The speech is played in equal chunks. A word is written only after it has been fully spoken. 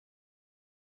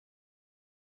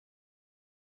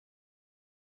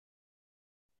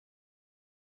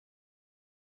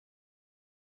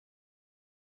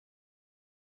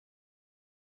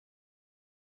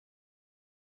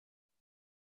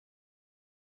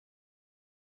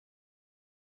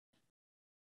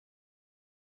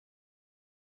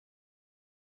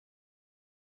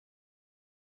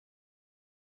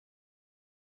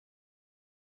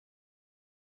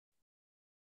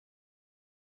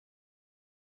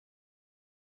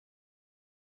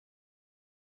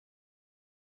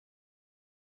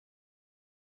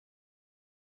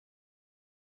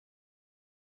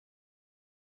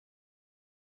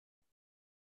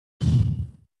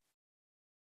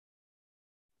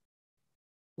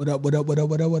What up? What up? What up?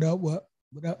 What up? What up? What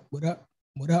up? What up?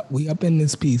 What up? We up in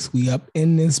this piece. We up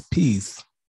in this piece.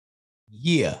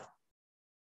 Yeah.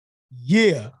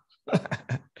 Yeah.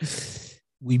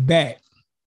 We back.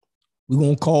 We're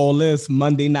going to call this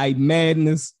Monday Night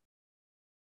Madness.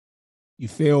 You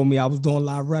feel me? I was doing a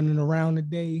lot of running around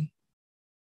today.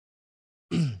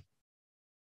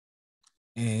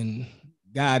 And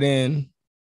got in.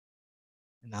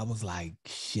 And I was like,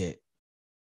 shit.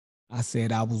 I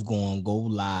said I was going to go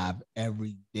live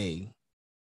every day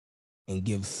and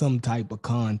give some type of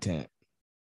content.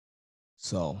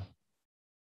 So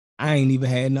I ain't even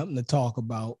had nothing to talk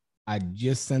about. I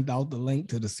just sent out the link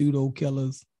to the Pseudo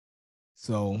Killers.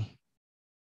 So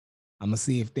I'm going to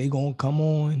see if they going to come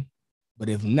on. But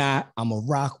if not, I'm going to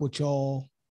rock with y'all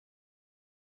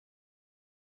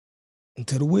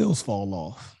until the wheels fall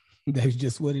off. That's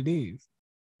just what it is.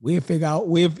 We'll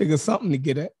figure something to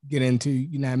get into,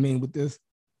 you know what I mean, with this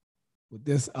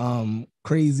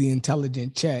crazy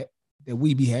intelligent chat that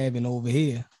we be having over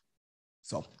here.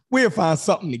 So we'll find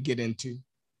something to get into,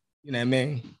 you know what I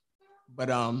mean? But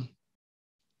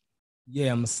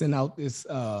yeah, I'm gonna send out this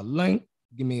link.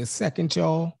 Give me a second,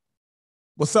 y'all.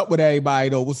 What's up with everybody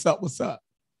though? What's up?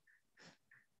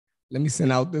 Let me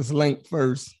send out this link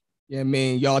first. Yeah,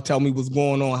 man. Y'all tell me what's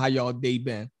going on, how y'all day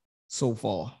been so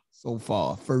far.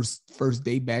 First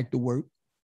day back to work.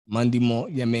 Monday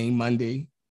morning, yeah, man, Monday.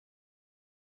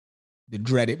 The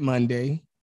dreaded Monday.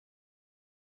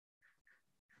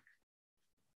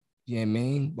 Yeah,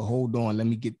 man. But hold on, let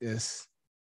me get this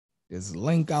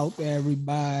link out to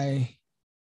everybody.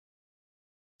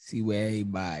 See where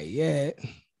everybody at.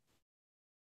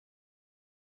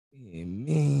 Yeah,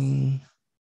 man.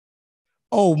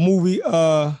 Oh, movie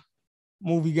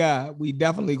guy. We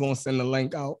definitely gonna send the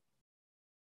link out.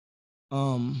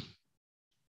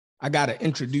 I gotta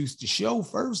introduce the show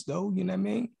first, though. You know what I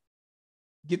mean?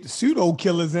 Get the Pseudo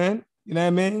Killers in. You know what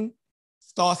I mean?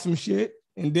 Start some shit,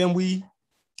 and then we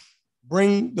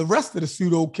bring the rest of the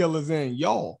Pseudo Killers in.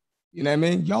 Y'all, you know what I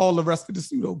mean? Y'all, the rest of the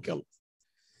Pseudo Killers.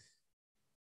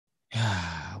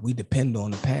 We depend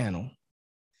on the panel.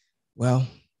 Well,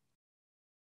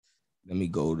 let me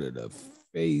go to the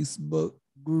Facebook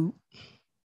group.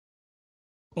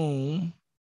 Boom.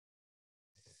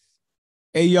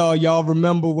 Hey, y'all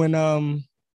remember when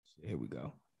here we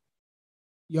go.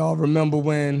 Y'all remember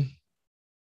when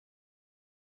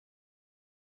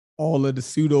all of the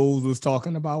pseudos was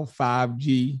talking about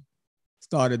 5G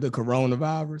started the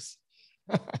coronavirus?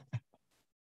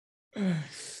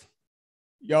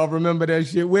 Y'all remember that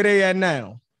shit? Where they at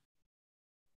now?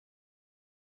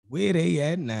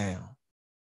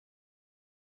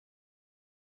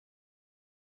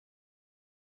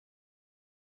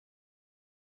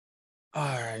 All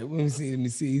right, let me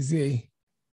see.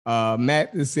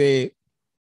 Matt just said,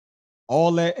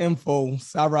 all that info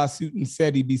Sarah Sutin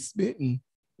said he be spitting,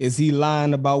 is he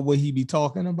lying about what he be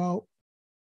talking about?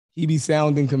 He be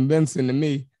sounding convincing to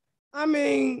me. I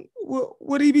mean,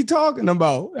 what he be talking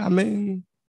about? I mean,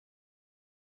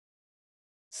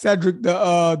 Cedric,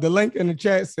 the link in the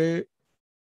chat said,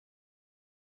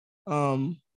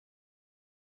 in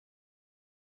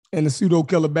the Pseudo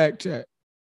Killer back chat.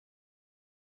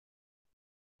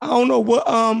 I don't know what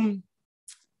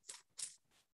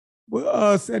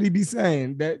said he be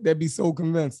saying that be so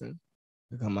convincing.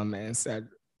 Look at my man Cedric.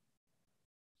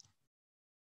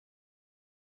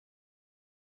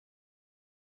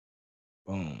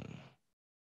 Boom.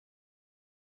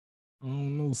 I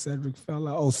don't know, Cedric fell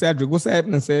out. Oh, Cedric, what's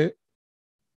happening, Ced?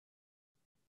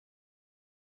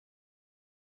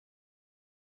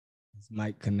 His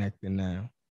mic connecting now.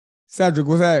 Cedric,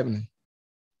 what's happening?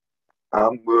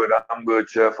 I'm good,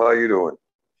 Chef. How you doing?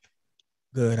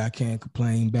 Good. I can't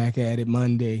complain. Back at it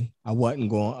Monday. I wasn't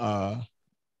going to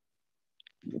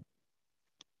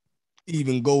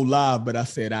even go live, but I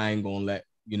said I ain't going to let,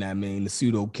 you know what I mean, the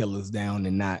Pseudo Killers down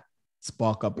and not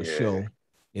spark up a show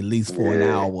at least for an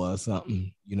hour or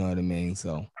something. You know what I mean?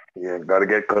 So yeah, gotta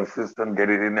get consistent, get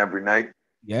it in every night.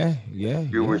 Yeah.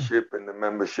 Viewership and the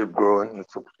membership growing, the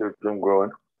subscription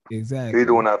growing. Exactly. We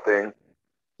doing our thing.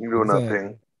 You doing our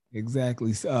thing.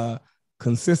 Exactly.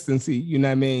 Consistency, you know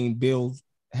what I mean, builds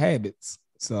habits.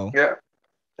 So yeah.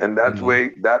 And that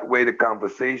way the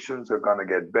conversations are gonna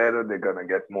get better, they're gonna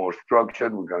get more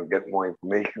structured, we're gonna get more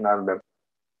information out of them.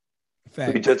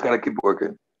 Facts. We just gotta keep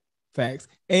working. Facts.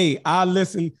 Hey, I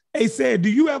listen. Hey, Said, do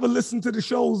you ever listen to the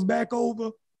shows back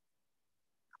over?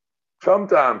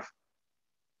 Sometimes.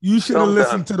 You should have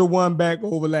listened to the one back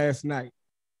over last night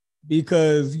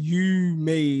because you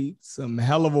made some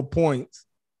hell of a points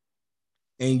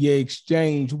in your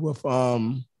exchange with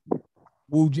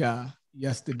Wuja.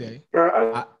 yesterday.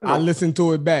 Yeah, I listened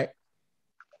to it back.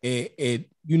 It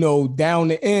you know, down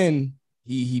the end,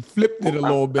 he flipped it a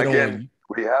little bit again, on you.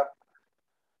 We have.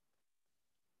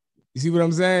 You see what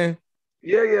I'm saying?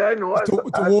 Yeah, I know.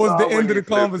 Towards the end of the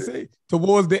conversation,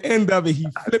 towards the end of it, he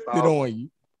flipped it on you.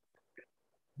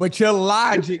 But your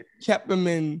logic kept him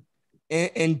in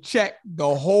check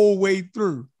the whole way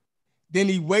through. Then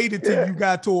he waited till you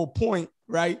got to a point,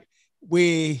 right,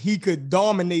 where he could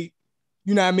dominate.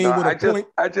 You know what I mean? With a point.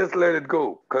 I just let it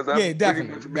go because I pretty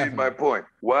much made my point.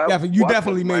 You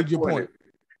definitely made your point.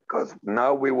 Because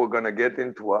now we were going to get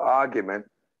into an argument.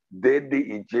 Did the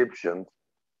Egyptians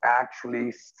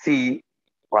actually see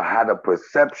or had a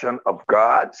perception of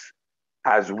gods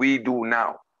as we do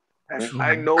now? And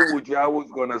I know what y'all was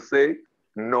going to say.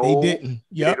 No, they didn't.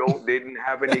 Yep. They didn't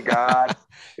have any gods.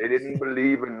 They didn't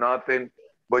believe in nothing.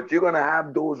 But you're going to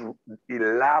have those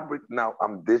elaborate. Now,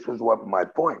 this was what my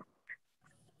point.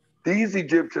 These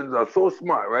Egyptians are so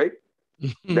smart, right?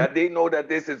 That they know that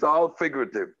this is all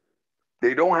figurative.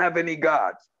 They don't have any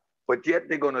gods, but yet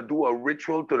they're going to do a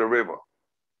ritual to the river.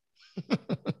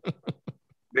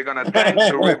 They're going to thank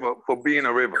the river for being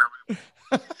a river.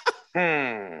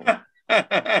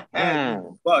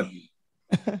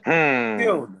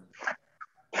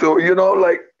 So, you know,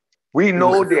 like, we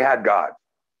know they had God.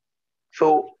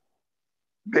 So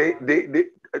it's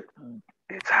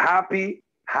happy.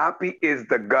 Happy is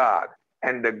the God.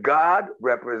 And the God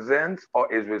represents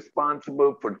or is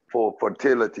responsible for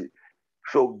fertility.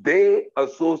 So they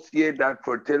associate that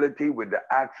fertility with the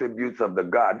attributes of the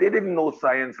God. They didn't know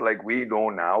science like we know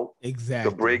now. Exactly.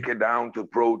 To break it down to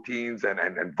proteins and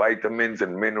vitamins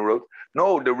and minerals.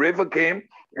 No, the river came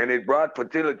and it brought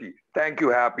fertility. Thank you,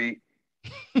 Happy.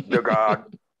 The God.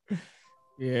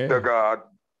 Yeah. The God.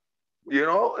 You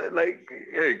know, like,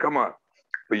 hey, come on.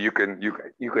 But you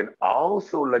can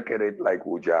also look at it like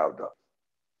Wujao does.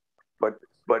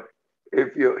 But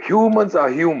if humans are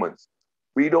humans,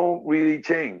 we don't really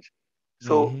change.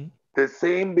 So the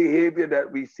same behavior that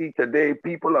we see today,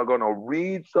 people are going to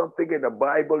read something in the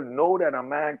Bible, know that a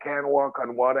man can walk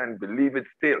on water and believe it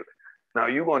still. Now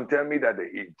you're going to tell me that the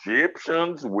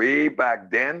Egyptians way back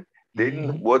then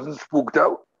wasn't spooked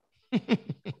out?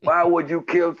 Why would you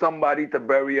kill somebody to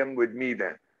bury him with me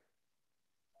then?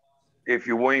 If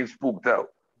you weren't spooked out.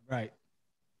 Right.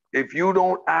 If you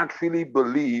don't actually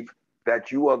believe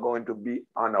that you are going to be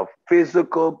on a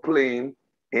physical plane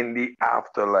in the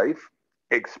afterlife,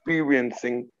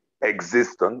 experiencing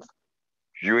existence,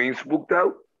 you ain't spooked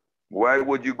out. Why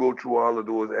would you go through all of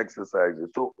those exercises?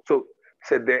 So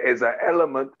there is an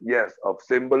element, yes, of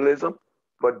symbolism,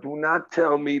 but do not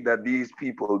tell me that these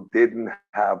people didn't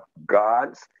have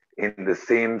gods in the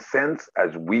same sense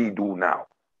as we do now.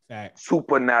 Facts.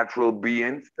 Supernatural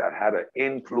beings that had an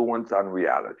influence on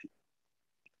reality.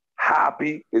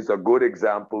 Happy is a good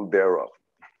example thereof.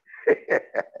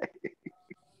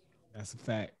 That's a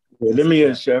fact. Yeah, let me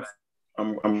ask, Chef.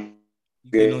 I'm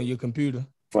getting on your computer.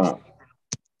 Fine.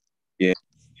 Yeah.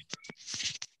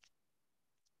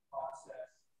 All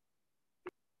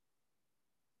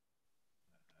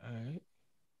right.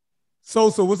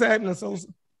 Sosa, what's happening, Sosa?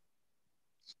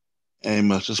 Ain't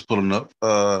much, just pulling up.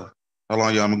 How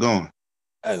long y'all been going?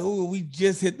 Hey, we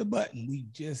just hit the button.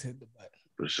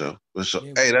 For sure. Yeah,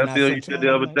 hey, that deal you did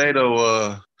the other day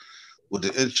though, with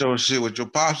the intro shit with your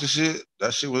pops and shit,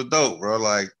 that shit was dope, bro.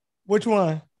 Like, which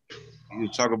one? You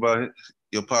talk about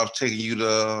your pops taking you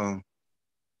to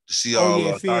see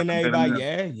seeing everybody.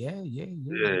 Yeah.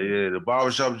 The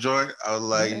barbershop joint. I was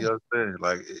like, you know what I'm saying?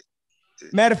 Like,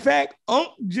 matter of fact, Unc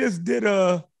just did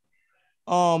a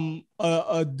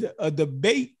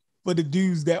debate for the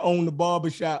dudes that own the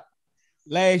barbershop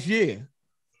last year.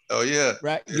 Oh yeah,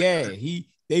 right. Yeah,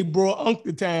 they brought Unc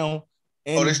to town.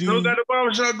 And they still got the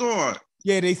barbershop going.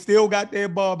 Yeah, they still got their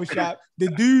barbershop. The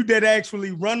dude that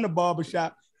actually run the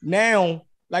barbershop now,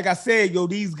 like I said,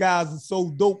 these guys are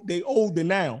so dope. They older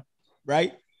now,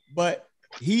 right? But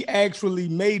he actually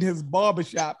made his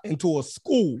barbershop into a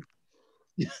school,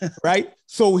 right?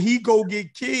 So he go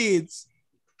get kids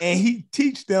and he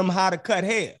teach them how to cut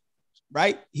hair,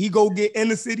 right? He go get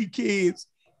inner city kids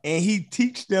and he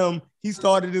teach them. He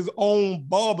started his own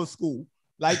barber school.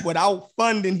 Like without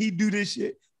funding, he do this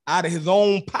shit out of his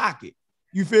own pocket.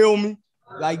 You feel me?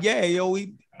 Like,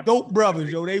 we dope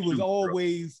brothers, They was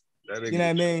always, you know what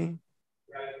I mean?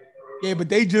 Yeah, but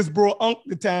they just brought Unc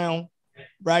to town,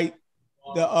 right?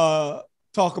 The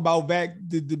talk about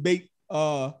the debate,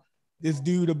 this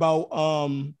dude about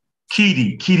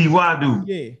Keedy Wadu.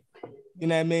 Yeah. You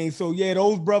know what I mean? So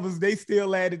those brothers, they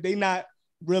still at it. They not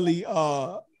really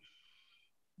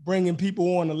bringing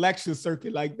people on the lecture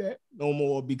circuit like that no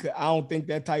more, because I don't think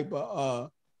that type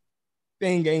of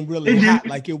thing ain't really hot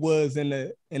like it was in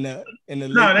the late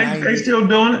 90s. They still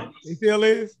doing it. It still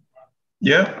is?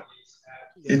 Yeah.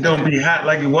 It don't be hot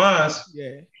like it was.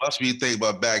 Yeah. Plus, when you think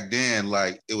about back then,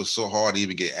 like it was so hard to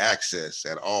even get access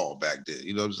at all back then.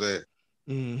 You know what I'm saying?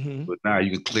 Mm-hmm. But now you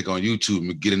can click on YouTube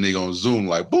and get a nigga on Zoom,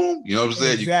 like boom. You know what I'm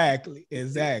saying? Exactly.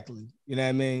 You know what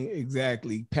I mean?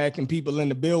 Exactly. Packing people in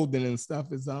the building and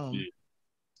stuff is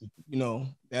you know,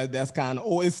 that's kind of,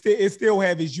 it still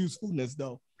have its usefulness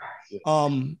though. Yeah.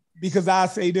 Because I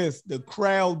say this, the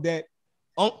crowd that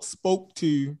Unc spoke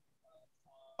to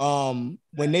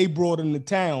when they brought him to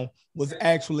town was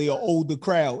actually an older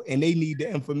crowd, and they need the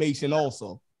information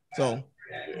also. So,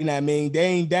 you know what I mean? They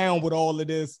ain't down with all of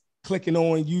this clicking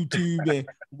on YouTube and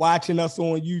watching us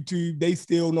on YouTube. They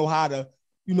still know how to,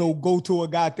 you know, go to a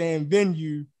goddamn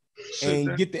venue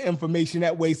and get the information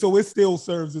that way. So it still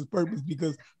serves its purpose,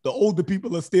 because the older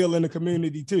people are still in the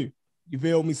community too. You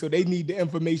feel me? So they need the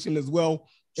information as well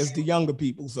as the younger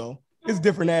people. So it's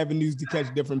different avenues to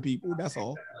catch different people. That's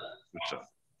all.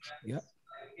 Yep.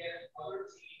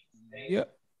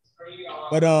 Yep.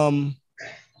 But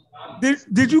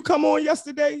did you come on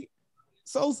yesterday,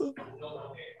 Sosa?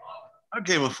 I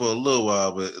came in for a little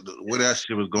while, but when that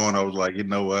shit was going, I was like, you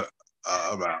know what?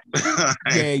 I'm out.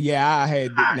 yeah, I had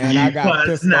it, man. I got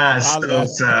pissed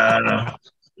off.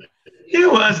 He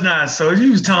was not so. He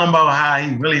was talking about how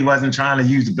he really wasn't trying to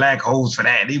use the black holes for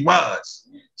that. He was.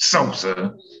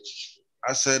 Sosa.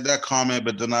 I said that comment,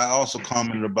 but then I also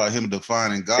commented about him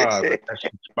defining God. Like that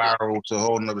shit spiraled to a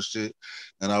whole nother shit.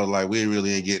 And I was like, we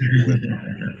really ain't getting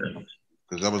it.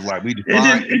 Because I was like, we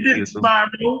defined it didn't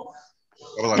spiral.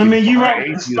 I mean, you right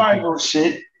with the spiral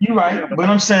shit. You right. But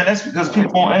I'm saying that's because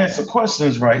people won't answer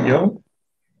questions right, yo.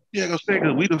 Yeah,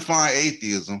 because we define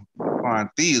atheism, define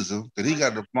theism, that he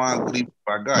got to define what he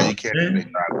by God. You can't say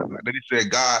God. Then he said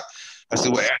God. I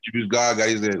said, what attributes God got?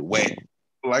 He said, wet.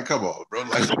 Like, come on, bro.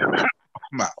 Like,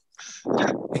 come out.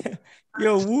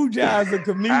 Yo, Wu-Ja's a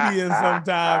comedian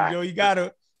sometimes, yo. You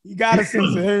gotta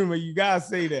sense of humor. You gotta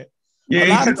say that. Yeah, a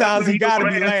lot of times he gotta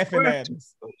be laughing at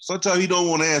us. Sometimes he don't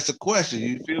want to answer questions.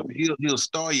 You feel me? He'll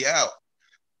stall you out.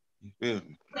 You feel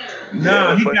me?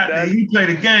 No, he played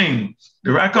the game.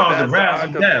 I call it the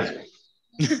razzle dazzle.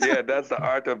 Yeah, that's the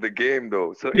art of the game,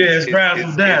 though. So yeah, it's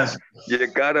razzle dazzle. You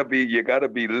gotta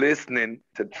be listening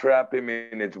to trap him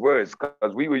in his words,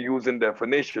 because we were using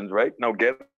definitions, right? Now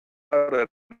get out of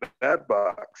that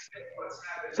box.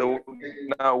 So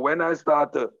now when I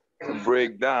start to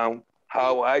break down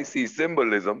how I see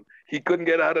symbolism, he couldn't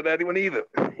get out of that one either.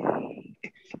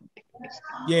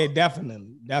 Yeah,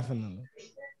 definitely.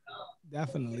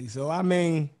 So I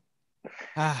mean,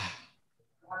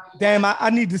 damn, I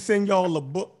need to send y'all a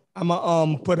book. I'm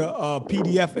gonna put a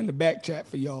PDF in the back chat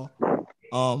for y'all.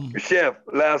 Chef,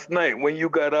 last night when you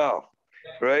got off,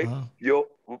 right?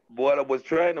 What I was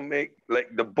trying to make,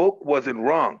 like, the book wasn't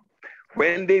wrong.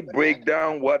 When they break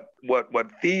down what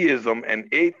theism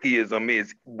and atheism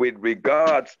is with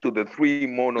regards to the three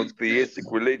monotheistic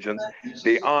religions,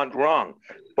 they aren't wrong.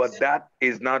 But that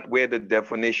is not where the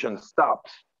definition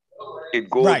stops. It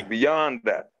goes beyond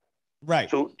that. Right.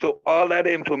 So all that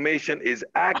information is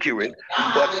accurate,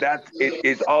 but it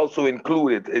is also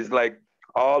included. It's like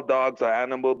all dogs are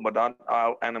animals, but not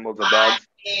all animals are dogs,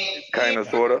 kind of,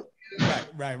 sort of.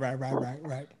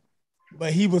 Right.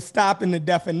 But he was stopping the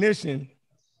definition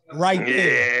right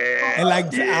there. And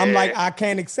I'm like, I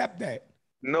can't accept that.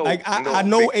 No. Like I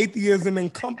know atheism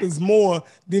encompasses more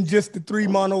than just the three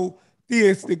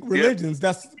monotheistic religions.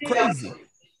 That's crazy.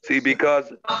 See,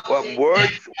 because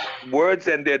words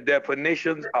and their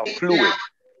definitions are fluid.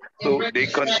 So they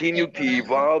continue to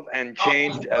evolve and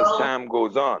change as time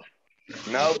goes on.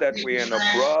 Now that we're in a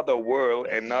broader world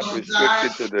and not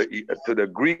restricted to the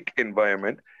Greek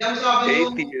environment,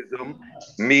 atheism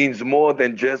means more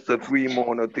than just the three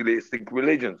monotheistic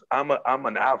religions. I'm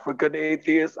an African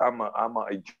atheist. I'm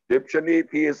an Egyptian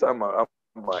atheist. I'm a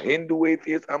Hindu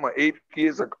atheist. I'm an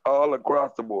atheist all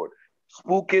across the board.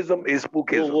 Spookism is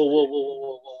spookism.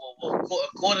 Whoa.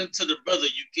 According to the brother,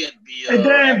 you can't be. Hey,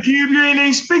 damn, Cube, you ain't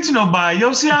even speak to nobody.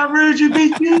 Yo, see how rude you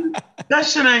be, Cube? That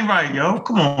shit ain't right, yo.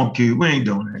 Come on, Cube. We ain't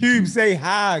doing that. Cube, say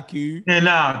hi, Cube. Yeah,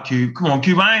 nah, Cube. Come on,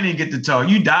 Cube. I ain't even get to talk.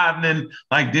 You diving in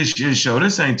like this your show.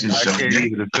 This ain't your show. I can't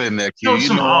even defend that, Cube.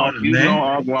 You know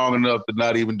I'm long enough to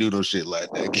not even do no shit like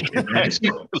that.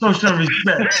 Show some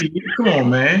respect, Cube. Come on,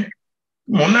 man.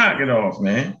 Come on, knock it off,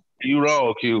 man. You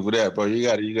wrong, Q, for that, bro. You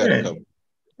gotta come.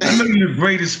 I know you're the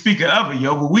greatest speaker ever,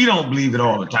 yo, but we don't believe it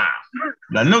all the time.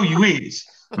 But I know you is.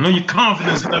 I know your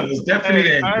confidence level is definitely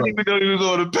there. I didn't even know you was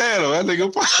on the panel. That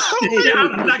nigga.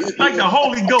 like the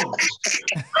Holy Ghost.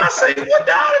 I say, what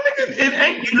the hell, nigga? It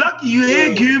ain't you lucky you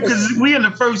here, Q, because we in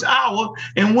the first hour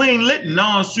and we ain't letting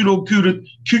non-pseudo killer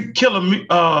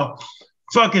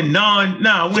fucking non.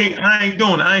 Nah, I ain't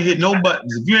doing it. I ain't hit no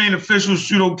buttons. If you ain't official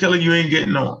pseudo killer, you ain't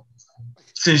getting on.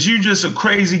 Since you just a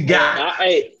crazy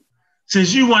guy.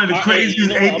 Since you one of the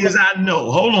craziest atheists I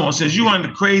know. Hold on. Since you one of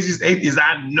the craziest atheists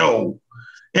I know.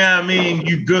 Yeah, I mean,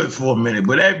 you good for a minute,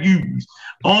 but if you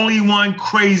only one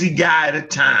crazy guy at a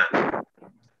time.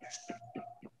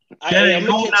 I'm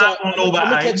gonna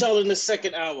catch y'all in the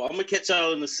second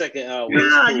hour.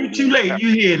 Nah, you too late. You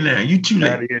here now. You too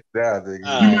late. You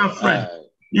my friend.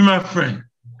 You my friend.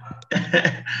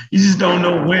 You just don't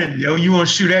know when, yo. You want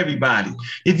to shoot everybody.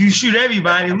 If you shoot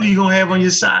everybody, who you gonna have on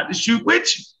your side to shoot with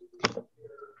you?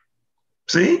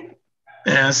 See?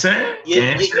 You know what I'm saying?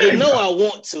 You know I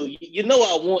want to. You know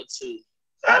I want to.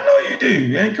 I know you do.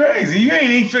 You ain't crazy. You ain't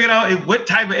even figured out what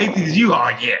type of atheist you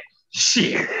are yet.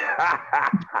 Shit. Figure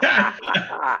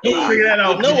that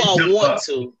out. You know I want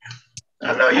to.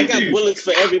 I know you got bullets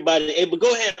for everybody. Hey, but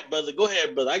go ahead,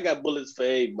 brother. I got bullets for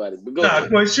everybody. But go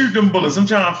ahead. Boy, shoot them bullets. I'm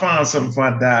trying to find something before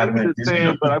I die. But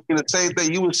I mean the same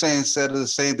thing you were saying, said the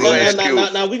same thing.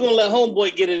 Now we gonna let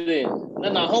homeboy get it in.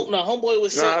 Homeboy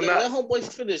was saying let homeboy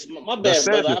finish. My bad,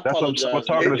 brother. I apologize.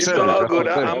 It's all good.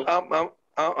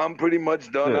 I'm pretty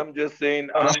much done. I'm just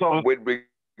saying with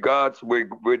regards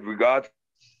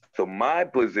to my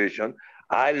position,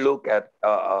 I look at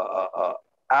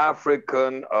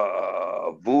African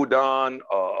voodoo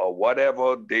or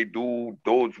whatever they do,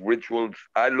 those rituals,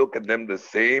 I look at them the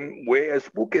same way as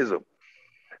spookism.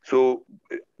 So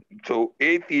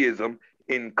atheism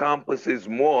encompasses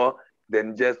more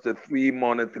than just the three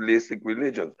monotheistic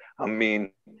religions. I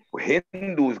mean,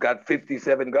 Hindus got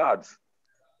 57 gods.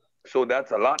 So that's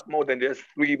a lot more than just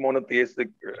three monotheistic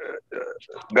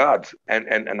gods.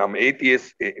 And I'm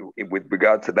atheist with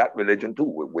regard to that religion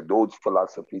too, with those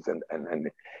philosophies and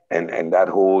that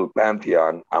whole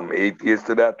pantheon. I'm atheist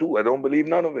to that too. I don't believe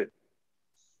none of it.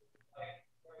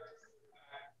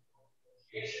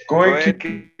 Go ahead,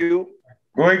 Q.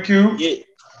 Go ahead, Q.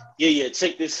 Yeah.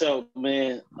 Check this out,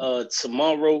 man.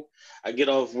 Tomorrow I get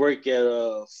off work at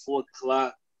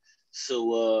 4:00.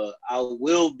 So I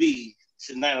will be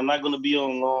tonight. I'm not gonna be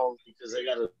on long because I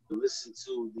gotta listen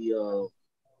to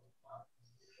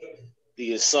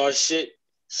the Asar shit.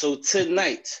 So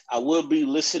tonight I will be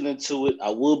listening to it. I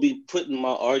will be putting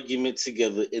my argument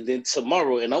together, and then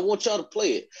tomorrow, and I want y'all to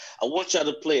play it. I will be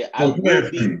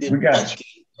debunking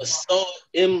Asar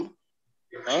M.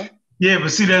 Huh? Yeah,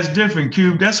 but see, that's different,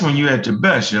 Cube. That's when you at your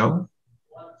best, yo.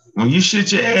 When you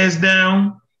shit your ass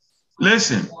down,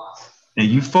 listen, and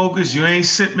you focus, you ain't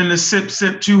sipping the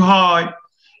sip too hard.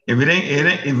 If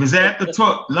it's after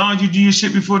 12, long as you do your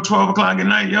shit before 12 o'clock at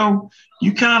night, yo,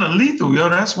 you kind of lethal, yo.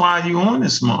 That's why you on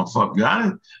this motherfucker.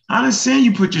 I didn't see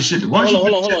you put your shit. Hold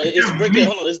on.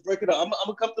 It's breaking up. I'm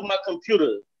gonna come through my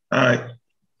computer. All right.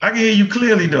 I can hear you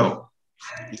clearly though.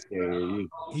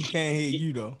 He can't hear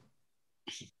you though.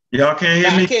 Y'all can't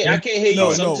hear me? I can't hear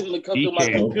you. So I'm just gonna come through my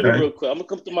computer real quick. I'm gonna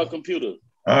come through my computer.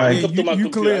 All right. Come through my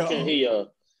computer. Clear, I can't hear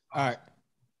y'all. All right.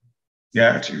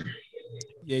 Got you.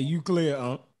 Yeah, you clear,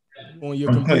 on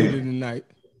your computer tonight.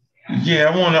 Yeah,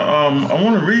 I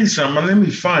wanna read something. Let me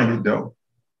find it though.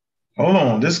 Hold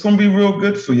on. This is gonna be real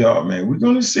good for y'all, man. We're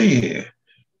gonna see here.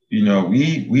 You know,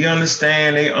 we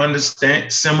understand, they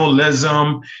understand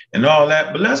symbolism and all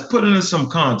that, but let's put it in some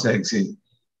context here.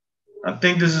 I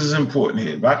think this is important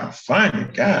here. If I can find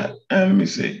it, God, let me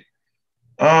see.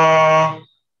 Do I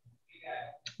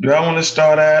want to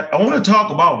start at? I want to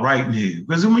talk about writing here,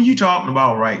 because when you're talking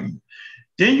about writing,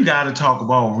 then you got to talk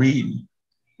about reading.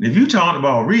 And if you're talking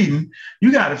about reading,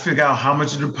 you got to figure out how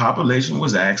much of the population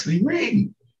was actually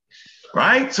reading,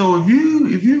 right? So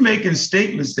if you're making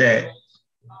statements that,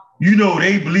 you know,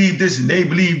 they believe this and they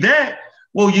believe that,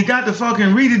 well, you got to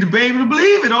fucking read it to be able to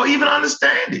believe it or even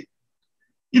understand it.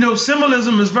 You know,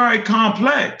 symbolism is very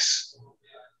complex,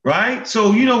 right?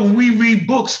 So, you know, when we read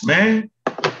books, man,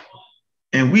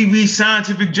 and we read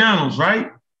scientific journals,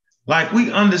 right? Like we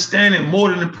understand it more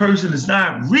than the person that's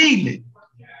not reading it,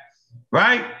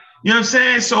 right? You know what I'm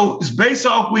saying? So it's based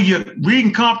off where your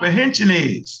reading comprehension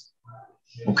is,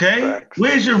 okay?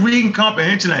 Where's your reading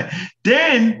comprehension at?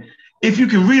 Then, if you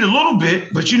can read a little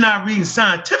bit, but you're not reading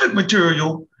scientific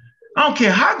material, I don't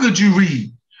care how good you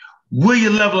read, where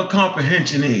your level of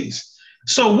comprehension is.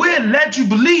 So we're led you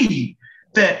believe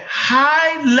that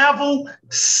high level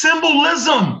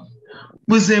symbolism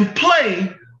was in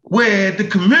play where the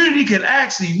community could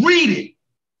actually read it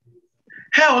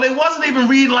Hell, they wasn't even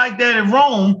reading like that in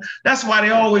Rome. That's why they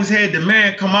always had the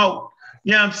man come out,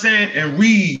 you know what I'm saying, and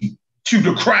read to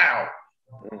the crowd.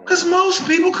 Because most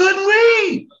people couldn't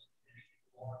read.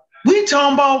 We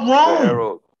talking about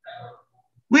Rome.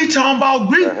 We talking about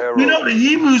Greek. We know the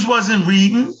Hebrews wasn't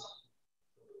reading.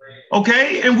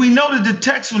 Okay, and we know that the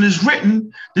text when it's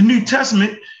written, the New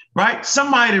Testament, right?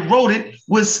 Somebody that wrote it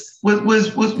was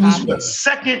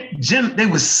second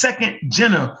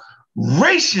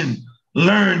generation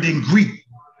learned in Greek.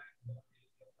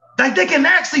 Like they can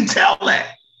actually tell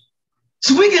that.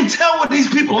 So we can tell what these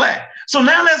people at. So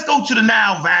now let's go to the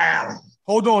Nile Valley.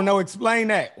 Hold on, no, explain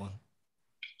that one.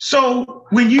 So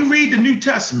when you read the New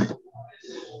Testament,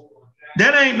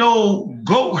 that ain't no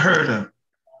goat herder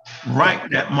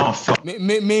write that motherfucker.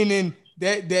 Meaning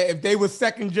that if they were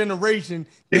second generation,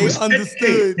 they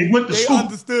understood. They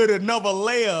understood another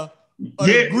layer.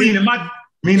 Yeah, meaning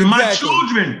my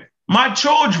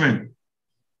children.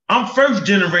 I'm first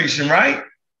generation, right?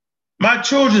 My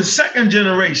children, second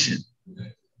generation.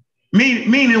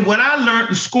 Meaning when I learned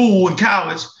in school and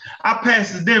college, I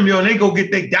passed to them, and they go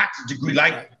get their doctorate degree.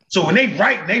 So when they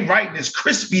write this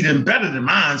crispy and better than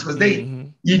mine because they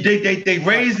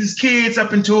raise these kids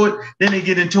up into it, then they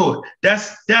get into it.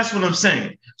 That's what I'm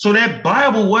saying. So that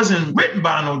Bible wasn't written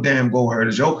by no damn goat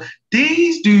herders, yo.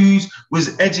 These dudes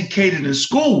was educated in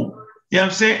school. You know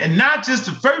what I'm saying? And not just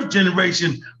the first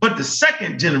generation, but the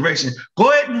second generation.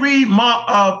 Go ahead and read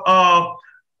Bart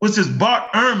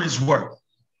Ehrman's work.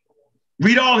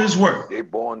 Read all his work. They're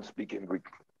born speaking Greek.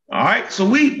 All right, so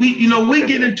we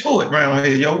get into it around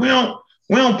here, yo. We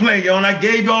don't play, yo. And I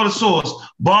gave y'all the source,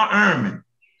 Bart Ehrman.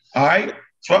 All right.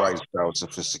 Right, that was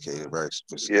sophisticated, very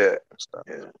sophisticated.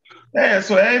 Yeah.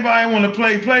 So everybody want to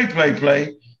play.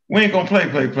 We ain't gonna play.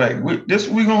 This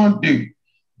what we gonna do.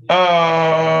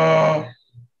 Hold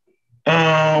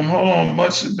on.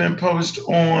 Much has been published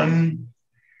on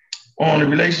the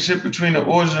relationship between the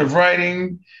origin of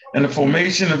writing and the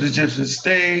formation of the Egyptian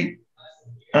state.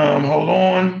 Hold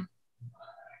on.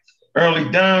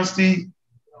 Early dynasty,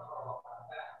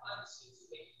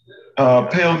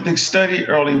 Paleolithic study,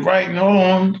 early writing. Hold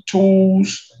on.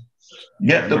 Tools.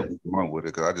 Get the wrong with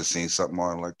it because I just seen something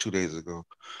on like 2 days ago.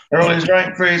 Earliest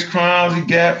writing phrase, crowns, he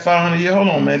got 500 years. Hold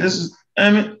on, man. This is,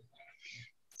 I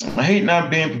hate not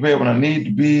being prepared when I need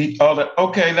to be. All that.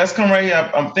 Okay, let's come right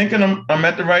here. I'm thinking I'm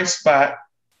at the right spot.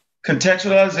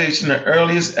 Contextualization, the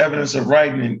earliest evidence of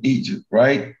writing in Egypt,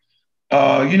 right?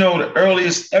 The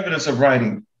earliest evidence of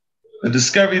writing, the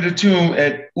discovery of the tomb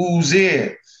at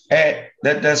Uzier,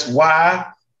 that's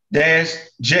Y-J,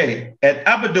 at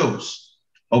Abydos,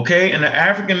 okay? And the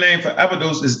African name for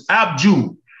Abydos is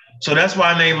Abju. So that's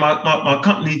why I named my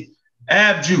company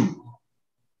Abju,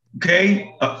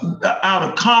 okay? Out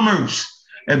of commerce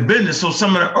and business. So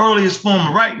some of the earliest form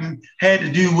of writing had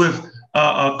to do with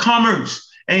commerce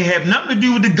and have nothing to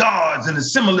do with the gods and the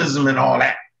symbolism and all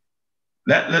that.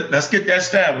 Let's get that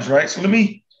established, right? So let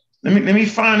me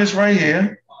find this right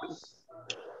here.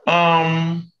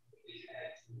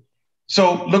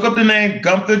 So look up the name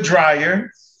Gunther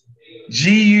Dreyer,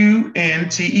 Gunter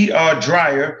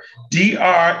Dreyer,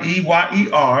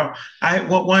 Dreyer.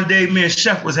 One day me and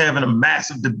Chef was having a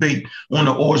massive debate on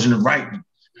the origin of writing,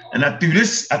 and I threw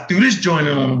this joint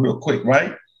in on him real quick,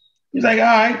 right? He's like, all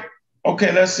right,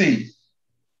 okay, let's see.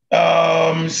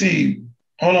 Hold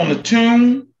on, the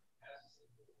tomb.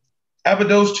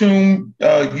 Abydos tomb,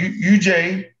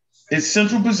 UJ, its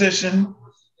central position.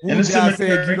 In the cemetery.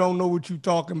 Said you don't know what you're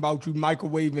talking about. You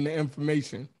microwaving the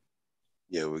information.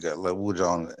 Yeah, we got let Wooja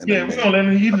on. Yeah, we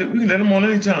can let him on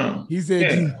anytime. He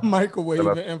said you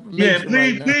microwaving the information. Yeah,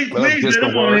 please let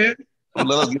him on here.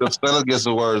 Let us get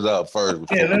some words out first.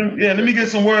 Let me get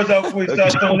some words out before we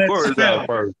start throwing that words out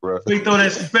first, bro. We throw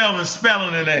that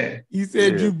spelling in there. He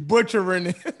said you butchering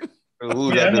it. I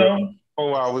know.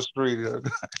 4 hours straight.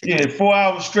 4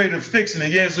 hours straight of fixing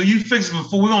it. Yeah, so you fix it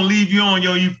before we're gonna leave you on,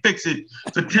 yo. You fix it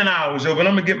for 10 hours, yo. But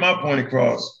I'm gonna get my point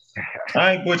across.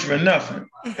 I ain't butchering nothing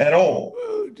at all.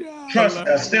 Trust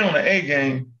me, I stay on the A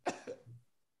game.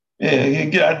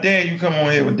 Yeah, I dare you come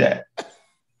on here with that.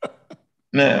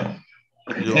 Now.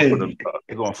 You're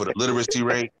going for the literacy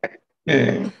rate?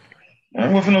 Yeah. I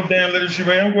ain't going for no damn literacy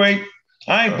rate. I'm great.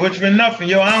 I ain't butchering nothing,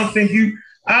 yo. I don't think you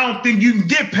can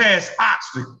get past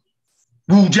Oxford.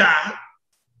 Woo-ja.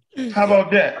 How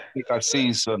about that? I think I've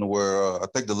seen something where I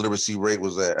think the literacy rate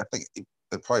was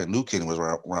probably New Kingdom was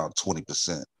around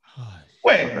 20%.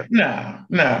 Wait, nah.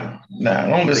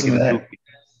 Don't listen to that.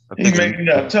 He making it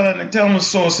up. Tell him to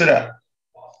source it out.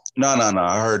 No.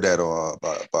 I heard that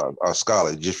about our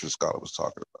scholar, Egyptian scholar, was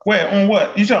talking about. Where? On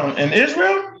what? You talking in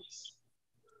Israel?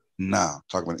 Nah, I'm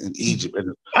talking about in Egypt.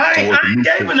 I ain't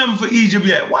gave a number for Egypt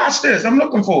yet. Watch this. I'm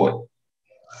looking for it.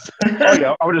 Oh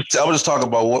yeah, I was just talking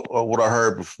about what I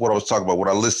heard before. What I was talking about, what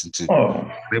I listened to.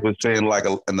 Oh. They were saying like,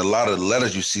 in a lot of the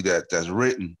letters you see that's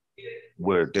written,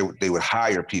 where they would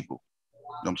hire people. You know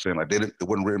what I'm saying? Like it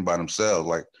wasn't written by themselves.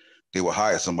 Like they would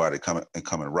hire somebody to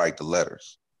come and write the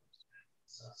letters.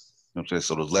 You know what I'm saying?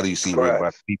 So those letters you see written by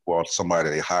people or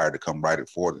somebody they hired to come write it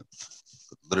for them.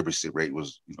 The literacy rate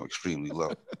was, extremely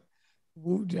low.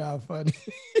 Woo job funny.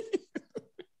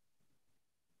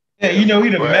 Yeah, he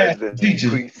the master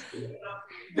teacher.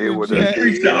 They would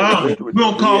preach the army. We're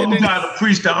gonna call him by the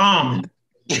preach the army.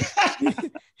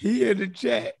 He in the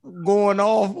chat going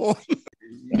off on him.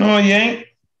 No, he ain't.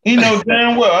 He knows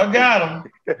damn well I got him.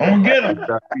 I'm gonna get him.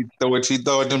 He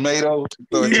throwing tomatoes.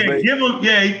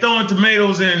 He throwing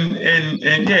tomatoes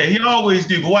and yeah, he always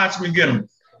do. But watch me get him.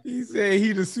 He said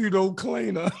he the pseudo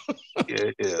cleaner.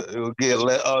 Yeah. You'll get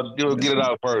it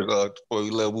out first before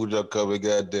you let Wuja come and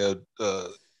goddamn.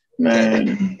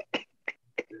 Man.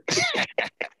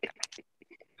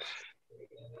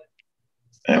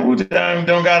 And Wuja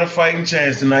don't got a fighting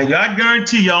chance tonight. I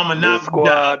guarantee you, I'm gonna knock him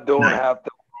down. Squad don't have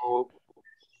to go.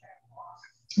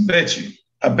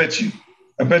 I bet you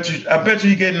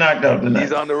he get knocked out tonight.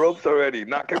 He's on the ropes already.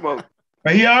 Knock him out.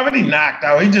 But he already knocked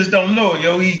out. He just don't know it,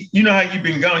 yo. You know how you've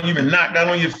been knocked out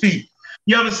on your feet.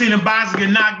 You ever seen a boxer get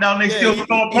knocked out and they still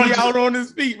throw punches? He out on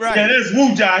his feet, right? Yeah, that's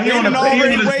Wuja. He on his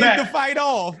back. To fight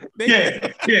off. They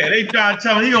try to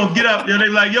tell him he gonna get up. Yo, they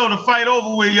like, yo, the fight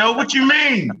over with, yo. What you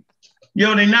mean?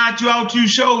 Yo, they knocked you out 2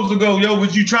 shows ago, yo,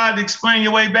 but you tried to explain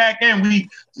your way back in.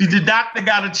 The doctor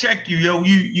got to check you, yo.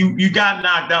 You got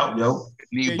knocked out, yo.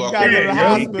 Knee buckle.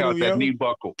 He got that knee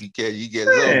buckle. You get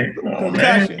it.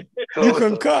 Concussion. You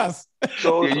concussed.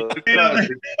 Sosa,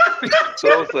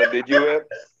 did you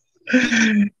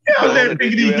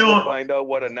ever find out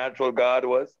what a natural God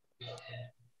was?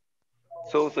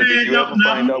 Sosa, did you ever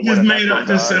find out what a natural God was?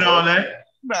 Just said all that.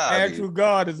 Nah, natural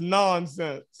God is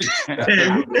nonsense.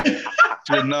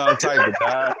 You're not type of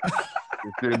God.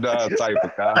 You're not type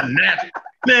of God.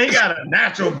 Man, he got a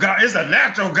natural God. It's a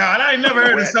natural God. I ain't never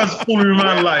heard of such foolery in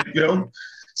my life, yo.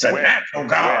 It's a natural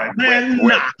God. Man,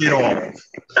 knock it off.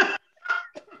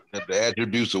 The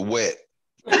attributes are wet.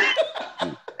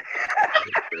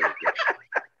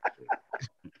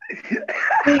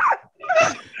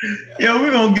 Yo,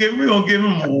 we're gonna give him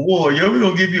an award. Yo, we're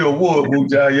gonna give you an award,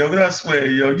 Wuja. Yo, I swear,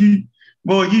 yo, you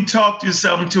talked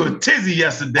yourself into a tizzy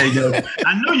yesterday, yo.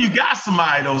 I know you got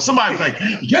somebody though. Somebody's like,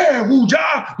 yeah,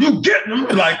 Wuja, you getting him?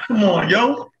 Like, come on,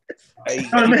 yo. Hey,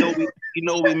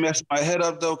 we messed my head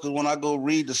up though, because when I go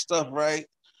read the stuff, right,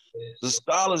 the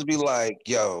scholars be like,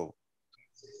 yo,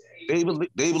 they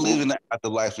believe in the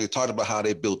afterlife. They talked about how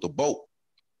they built the boat.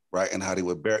 Right, and how they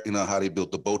would bear, how they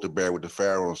built the boat to bear with the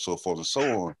Pharaoh and so forth and so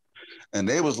on. And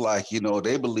they was like,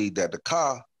 they believed that the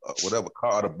car, whatever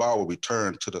car the bar would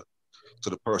return to the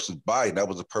person's body. That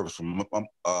was the purpose for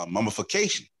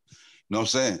mummification. You know what I'm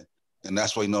saying? And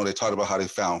that's why, they talked about how they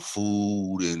found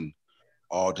food and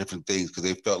all different things, because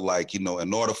they felt like, in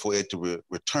order for it to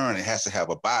return, it has to have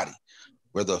a body,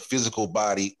 whether a physical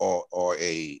body or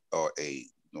a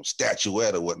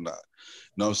statuette or whatnot.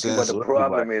 You know what I'm saying? But the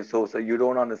problem is, so you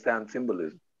don't understand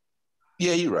symbolism.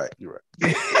 Yeah, you're right.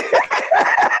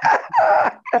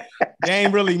 They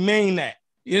ain't really mean that.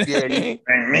 Yeah, they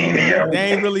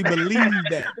ain't really believe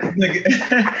that.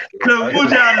 Look,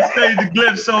 Wuja stayed the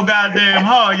glyph so goddamn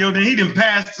hard, yo, that he done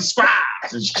passed the scribes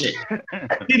and shit.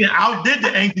 He done outdid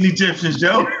the ancient Egyptians,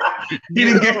 yo. He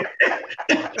didn't get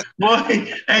boy,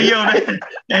 hey yo,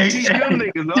 that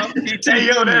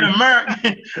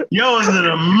American, yo, is an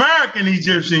American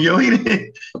Egyptian, yo.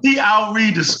 He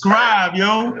outread the scribe,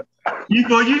 yo. You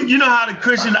know how the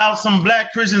Christian out, some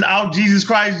black Christians out Jesus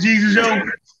Christ, Jesus, yo.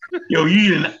 Yo,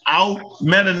 you didn't out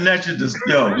meta nature this.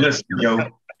 Yo, listen,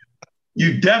 yo.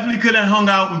 You definitely could have hung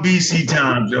out in BC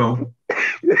times, yo.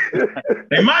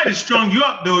 They might have strung you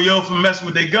up though, yo, for messing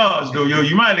with their gods, though, yo.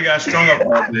 You might have got strung up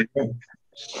off there.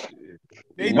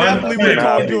 They definitely would have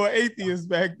called you an atheist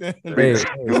back then. I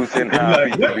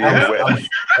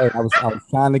was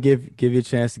trying to give you a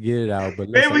chance to get it out, but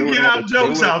maybe we get our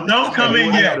jokes out. Don't come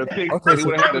in yet. Okay,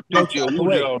 so I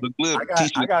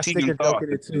got stick and joke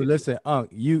in it too. Listen,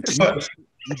 you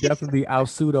definitely out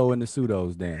pseudo in the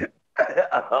pseudos, then.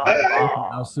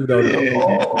 Out pseudo.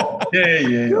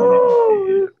 Yeah.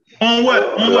 On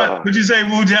what? What'd you say,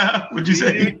 Wuja? What'd you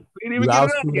say? You out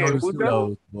pseudo the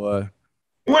pseudos, boy.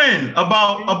 When?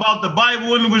 About the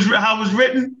Bible and how it was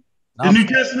written? The New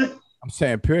Testament? I'm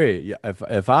saying period.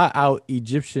 If I out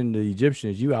Egyptian the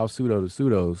Egyptians, you out pseudo the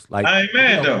pseudos. Like, I ain't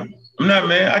mad though. I'm not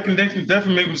mad. I can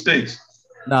definitely make mistakes.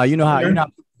 No, you know how you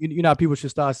know how people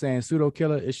should start saying pseudo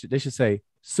killer. They should say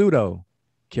pseudo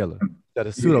killer instead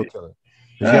of pseudo killer.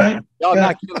 Y'all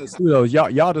not killing pseudos.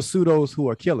 Y'all the pseudos who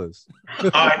are killers. All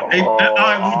right, well,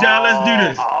 y'all, let's do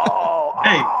this.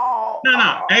 Hey,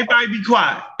 no, everybody be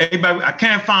quiet. Everybody, I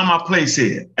can't find my place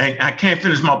here. I can't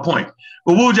finish my point.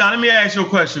 But Wu-Jah, let me ask you a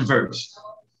question first.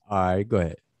 All right, go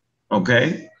ahead.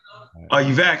 Okay. Right. Are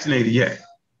you vaccinated yet?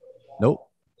 Nope.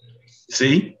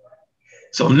 See?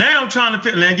 So now I'm trying to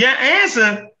figure. Now your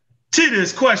answer to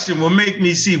this question will make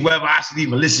me see whether I should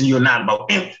even listen to you or not about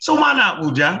him. So why not,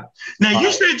 Wu-Jah? Now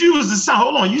you said you was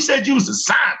you said you was a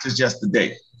scientist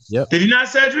yesterday. Yep. Did he not,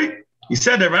 Cedric? He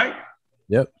said that, right?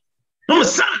 Yep. I'm a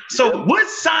scientist. So what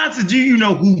scientists do you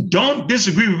know who don't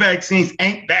disagree with vaccines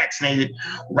ain't vaccinated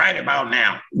right about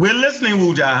now? We're listening,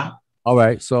 Wu-Jah. All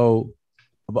right. So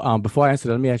before I answer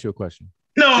that, let me ask you a question.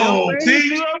 No,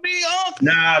 see?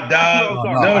 Nah, dog.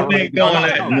 No, they ain't doing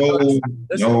that.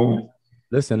 No.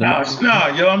 Listen, yo,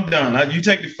 I'm done. You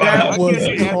take the file. That was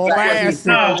classic.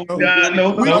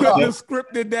 No, we couldn't have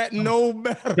scripted that no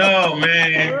better. No,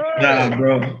 man. Nah,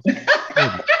 bro.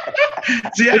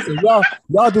 See, listen,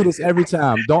 y'all do this every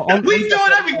time. We do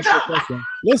it every time.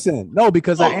 Listen, no,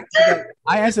 because I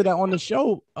answered that on the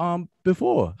show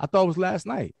before. I thought it was last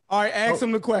night. All right, ask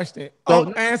him the question.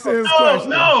 Answer his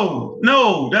question.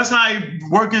 No, that's how he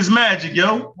work his magic,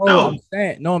 yo. I'm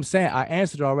saying I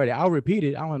answered it already. I'll repeat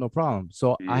it. I don't have no problem.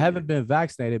 So I haven't been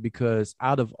vaccinated because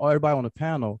out of everybody on the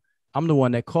panel, I'm the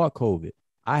one that caught COVID.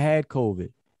 I had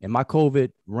COVID, and my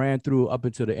COVID ran through up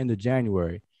until the end of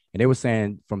January. And they were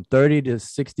saying from 30 to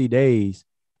 60 days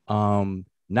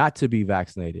not to be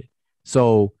vaccinated.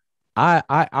 So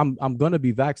I'm gonna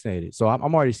be vaccinated. So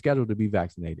I'm already scheduled to be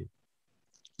vaccinated.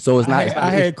 So it's not. I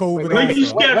had COVID. When you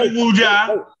scheduled,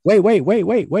 Wu-Jah?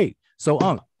 Wait. So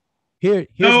here's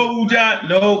no, Wu-Jah.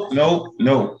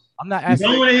 No. I'm not asking.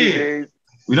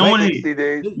 We don't want to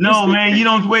hear. No, man, you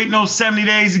don't wait no 70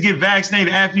 days to get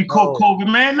vaccinated after you caught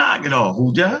COVID. Man, knock it off,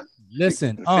 Wu-Jah.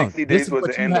 Listen, 60 days was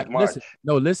the end of March.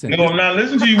 Listen. No, I'm not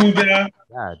listening to you, Wu-Jah.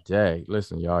 God dang,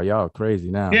 listen, y'all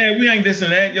crazy now. Yeah, we ain't this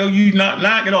and that, yo. You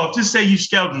knock it off. Just say you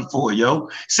scheduled for it, yo.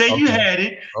 Say you had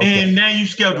it, and now you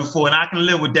scheduled for it. I can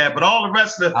live with that. But all the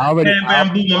rest of the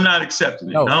bam, boom, I'm not accepting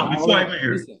it. Before I even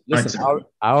hear it. Listen,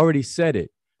 I already said it.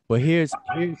 But here's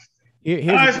all right,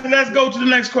 so let's go to the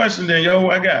next question then, yo.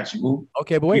 I got you.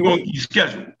 Okay, but wait. You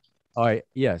scheduled. All right,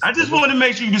 yes. I just wanted to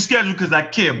make sure you schedule because I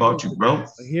care about you, bro.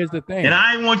 Here's the thing. And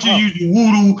I ain't want you to use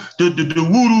the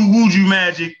voodoo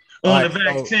magic on the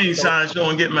vaccine side show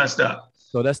and get messed up.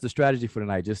 So that's the strategy for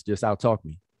tonight. Just out-talk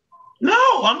me.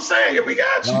 No, I'm saying we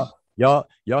got you.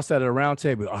 Y'all sat at a round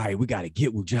table. All right, we gotta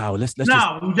get Wu-Jah. Let's just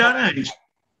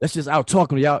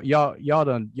out-talk him. Y'all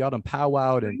done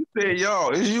powwowed and you said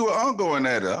y'all. It's you and Uncle in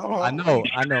that. I know.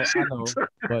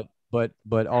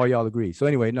 But all y'all agree. So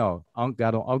anyway, no,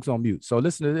 Unc's on mute. So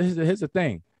listen, here's the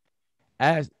thing.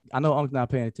 I know Unc's not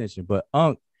paying attention, but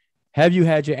Unc, have you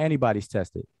had your antibodies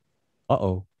tested?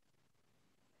 Uh-oh.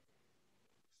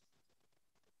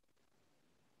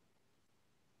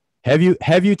 Have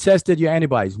you tested your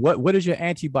antibodies? What is your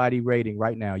antibody rating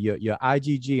right now? Your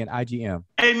IgG and IgM.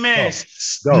 Hey man,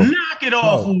 knock it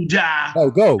off, Wu-Jah.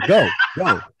 Go.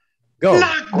 Knock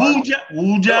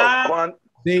Wu-Jah.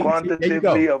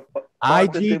 Quantitatively of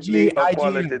IgG,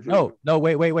 IgM. No,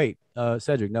 wait.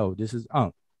 Cedric, no, this is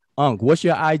Unc. Unc, what's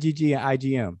your IgG and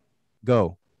IgM?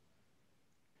 Go.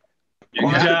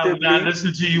 Wu-Jah, not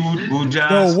listen to you, Wu-Jah.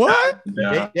 So what?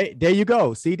 There you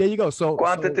go. See, there you go. So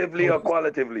quantitatively or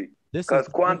qualitatively? Because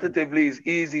quantitatively is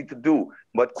easy to do,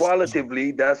 but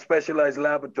qualitatively, that's specialized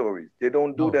laboratories. They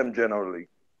don't do them generally.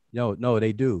 No,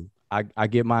 they do. I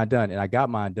get mine done, and I got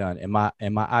mine done, and my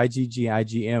IgG and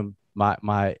IgM.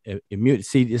 My immunity,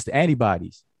 see, it's the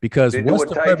antibodies because what's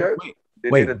the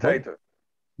purpose?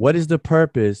 What is the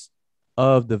purpose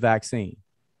of the vaccine?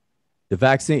 The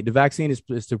vaccine is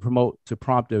to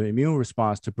prompt the immune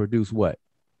response to produce what?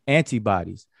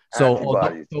 Antibodies.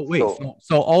 So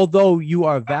although you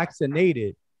are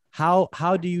vaccinated, how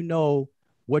do you know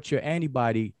what your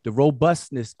antibody, the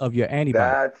robustness of your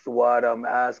antibody? That's what I'm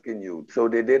asking you. So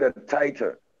they did a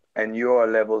titer, and you're a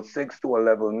level 6 to a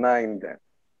level 9 then.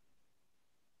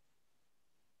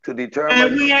 To determine.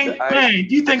 Man, we ain't playing.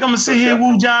 You think I'm gonna sit here,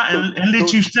 Wu-Jah, and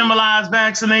let you symbolize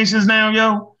vaccinations now,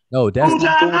 yo? No, that's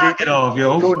Wu-Jah, knock it off,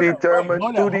 yo. To determine.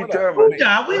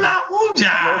 Wu-Jah, we not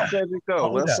Wu-Jah.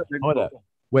 Hold up.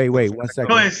 Wait, 1 second.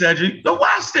 Go ahead, Cedric. But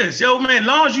watch this, yo, man. As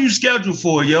long as you schedule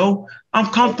for it, yo, I'm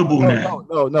comfortable now.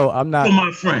 No, I'm not. For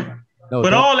my friend.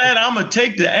 But all that, I'm gonna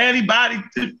take the antibody,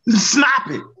 snap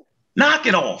it, knock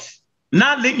it off.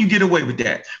 Not letting you get away with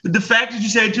that. But the fact that you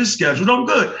said you're scheduled, I'm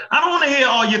good. I don't want to hear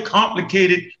all your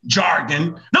complicated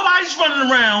jargon. Nobody's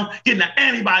running around getting an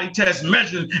antibody test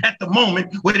measured at the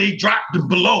moment where they dropped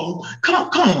below. Come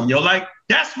on, yo. Like,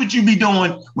 that's what you be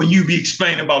doing when you be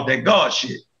explaining about that God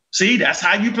shit. See, that's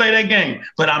how you play that game.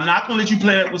 But I'm not going to let you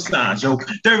play that with science, yo.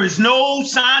 There is no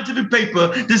scientific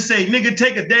paper to say, nigga,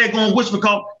 take a daggone whisper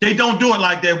cough. They don't do it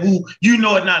like that, woo. You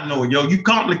know it, not know it, yo. You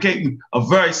complicating a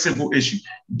very simple issue.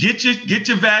 Get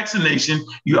your vaccination.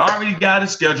 You already got it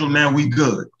scheduled. Now we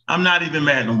good. I'm not even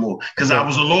mad no more because I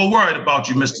was a little worried about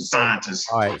you, Mr. Scientist.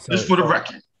 All right, so, just for the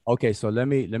record. Okay, so let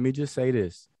me just say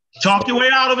this. Talk your way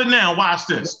out of it now. Watch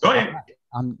this. Go ahead.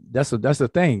 That's the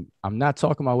thing. I'm not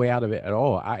talking my way out of it at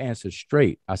all. I answered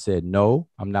straight. I said, no,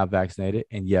 I'm not vaccinated.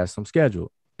 And yes, I'm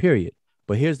scheduled, period.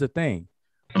 But here's the thing.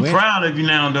 I'm proud of you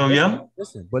now, though, yo.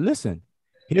 Listen,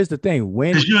 here's the thing.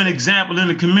 Because you're an example in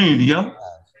the community, yo.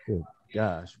 Good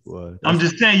gosh, boy. I'm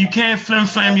just saying, you can't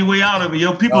flam your way out of it,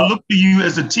 yo. People look to you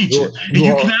as a teacher. And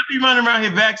you cannot be running around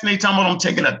here vaccinated talking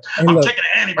about I'm taking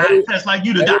an antibody test like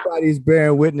you the doctor. Everybody's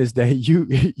bearing witness that you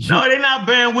No, they're not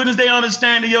bearing witness. They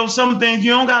understand it, yo. Some things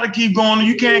you don't got to keep going.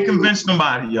 You can't convince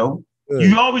nobody, yo. Good.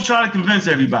 You always try to convince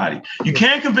everybody. You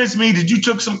can't convince me that you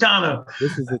took some kind of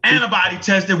antibody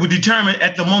test that would determine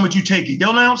at the moment you take it.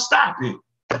 Yo, now stop it.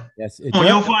 Yes, yo,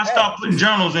 before I start putting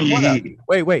journals in your head.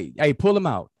 Wait. Hey, pull them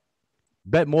out.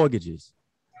 Bet mortgages.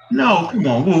 No, come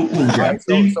on. Right,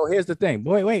 so here's the thing.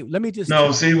 Wait. Let me just.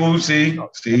 No, see.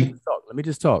 Let me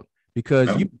just talk because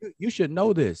you should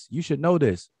know this. You should know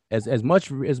this. As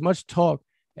much talk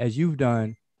as you've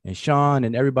done, and Sean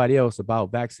and everybody else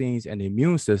about vaccines and the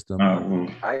immune system.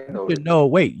 I know. You should know.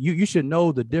 Wait, you should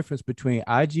know the difference between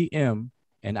IgM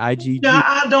and IgG. Yeah,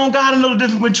 I don't got to know the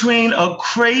difference between a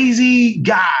crazy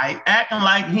guy acting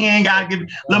like he ain't got to get.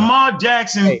 Lamar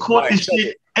Jackson caught this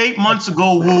shit 8 months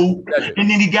ago, woo, and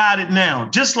then he got it now,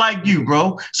 just like you,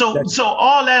 bro. So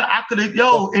all that I could have,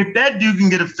 if that dude can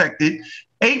get affected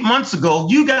 8 months ago,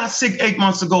 you got sick 8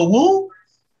 months ago, woo.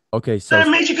 Okay, so that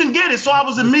means you can get it. So I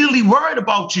was immediately worried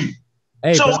about you.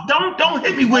 Hey, so don't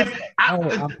hit me with. I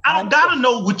don't gotta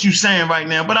know what you're saying right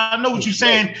now, but I know what you're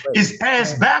saying is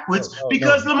ass backwards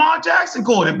because Lamar Jackson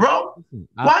caught it, bro.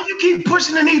 Why you keep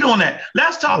pushing the needle on that?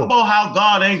 Let's talk about how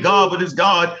God ain't God, but it's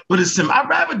God, but it's Him. I'd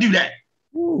rather do that.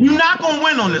 You're not gonna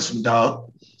win on this one,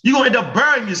 dog. You're gonna end up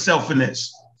burying yourself in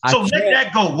this. So let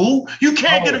that go, woo. You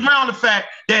can't get around the fact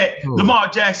that Lamar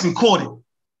Jackson caught it.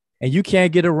 And you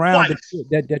can't get around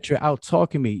that you're out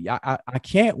talking me. I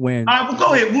can't win. All right, well,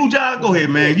 go ahead, Woo-Jah. Go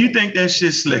ahead, man. You think that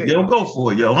shit's slick. Yo, go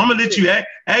for it, yo. I'm gonna let you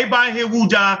everybody hear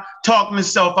Woo-Jah talking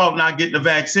himself out not getting the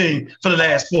vaccine for the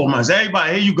last 4 months.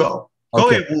 Everybody, here you go. Go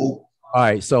ahead, Woo. All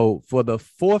right, so for the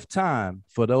 4th time,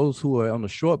 for those who are on the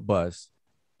short bus,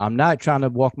 I'm not trying to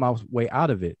walk my way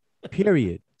out of it,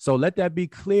 period. So let that be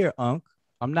clear, Unc.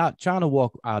 I'm not trying to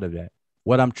walk out of that.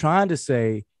 What I'm trying to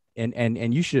say,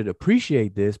 and you should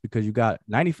appreciate this because you got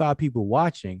 95 people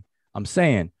watching. I'm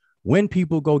saying when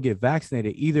people go get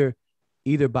vaccinated,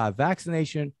 either by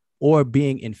vaccination or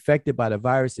being infected by the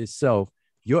virus itself,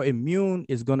 your immune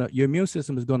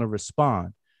system is going to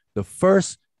respond. The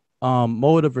first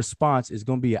mode of response is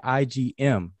going to be your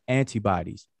IgM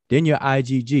antibodies. Then your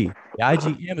IgG. Your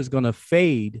IgM is going to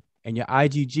fade and your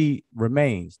IgG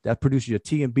remains. That produces your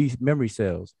T and B memory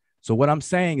cells. So what I'm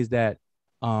saying is that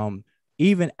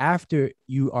even after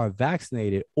you are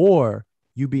vaccinated or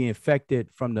you be infected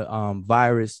from the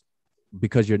virus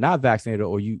because you're not vaccinated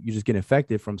or you just get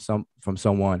infected from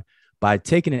someone, by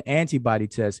taking an antibody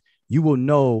test, you will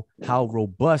know how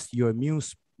robust your immune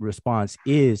response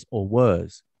is or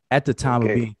was at the time of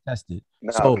being tested.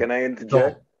 Now, can I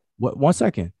interject? 1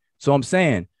 second. So I'm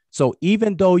saying, so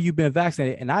even though you've been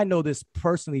vaccinated, and I know this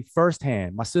personally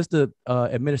firsthand, my sister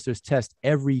administers tests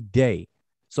every day.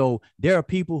 So there are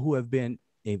people who have been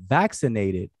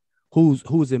vaccinated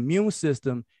whose immune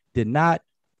system did not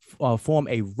form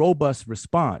a robust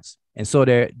response. And so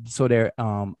their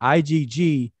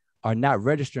IgG are not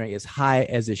registering as high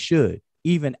as it should,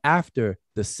 even after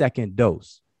the second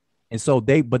dose. And so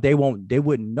they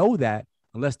wouldn't know that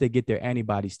unless they get their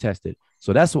antibodies tested.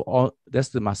 So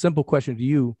that's my simple question to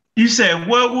you. You said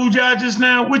what, Woo-Jah, just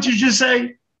now? What'd you just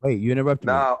say? Wait, you interrupted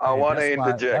me. Now I want to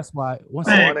interject. That's why. I want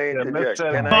to interject.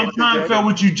 I'm trying to feel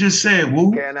what you just said,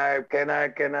 Woo. Can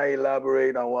I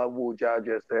elaborate on what Woo-Jah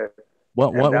just said?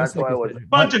 That's why I was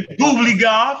bunch of googly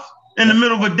golf in the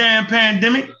middle of a damn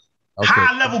pandemic. Okay.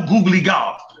 High level googly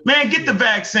golf. Man, get the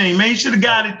vaccine, man. You should have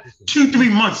got it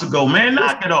 2-3 months ago, man.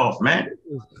 Knock it off, man.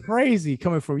 It's crazy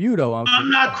coming from you, though.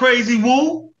 I'm not crazy,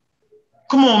 Woo.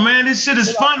 Come on, man. This shit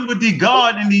is fun with the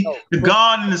God and the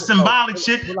God and the symbolic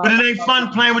shit, but it ain't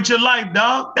fun playing with your life,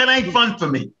 dog. That ain't fun for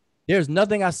me. There's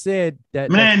nothing I said that.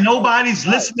 Man, nobody's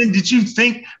listening. Did you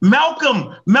think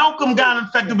Malcolm got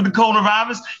infected with the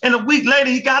coronavirus, and a week later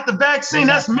he got the vaccine?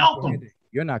 That's Malcolm.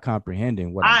 You're not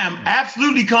comprehending what I am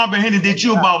absolutely comprehending that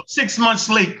you're about 6 months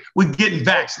late with getting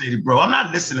vaccinated, bro. I'm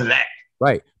not listening to that.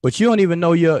 Right, but you don't even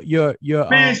know your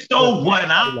man. So what?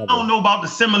 I don't know about the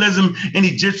symbolism in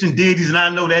Egyptian deities, and I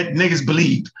know that niggas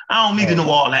believed. I don't need to know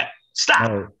all that. Stop.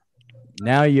 No.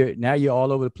 Now you're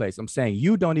all over the place. I'm saying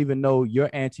you don't even know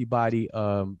your antibody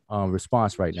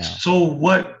response right now. So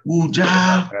what,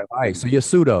 Wuja? All right, so you're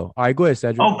pseudo. All right, go ahead,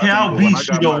 Cedric. Okay, I'll be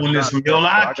pseudo on this one, yo.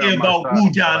 I care about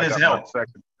Wuja and his health.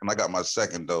 And I got my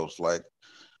second dose. Like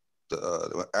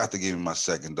after giving my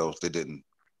second dose, they didn't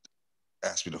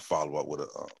ask me to follow up with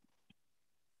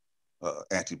a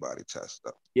antibody test.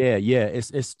 Yeah,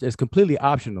 it's completely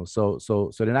optional. So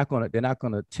they're not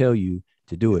gonna tell you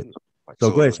to do it. So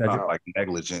go ahead, Cedric. Not like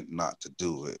negligent not to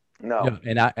do it. No.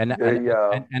 Yeah,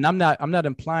 and I'm not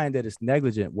implying that it's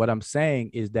negligent. What I'm saying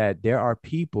is that there are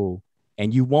people,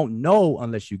 and you won't know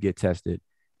unless you get tested.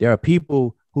 There are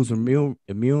people whose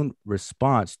immune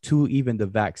response to even the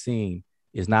vaccine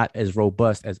is not as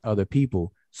robust as other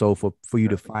people. So for you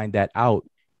to find that out,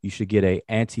 you should get an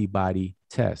antibody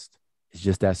test. It's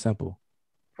just that simple.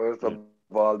 First of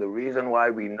all, the reason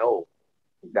why we know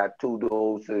that 2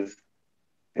 doses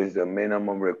is the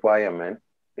minimum requirement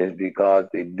is because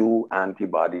they do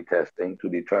antibody testing to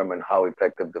determine how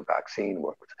effective the vaccine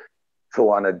works.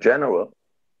 So on a general,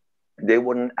 they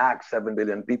wouldn't ask 7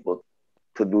 billion people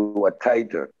to do a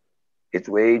titer. It's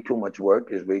way too much work,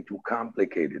 it's way too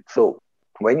complicated. So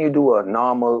when you do a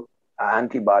normal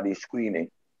antibody screening,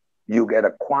 you get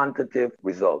a quantitative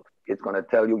result. It's gonna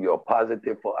tell you you're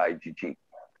positive for IgG.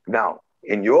 Now,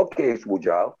 in your case,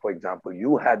 Wujal, for example,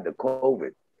 you had the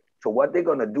COVID. So what they're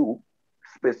gonna do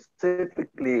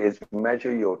specifically is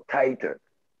measure your titer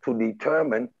to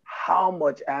determine how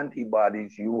much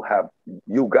antibodies you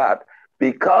got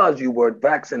because you weren't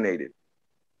vaccinated.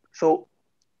 So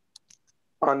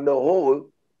on the whole,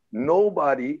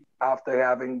 nobody after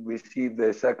having received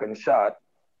their second shot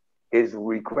is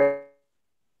requested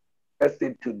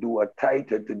to do a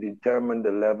titer to determine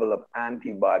the level of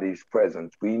antibodies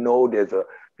present. We know there's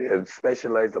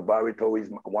specialized laboratories.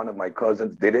 One of my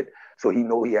cousins did it, so he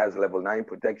knows he has level 9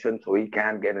 protection, so he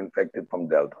can't get infected from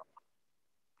Delta.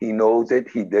 He knows it,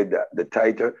 he did the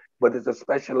titer, but it's a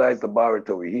specialized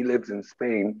laboratory. He lives in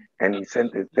Spain, and he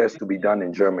sent his test to be done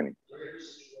in Germany.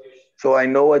 So I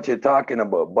know what you're talking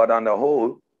about, but on the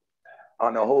whole,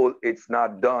 it's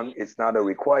not done, it's not a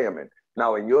requirement.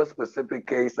 Now, in your specific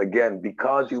case, again,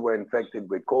 because you were infected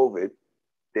with COVID,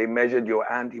 they measured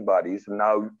your antibodies.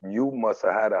 Now, you must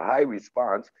have had a high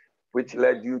response, which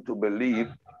led you to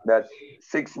believe that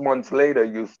 6 months later,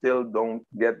 you still don't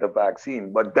get the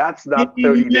vaccine. But that's not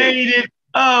 30 days.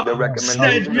 The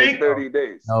recommendation is 30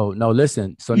 days. No,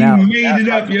 listen. So you now made it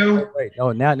up, yo. Wait,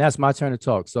 no, now that's my turn to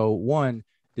talk. So one,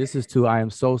 this is to I Am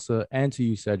Sosa and to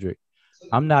you, Cedric.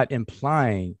 I'm not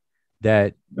implying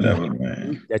that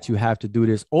that you have to do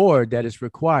this or that it's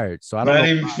required. So I don't not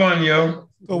know even fun, yo.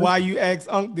 So why you ask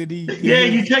Unc did he? Yeah,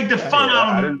 you take the fun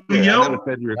out of it, yo.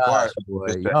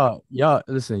 Y'all,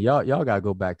 listen, y'all gotta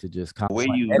go back to just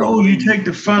you take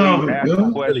the fun out of it,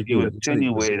 yo. You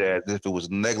insinuate as if it was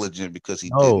negligent because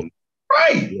he didn't.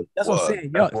 Right. That's what I'm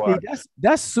saying. Y'all,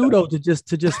 that's pseudo to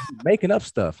just making up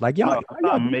stuff. Like y'all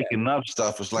making up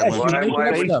stuff. It's like we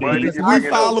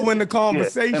following the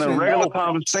conversation. In a regular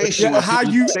conversation. How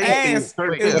you asked,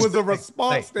 it was a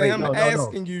response to him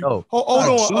asking you.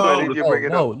 Hold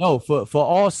on. No. For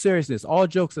all seriousness, all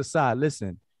jokes aside,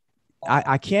 listen.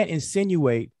 I can't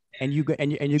insinuate, and you're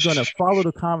gonna follow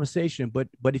the conversation. But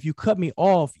if you cut me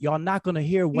off, y'all not gonna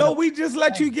hear. We just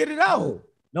let you get it out.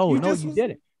 No, you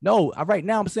didn't. No, right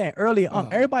now I'm saying earlier,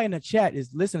 everybody in the chat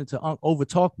is listening to Unc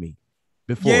overtalk me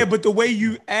before. Yeah, but the way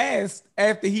you asked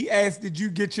after he asked, did you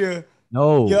get your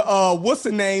what's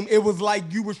the name? It was like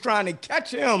you was trying to catch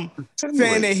him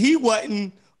saying that he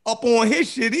wasn't up on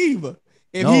his shit either.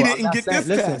 If he didn't get this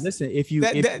test. Listen,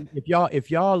 if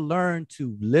y'all learn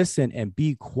to listen and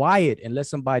be quiet and let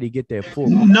somebody get their full.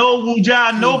 No,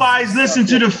 Wuja, nobody's listening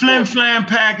to the Flim Flam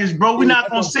package, bro. We're not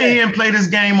gonna sit here and play this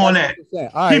game on that.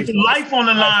 Keep life on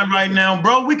the line right now,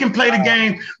 bro. We can play the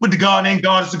game with the God ain't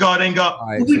God, it's the God ain't God.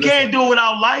 We can't do it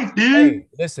without life, dude. Hey,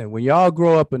 listen, when y'all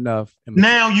grow up enough,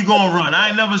 now you gonna run. I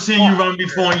ain't never seen you run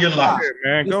before in your life.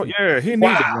 Man, go, he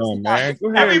needs to run, man.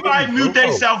 Go ahead. Everybody mute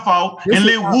themselves out and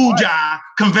let Wuja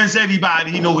convince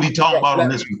everybody he know what he talking about on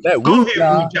this one. Go ahead,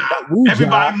 Wuja.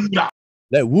 Everybody mute out.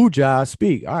 Let Wu-Ja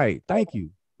speak. All right, thank you,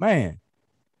 man.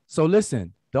 So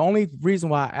listen, the only reason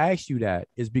why I asked you that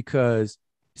is because,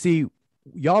 see,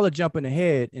 y'all are jumping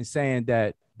ahead and saying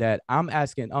that I'm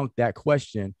asking Unc that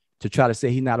question to try to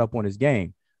say he's not up on his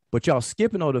game. But y'all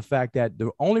skipping over the fact that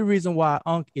the only reason why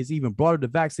Unc is even brought up the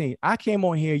vaccine, I came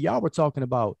on here, y'all were talking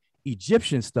about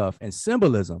Egyptian stuff and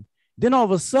symbolism. Then all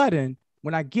of a sudden,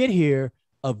 when I get here,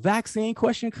 a vaccine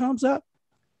question comes up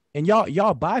and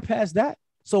y'all bypass that.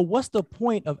 So what's the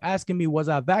point of asking me, was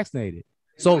I vaccinated?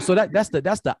 So that's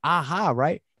the aha,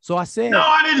 right? So I said, no,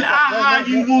 I didn't aha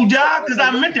you, Wu-Ja, because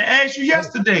I meant to ask you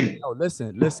yesterday. No,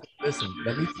 listen. Let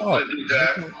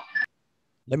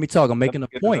me talk. I'm making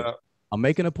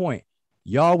a point.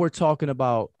 Y'all were talking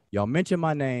about, y'all mentioned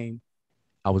my name.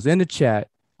 I was in the chat.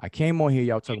 I came on here.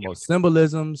 Y'all talking about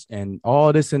symbolisms and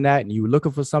all this and that. And you were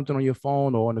looking for something on your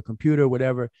phone or on the computer or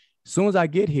whatever. As soon as I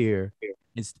get here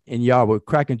and y'all were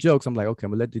cracking jokes, I'm like, okay,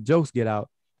 I'm gonna let the jokes get out.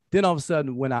 Then all of a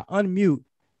sudden, when I unmute,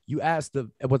 you asked,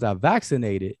 was I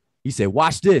vaccinated? You said,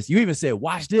 watch this. You even said,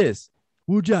 watch this.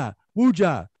 Wu-Ja,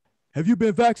 have you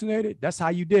been vaccinated? That's how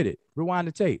you did it. Rewind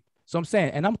the tape. So I'm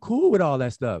saying, and I'm cool with all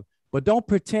that stuff, but don't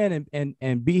pretend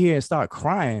and be here and start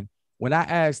crying when I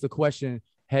ask the question,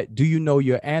 do you know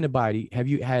your antibody? Have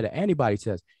you had an antibody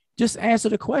test? Just answer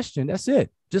the question. That's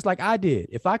it. Just like I did.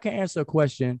 If I can answer a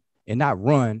question and not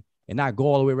run and not go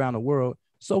all the way around the world,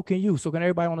 so can you. So can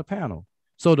everybody on the panel.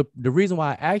 So the reason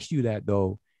why I asked you that,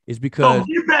 though, is because...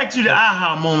 get back to the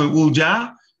aha moment,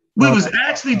 Wu-Ja. We was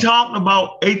actually talking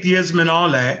about atheism and all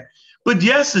that. But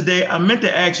yesterday, I meant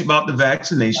to ask you about the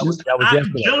vaccinations.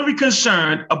 I'm generally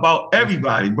concerned about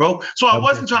everybody, bro. So I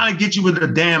wasn't trying to get you with a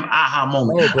damn aha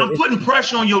moment. I'm putting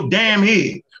pressure on your damn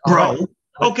head, bro.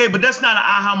 Okay, but that's not an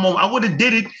aha moment. I would have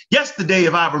did it yesterday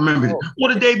if I remembered it,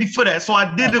 or the day before that. So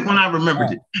I did it when I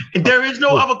remembered it. And there is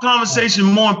no other conversation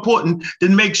more important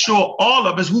than make sure all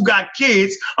of us who got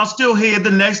kids are still here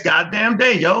the next goddamn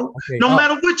day, yo. No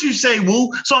matter what you say,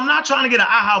 Wu. So I'm not trying to get an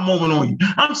aha moment on you.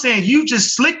 I'm saying you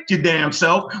just slicked your damn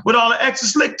self with all the extra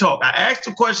slick talk. I asked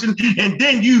a question and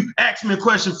then you asked me a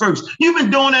question first. You've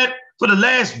been doing that for the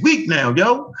last week now,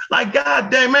 yo. Like,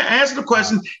 God damn, man, answer the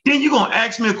question. Then you're going to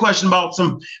ask me a question about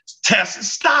some tests.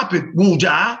 Stop it,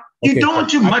 Wu-Ja. You're doing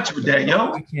too much with that,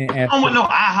 yo. I don't want no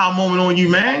aha moment on you,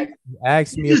 man.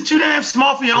 You're too damn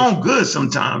smart for your own good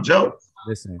sometimes, yo.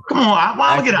 Listen. Come on,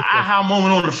 why don't I get an aha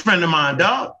moment on a friend of mine,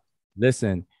 dog?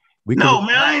 Listen. No,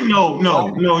 man, I ain't no,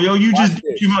 yo. You just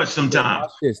do too much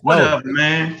sometimes. Whatever,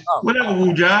 man. Whatever,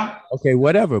 Wu-Ja. Okay,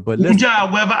 whatever. But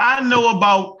Wu-Ja, whatever I know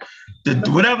about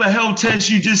whatever health test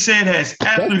you just said has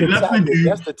absolutely nothing to do.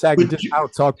 That's the tactic. Just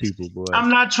out-talk people, boy. I'm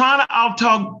not trying to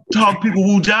out-talk people,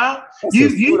 Wu-Ja.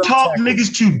 You talk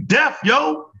niggas to death,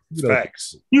 yo.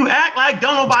 Facts. You act like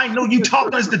don't nobody know you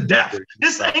talking us to death.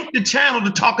 This ain't the channel to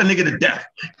talk a nigga to death.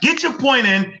 Get your point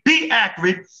in, be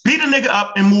accurate, beat a nigga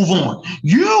up, and move on.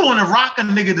 You want to rock a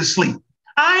nigga to sleep.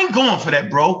 I ain't going for that,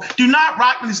 bro. Do not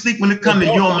rock me to sleep when it comes to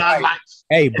you and my life.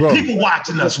 Hey, bro. People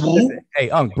watching us, Wu.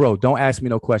 Hey, bro, don't ask me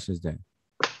no questions then.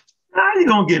 How you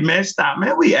gonna get mad? Stop,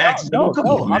 man. We asking. Come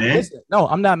on, man.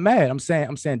 I'm not mad. I'm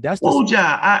saying that's the...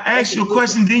 Wu-Ja, I asked you a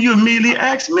question, then you immediately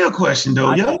asked me a question,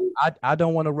 though, yo. I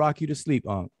don't want to rock you to sleep,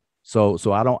 So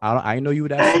I know you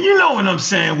would ask. Man, you know what I'm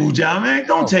saying, Wu-Ja, man.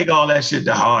 Don't take all that shit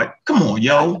to heart. Come on,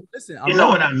 yo. Listen, you know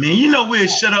what I mean. You know we'll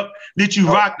shut up, let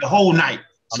you rock the whole night.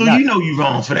 So you know you're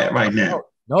wrong for that right now.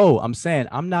 No, I'm saying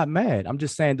I'm not mad. I'm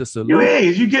just saying the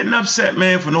solution. You're getting upset,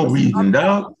 man, for no reason,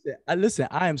 dog. Listen,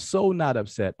 I am so not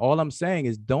upset. All I'm saying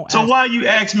is don't. So why you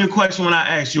ask me a question when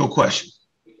I asked you a question?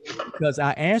 Because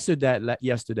I answered that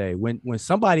yesterday when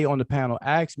somebody on the panel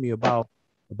asked me about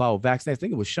vaccines. I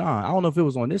think it was Sean. I don't know if it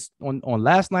was on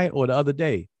last night or the other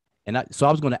day. And so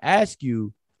I was going to ask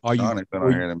you,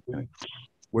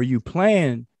 were you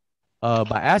playing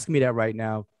by asking me that right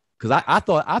now? Because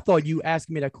I thought you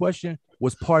asking me that question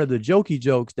was part of the jokey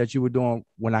jokes that you were doing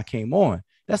when I came on.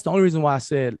 That's the only reason why I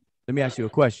said, let me ask you a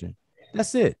question.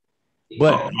 That's it.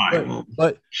 But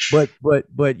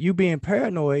you being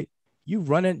paranoid, you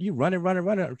running,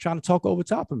 trying to talk over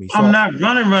top of me. So, I'm not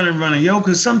running, yo,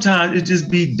 because sometimes it just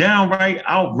be downright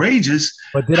outrageous.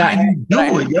 But did I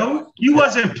do it, yo? You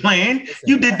wasn't playing.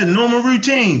 You did the normal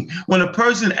routine. When a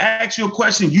person asks you a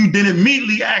question, you didn't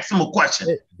immediately ask them a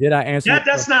question. Did I answer?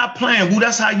 That's not playing. Well,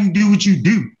 that's how you do what you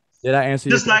do. Did I answer?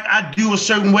 Just like I do a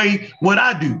certain way what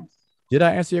I do. Did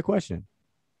I answer your question?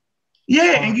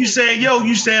 Yeah, and you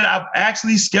said I've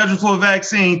actually scheduled for a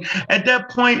vaccine. At that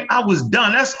point, I was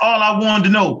done. That's all I wanted to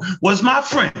know. Was my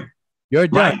friend, you're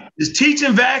done, right, is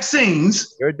teaching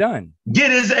vaccines. You're done. Get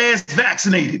his ass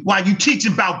vaccinated while you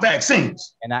teaching about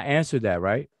vaccines. And I answered that,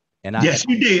 right? And yes,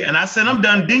 you did. And I said, I'm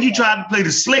done. Then you tried to play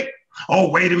the slick.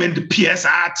 Oh, wait a minute, the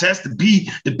PSI test, the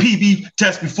PB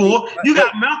test before. You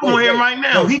got Malcolm on here right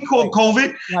now. He caught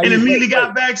COVID and immediately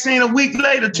got vaccine a week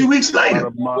later, 2 weeks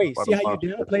later. Wait, see how you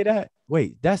did play that?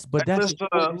 Wait, let's push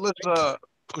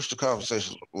the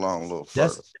conversation along a little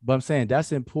further. But I'm saying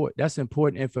that's important. That's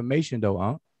important information, though,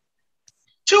 huh?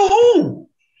 To who?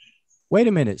 Wait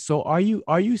a minute. So are you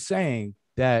saying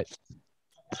that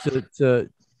to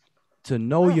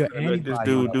know your antibody? Let this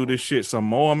dude do this shit some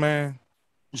more, man.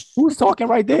 Who's talking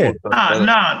right there?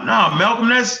 Nah, Malcolm.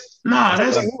 That's Woo.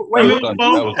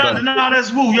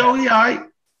 Yo, he all right.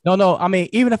 No. I mean,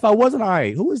 even if I wasn't all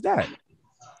right, who is that?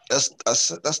 That's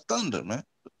Thunder, man.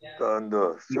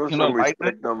 Thunder. Show You some like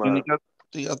respect, that? man.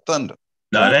 You got Thunder.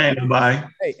 No, that ain't nobody.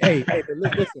 Hey, but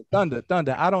listen,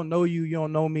 Thunder. I don't know you. You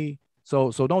don't know me.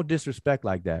 So don't disrespect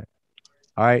like that.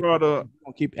 All right, brother.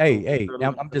 I'm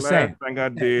just saying. The thing I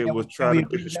did was try to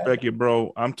disrespect you,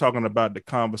 bro. I'm talking about the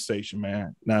conversation,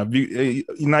 man. Now, if you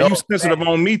sensitive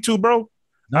on me too, bro.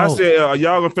 No. I said,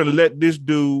 y'all gonna let this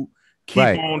dude keep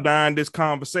on dying this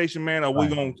conversation, man? Or we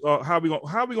gonna how we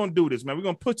gonna do this, man? We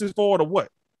gonna push this forward or what?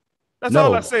 That's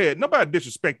all I said. Nobody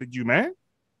disrespected you, man.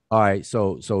 All right,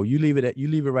 so you leave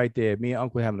it right there. Me and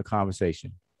Uncle having a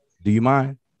conversation. Do you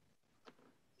mind?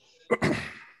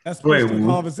 Let's push the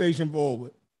conversation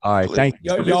forward. All right, thank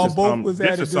you. Y'all both was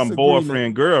at a disagreement. This is some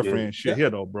boyfriend girlfriend shit here,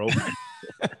 though, bro.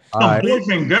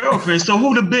 Boyfriend girlfriend. So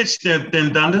who the bitch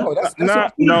then, Thunder? I'm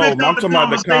talking about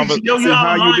the conversation.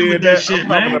 How you did that? I'm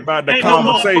talking about the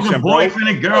conversation, bro. Boyfriend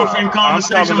and girlfriend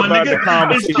conversation, my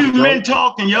nigga. It's two men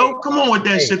talking, yo. Come on with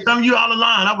that shit, Thunder. You out of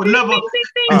line. I would never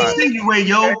insinuate,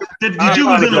 yo, that you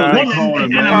was in a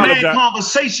woman and a man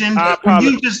conversation.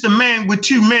 You just a man with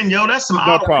two men, yo. That's some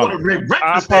out of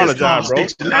I apologize, bro.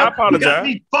 I apologize. You got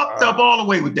me fucked up all the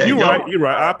way with that. You're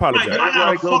right. I apologize. I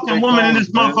got a fucking woman in this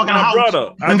motherfucking house.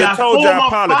 Brother, I just told you I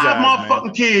apologize. 5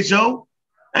 motherfucking kids, yo.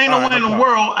 Ain't no way in the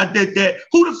world I did that.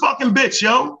 Who the fucking bitch,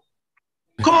 yo?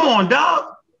 Come on, dog.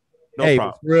 No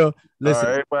problem. For real. Listen.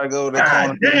 Everybody go to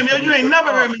damn, yo, you ain't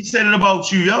never heard me say it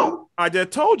about you, yo. I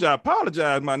just told you I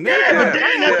apologize, my nigga. Yeah, but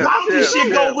damn, that apology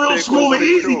shit go real smooth and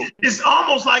easy. It's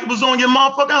almost like it was on your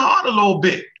motherfucking heart a little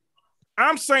bit.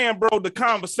 I'm saying, bro, the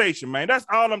conversation, man. That's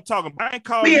all I'm talking about. I ain't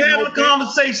calling you having a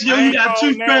conversation, yo. You got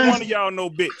two friends. One of y'all no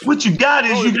bitch. What you got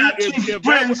is you got two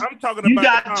friends. I'm talking about you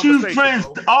got two friends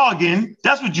arguing.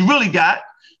 That's what you really got.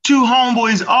 Two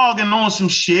homeboys arguing on some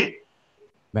shit.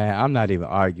 Man, I'm not even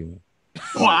arguing.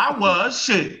 Well, I was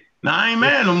shit. Now I ain't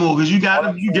mad no more because you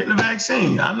getting the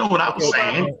vaccine. I know what I was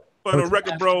saying. For the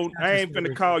record, bro, I ain't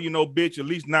finna call you no bitch. At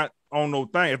least not on no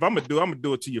thing. If I'm gonna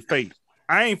do it to your face.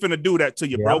 I ain't finna do that to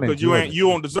you, bro, because you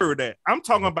don't deserve that. I'm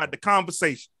talking about the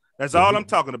conversation. That's all I'm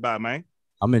talking about, man.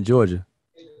 I'm in Georgia.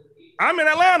 I'm in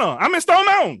Atlanta. I'm in Stone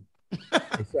Mountain.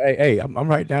 Hey, I'm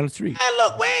right down the street. Hey,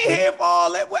 look, we ain't here for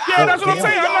all that. Yeah, that's what I'm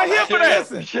saying. I'm not here for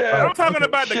that. I'm talking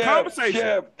about the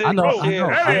conversation. I know.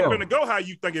 That ain't finna go how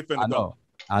you think it finna go.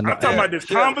 I'm talking about this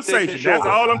conversation. That's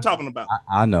all I'm talking about.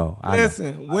 I know.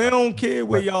 Listen, we don't care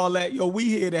where y'all at. Yo, we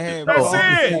here to have. That's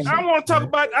it. I want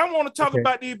to talk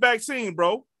about these vaccines,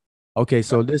 bro. Okay,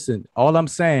 so listen. All I'm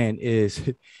saying is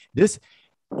this.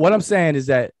 What I'm saying is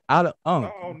that I'm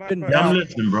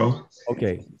listening, bro.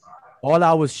 Okay. All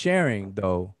I was sharing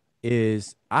though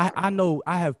is I know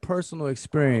I have personal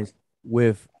experience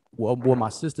with what my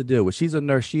sister did. With she's a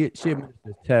nurse. She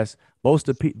administers tests both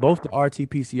the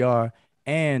RT-PCR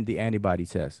and the antibody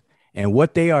test. And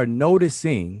what they are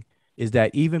noticing is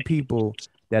that even people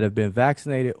that have been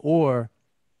vaccinated or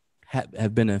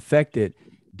have been infected,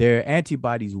 their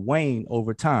antibodies wane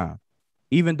over time.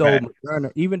 Even though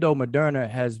Moderna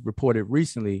has reported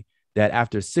recently that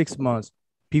after 6 months,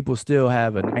 people still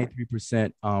have a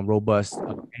 93% robust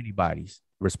antibodies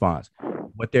response.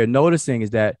 What they're noticing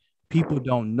is that people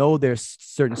don't know there's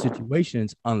certain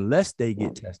situations unless they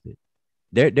get tested.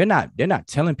 They're not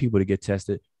telling people to get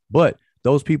tested, but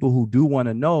those people who do want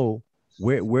to know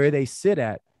where they sit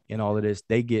at in all of this,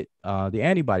 they get the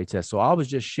antibody test. So I was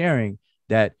just sharing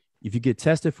that if you get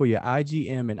tested for your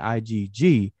IgM and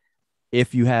IgG,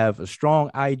 if you have a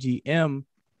strong IgM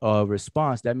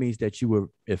response, that means that you were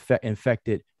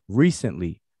infected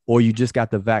recently or you just got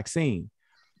the vaccine.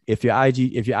 If your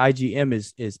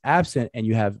IgM is absent and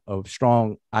you have a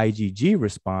strong IgG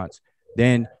response,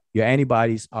 then your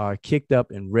antibodies are kicked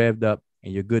up and revved up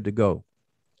and you're good to go.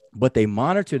 But they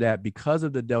monitor that because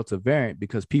of the Delta variant,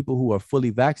 because people who are fully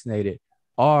vaccinated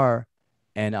are,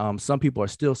 and some people are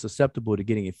still susceptible to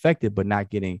getting infected, but not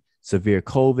getting severe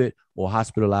COVID or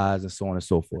hospitalized and so on and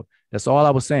so forth. That's all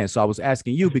I was saying. So I was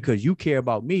asking you because you care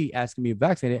about me, asking me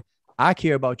vaccinated. I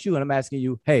care about you. And I'm asking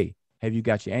you, hey, have you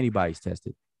got your antibodies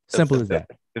tested? Simple as that.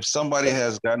 If somebody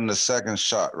has gotten the second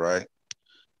shot, right,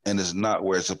 and it's not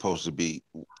where it's supposed to be,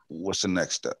 what's the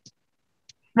next step?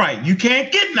 Right. You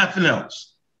can't get nothing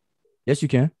else. Yes, you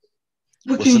can.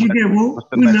 What can you get, Boo?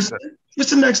 What's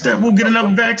the next step? We'll get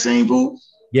another vaccine, Boo?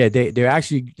 Yeah, they're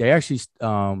actually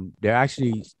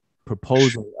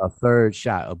proposing a third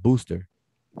shot, a booster.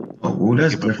 Oh, well,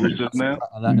 that's different.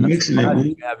 Mixing it,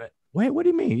 Boo. Wait, what do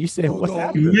you mean? You said what's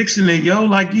that? You mixing it, yo,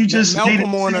 like you just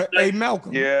Malcolm on it. Hey,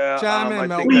 Malcolm. Yeah, chime in,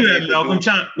 Malcolm. Where you at,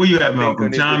 Malcolm? Where you at, Malcolm?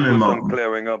 Chime in, Malcolm.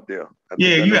 Clearing up there.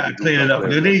 Yeah, you got to clear it up.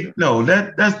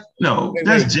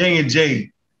 That's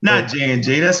J&J, not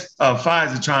J&J. That's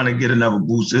Pfizer trying to get another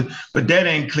booster, but that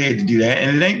ain't cleared to do that,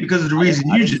 and it ain't because of the reason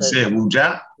you just said,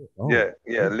 Wuja. Yeah.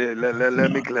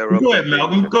 Let me clear up. Go ahead,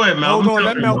 Malcolm. Hold on,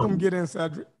 let Malcolm get in,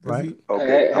 Cedric. Right.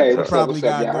 Okay. Hey, what's probably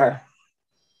up, y'all?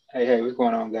 Hey, what's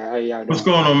going on, guys? How y'all doing? What's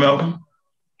going on, Malcolm?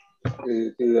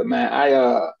 Good, man.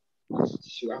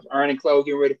 I'm earning clothes,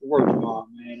 getting ready for work tomorrow,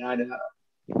 man.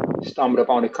 I stumbled up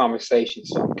on the conversation,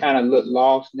 so I'm kind of a little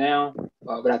lost now.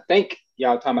 But I think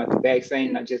y'all talking about the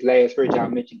vaccine. I just last heard y'all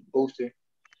mention the booster.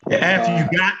 Yeah, after you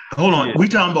got, hold on, we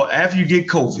talking about after you get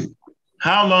COVID.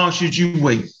 How long should you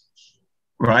wait,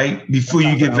 right, before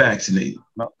you get vaccinated?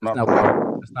 That's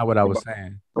not what I was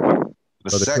saying. The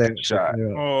second shot.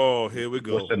 Oh, here we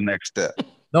go. What's the next step?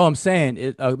 No, I'm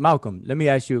saying, Malcolm, let me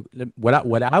ask you what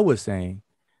I was saying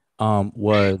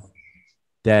was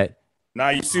that. Now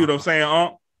you see what I'm saying,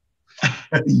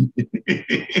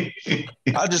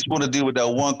 I just want to deal with that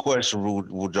one question,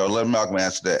 Joe. Let Malcolm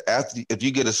answer that. If you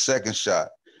get a second shot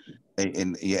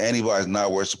and your antibody's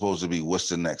not where it's supposed to be, what's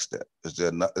the next step? Is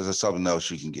there something else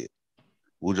you can get?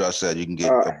 Wuja said you can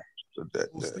get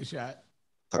booster shot.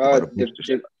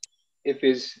 If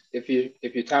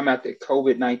you're talking about the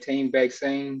COVID-19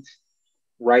 vaccines,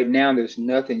 right now there's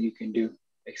nothing you can do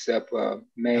except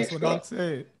mask. That's what I'm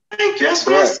saying.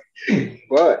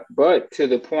 But to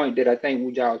the point that I think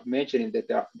Wuja was mentioning, that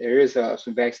there is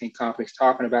some vaccine companies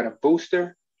talking about a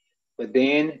booster, but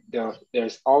then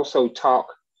there's also talk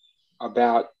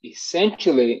about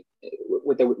essentially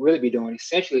what they would really be doing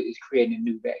essentially is creating a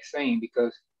new vaccine,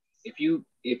 because if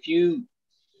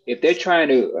they're trying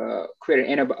to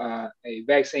create a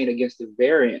vaccine against the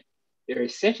variant, they're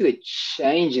essentially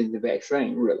changing the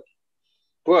vaccine, really.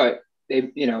 But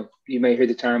you may hear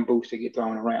the term booster get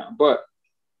thrown around. But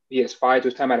yes, Pfizer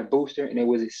was talking about a booster, and it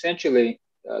was essentially,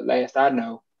 last I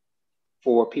know,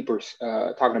 for people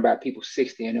talking about people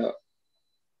 60 and up.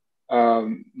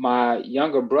 My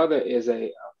younger brother is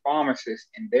a pharmacist,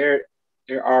 and they're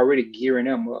already gearing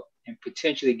them up and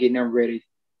potentially getting them ready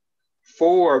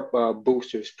for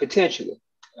boosters, potentially.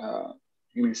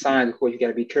 Signs, of course, you got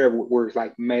to be careful with words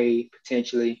like may,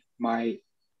 potentially, might,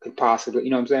 could possibly, you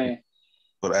know what I'm saying?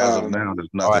 But as of now, there's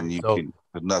nothing you can.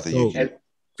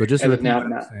 So just to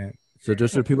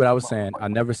repeat what I was saying, I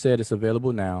never said it's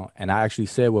available now, and I actually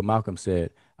said what Malcolm said.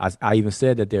 I even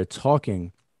said that they're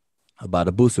talking about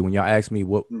a booster. When y'all asked me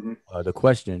what the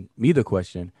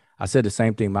question, I said the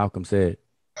same thing Malcolm said.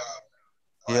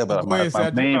 Yeah, but my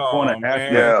main point of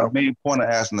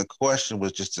asking the question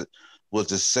was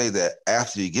to say that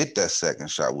after you get that second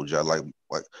shot, would y'all like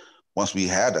once we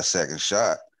had a second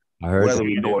shot, whether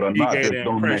we know it or not, there's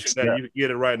no next step. You get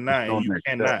it right now, and you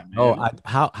cannot. Oh,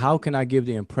 how can I give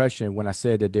the impression when I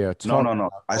said that they're talking?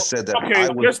 No. I said that I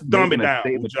was making a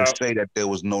statement to say that there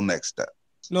was no next step.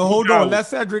 No, hold on. Let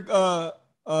Cedric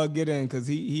get in, because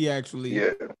he actually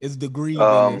is the green.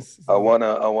 I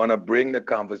wanna bring the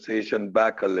conversation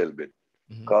back a little bit,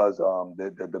 because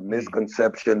the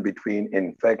misconception between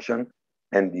infection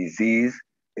and disease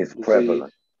is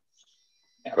prevalent.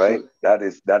 Absolutely.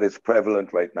 Right? That is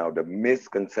prevalent right now. The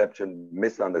misconception,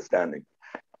 misunderstanding.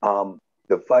 The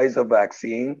Pfizer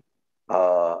vaccine,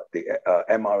 the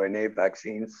mRNA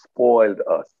vaccine spoiled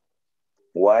us.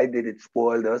 Why did it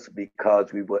spoil us?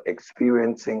 Because we were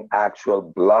experiencing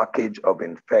actual blockage of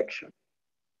infection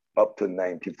up to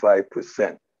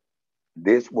 95%.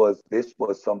 This was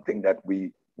something that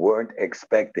we weren't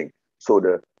expecting. So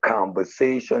the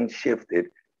conversation shifted,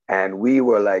 and we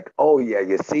were like, oh yeah,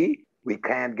 you see, we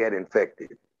can't get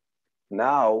infected.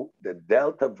 Now the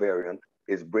Delta variant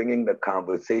is bringing the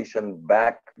conversation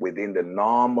back within the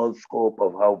normal scope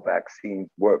of how vaccines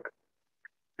work.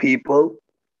 People,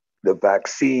 the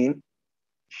vaccine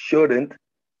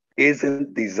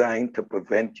isn't designed to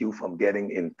prevent you from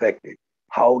getting infected.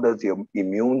 How does your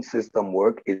immune system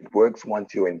work? It works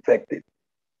once you're infected.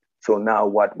 So now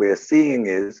what we're seeing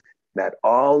is that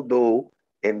although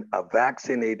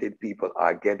vaccinated people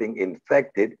are getting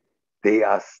infected, they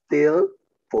are still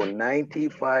for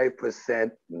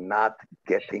 95% not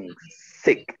getting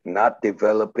sick, not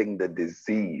developing the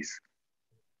disease.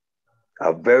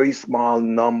 A very small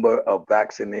number of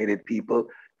vaccinated people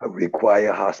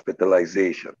require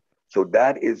hospitalization. So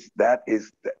let's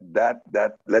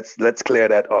clear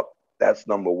that up. That's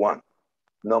number one.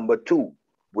 Number two,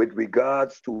 with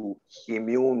regards to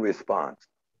immune response,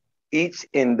 each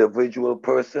individual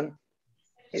person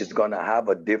is gonna have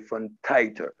a different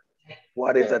titer.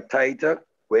 What is a titer?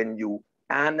 When you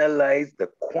analyze the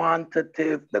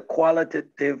qualitative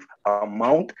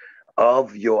amount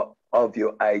of your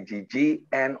IgG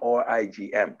and or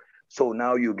IgM. So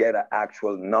now you get an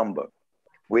actual number.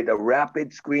 With a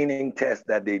rapid screening test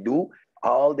that they do,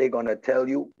 all they're gonna tell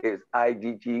you is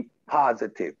IgG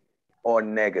positive or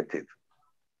negative.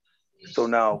 So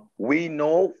now we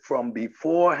know from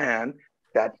beforehand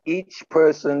that each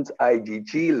person's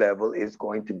IgG level is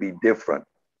going to be different.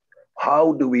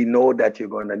 How do we know that you're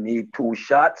going to need 2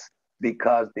 shots?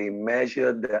 Because they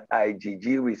measure the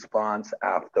IgG response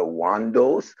after 1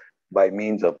 dose by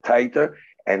means of titer,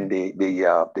 and they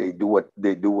do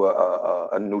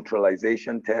a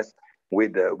neutralization test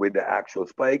with the actual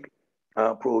spike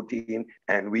protein,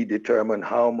 and we determine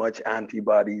how much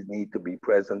antibodies need to be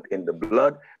present in the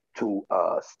blood to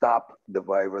stop the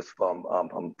virus from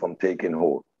taking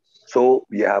hold. So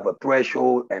you have a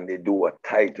threshold, and they do a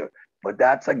titer. But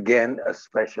that's, again, a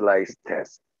specialized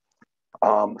test.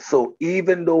 So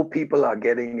even though people are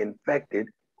getting infected,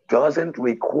 doesn't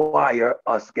require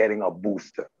us getting a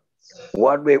booster.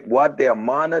 What they're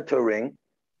monitoring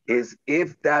is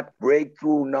if that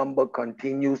breakthrough number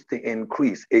continues to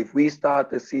increase, if we start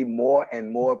to see more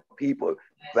and more people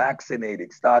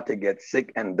vaccinated start to get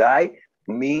sick and die,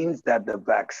 means that the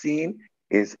vaccine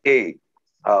is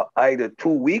either too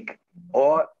weak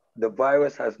or the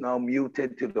virus has now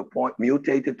mutated to the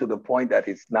point that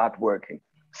it's not working.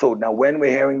 So now when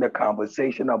we're hearing the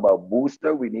conversation about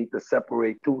booster, we need to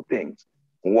separate 2 things.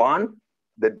 One,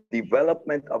 the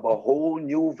development of a whole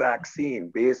new vaccine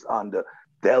based on the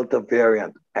Delta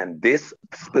variant and this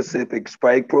specific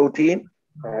spike protein,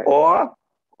 or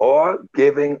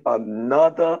giving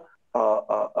another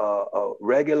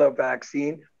regular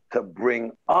vaccine to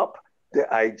bring up the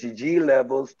IgG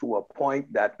levels to a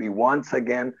point that we once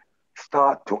again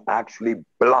start to actually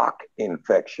block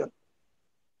infection.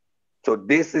 So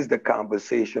this is the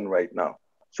conversation right now.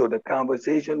 So the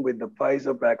conversation with the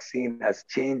Pfizer vaccine has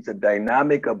changed the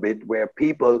dynamic a bit, where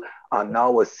people are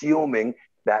now assuming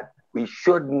that we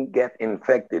shouldn't get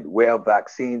infected, where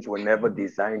vaccines were never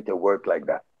designed to work like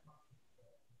that.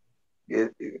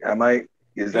 Am I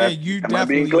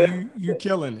being clear? You're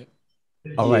killing it.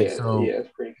 All right, so yeah, it's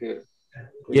pretty good.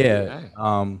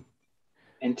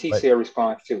 And T-cell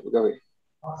response too. Go ahead.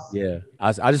 Yeah,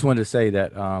 I just wanted to say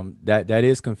that that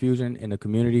is confusion in the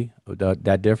community,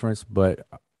 that difference. But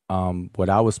what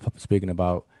I was speaking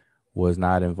about was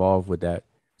not involved with that.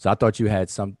 So I thought you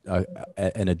had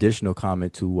an additional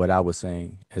comment to what I was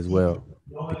saying as well,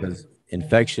 because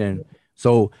infection.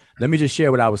 So let me just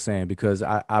share what I was saying, because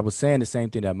I was saying the same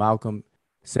thing that Malcolm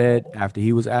said after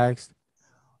he was asked,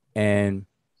 and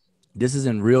this is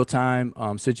in real time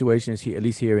situations here, at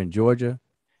least here in Georgia,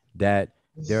 that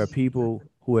there are people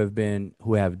who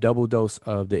have double dose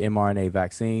of the mRNA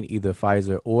vaccine, either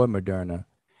Pfizer or Moderna,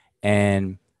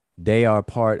 and they are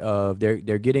part of they're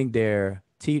getting their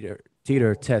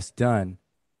titer test done,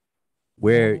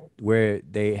 where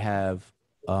they have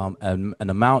an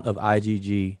amount of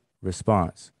IgG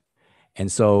response, and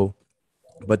so,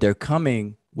 but they're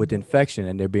coming with infection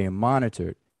and they're being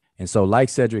monitored, and so like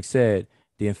Cedric said,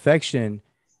 the infection,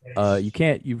 you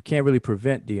can't really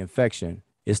prevent the infection.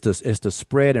 It's the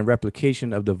spread and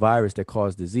replication of the virus that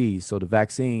causes disease. So the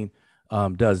vaccine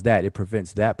does that. It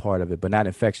prevents that part of it, but not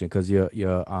infection, because your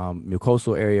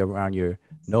mucosal area around your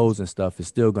nose and stuff is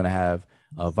still going to have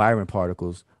virulent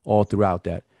particles all throughout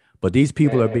that. But these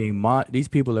people are being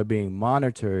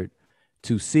monitored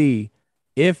to see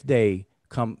if they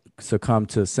succumb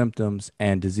to symptoms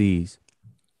and disease,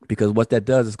 because what that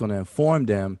does is going to inform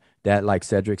them that, like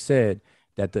Cedric said,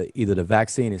 that either the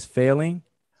vaccine is failing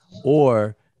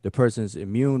or the person's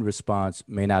immune response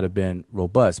may not have been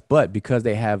robust. But because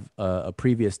they have a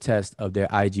previous test of their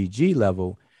IgG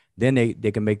level, then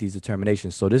they can make these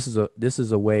determinations. So this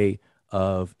is a way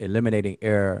of eliminating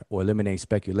error or eliminating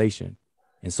speculation.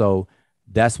 And so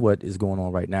that's what is going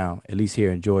on right now, at least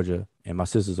here in Georgia, and my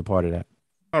sister's a part of that.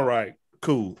 All right,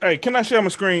 cool. Hey, can I share my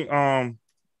screen, Aunt,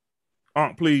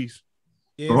 please?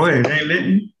 Yeah, go ahead. Ain't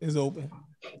letting. It's open.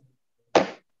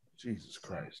 Jesus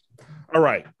Christ. All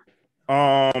right.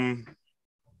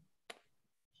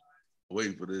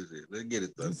 Waiting for this. Let's get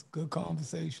it done. It's good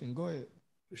conversation. Go ahead.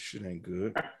 This shit ain't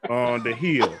good. On the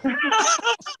Hill.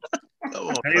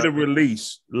 Data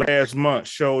release last month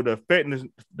showed the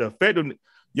effectiveness.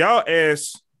 Y'all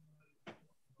asked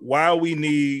why we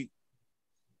need.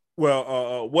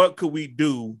 Well, what could we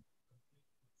do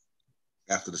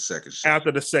after the second shot?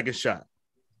 After the second shot,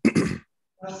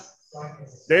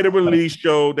 data release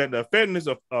showed that the effectiveness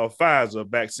of Pfizer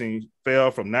vaccine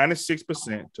fell from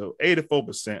 96% to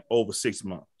 84% over 6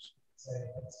 months.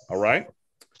 All right.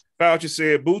 Fauci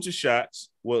said booster shots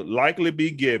will likely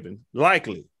be given.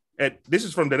 This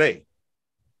is from today.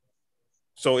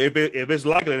 So if it's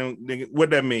likely, then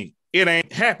what that mean? It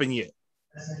ain't happened yet.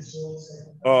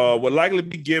 Will likely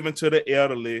be given to the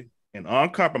elderly and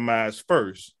uncompromised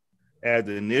first, as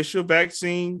the initial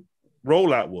vaccine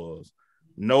rollout was,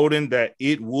 noting that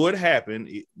it would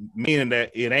happen, meaning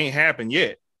that it ain't happened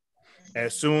yet,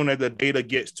 as soon as the data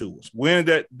gets to us. When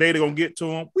that data gonna get to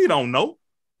them, we don't know.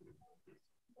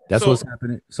 That's what's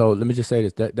happening. So let me just say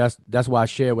this. That's why I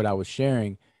shared what I was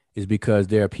sharing, is because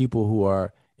there are people who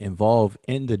are involved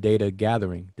in the data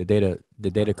gathering, the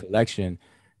data collection,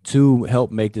 to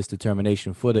help make this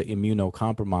determination for the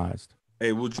immunocompromised. Hey,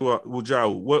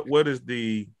 Wujao,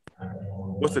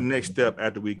 what's the next step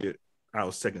after we get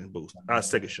our second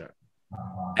shot?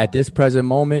 At this present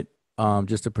moment,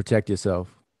 just to protect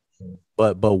yourself.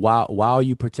 But while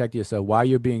you protect yourself, while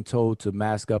you're being told to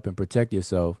mask up and protect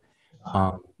yourself,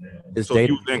 this so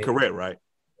data you was incorrect, right?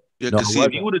 Yeah, because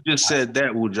if you would have just said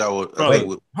that, Wujao,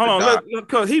 hold on,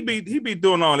 because he be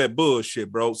doing all that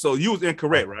bullshit, bro. So you was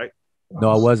incorrect, right? No,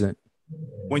 I wasn't.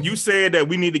 When you said that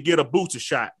we need to get a booster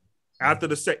shot after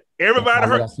the second, everybody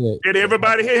heard. Did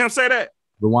everybody hear him say that?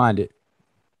 Rewind it.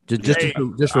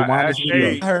 Just rewind this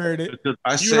video. I heard it.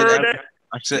 I heard that.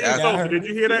 I said, did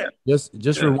you hear that?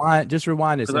 Just rewind. Just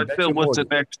rewind it. Because I said, what's the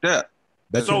next step?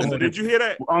 So did you hear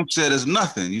that? Said there's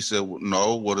nothing. You said, well,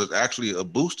 no. Well, it's actually a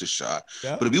booster shot.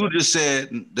 Yep. But if you would just said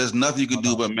there's nothing you can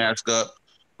do but mask up.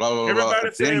 Blah, blah, everybody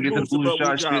blah. saying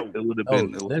booster shot. It would have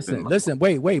been. Listen.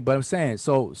 Wait. But I'm saying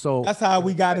so. That's how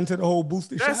we got into the whole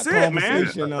booster shot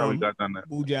conversation. That's how we got done that.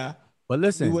 Booja. But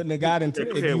listen, we wouldn't have got into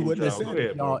it if you wouldn't have said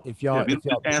it. If y'all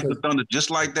answered Thunder just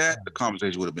like that, the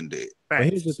conversation would have been dead. But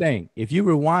here's the thing: if you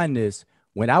rewind this,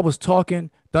 when I was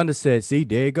talking, Thunder said, "See,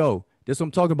 there you go. This is what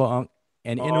I'm talking about, Unc."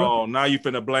 And now you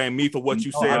finna blame me for what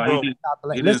you said, bro.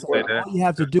 Listen, all you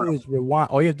have to do is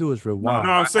rewind. All you have to do is rewind.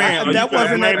 No, I'm saying that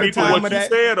wasn't at the time of that.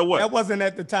 Said or what? That wasn't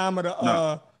at the time of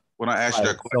the. When I asked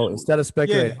that question, so instead of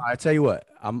speculating, I tell you what,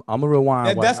 I'm gonna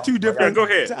rewind. That's two different. Go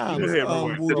ahead. Times.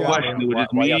 The question was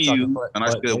just me and you, and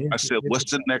I said, what's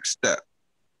the next step?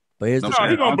 But he's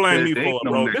gonna blame me for it,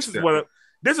 bro.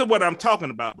 This is what I'm talking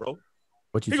about, bro.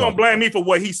 He gonna blame me for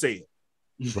what he said.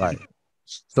 Right.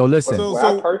 So listen,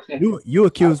 you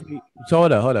accuse me. So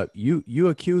hold up. You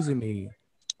accusing me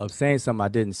of saying something I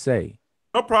didn't say.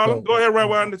 No problem. So, go ahead,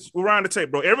 rewind the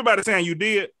tape, bro. Everybody saying you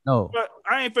did. No, but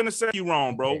I ain't finna say you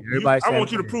wrong, bro. I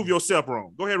want you to prove yourself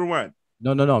wrong. Go ahead, rewind.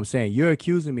 No. I'm saying you're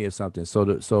accusing me of something.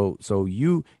 So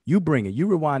you bring it. You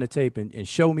rewind the tape and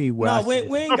show me where. No, we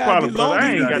ain't got to.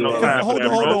 I ain't got no time. Hold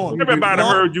on. Everybody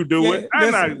heard you do it.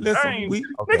 Hold on,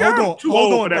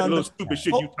 that little stupid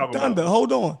shit you talking about. Thunder,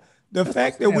 hold on. The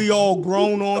fact that we all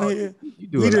grown on here,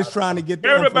 we just trying to get the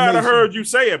everybody heard you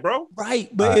say it, bro. Right,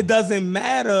 but it doesn't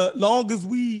matter long as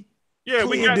we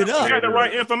we got the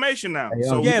right information now.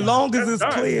 So long as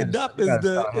it's cleared up is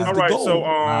the all right. Goal.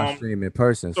 So stream in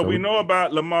person. So we know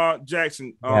about Lamar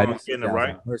Jackson getting it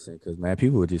right. Person, because man,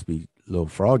 people would just be a little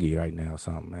froggy right now, or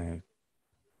something, man.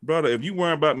 Brother, if you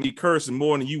weren't about me cursing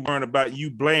more than you weren't about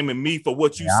you blaming me for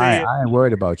what you said, I ain't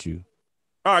worried about you.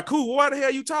 All right, cool. Well, why the hell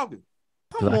are you talking?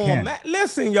 Come on, man.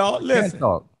 Listen, y'all. Listen.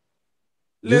 Talk.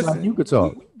 Listen. You could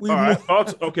talk. All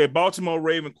right. Baltimore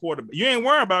Raven quarterback. You ain't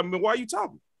worrying about me. Why are you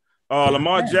talking?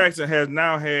 Lamar Jackson has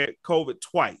now had COVID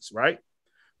twice, right?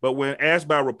 But when asked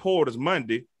by reporters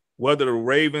Monday whether the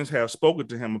Ravens have spoken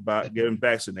to him about getting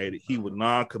vaccinated, he would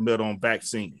non-commit on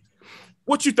vaccines.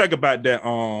 What you think about that?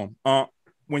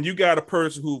 When you got a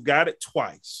person who got it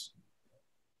twice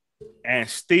and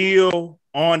still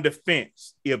on the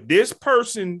fence, if this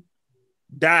person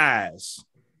dies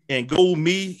and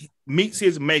meets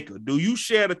his maker, do you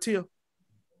shed a tear?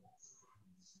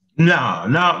 No.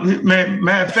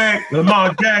 Matter of fact,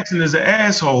 Lamar Jackson is an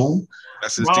asshole.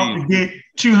 That's his team. To get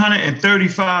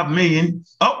 $235 million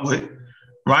upward,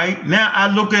 right? Now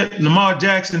I look at Lamar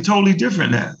Jackson totally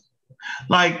different now.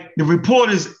 Like the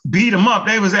reporters beat him up.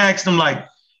 They was asking him like,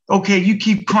 okay, you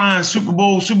keep crying Super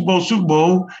Bowl,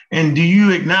 and do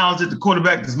you acknowledge that the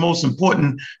quarterback is the most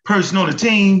important person on the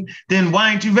team? Then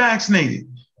why ain't you vaccinated?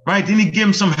 Right? Then he give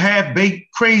him some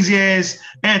half-baked, crazy-ass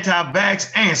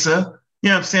anti-vax answer, you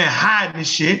know what I'm saying, hiding the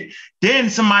shit. Then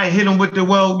somebody hit him with the,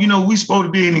 well, you know, we supposed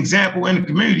to be an example in the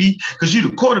community because you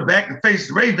the quarterback to face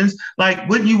the Ravens. Like,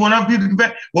 wouldn't you want our people to be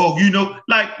back? Well, you know,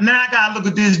 like, now I gotta look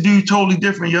at this dude totally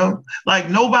different, yo. Like,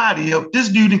 nobody, yo. This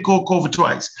dude didn't caught COVID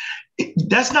twice.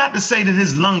 That's not to say that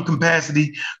his lung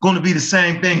capacity going to be the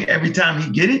same thing every time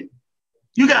he get it.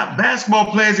 You got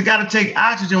basketball players that got to take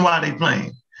oxygen while they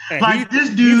playing. And like this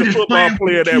dude is playing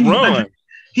player that run.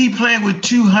 He playing with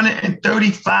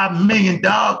 $235 million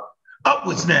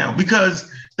upwards now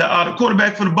because the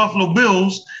quarterback for the Buffalo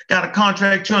Bills got a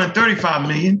contract $235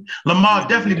 million. Lamar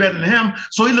definitely better than him,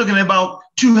 so he's looking at about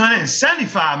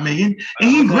 $275 million.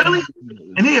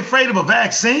 And he afraid of a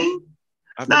vaccine?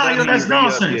 No, you know, that's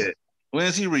nonsense. When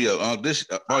is he real? This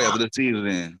after the season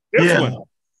then. This one.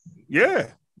 Yeah.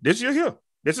 This year here.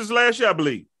 This is last year, I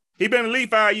believe. He been in the league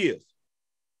 5 years.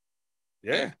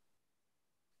 Yeah.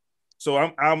 So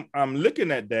I'm looking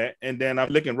at that, and then I'm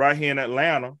looking right here in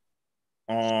Atlanta.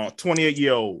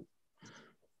 28-year-old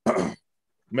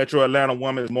Metro Atlanta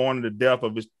woman is mourning the death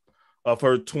of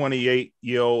her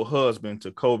 28-year-old husband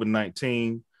to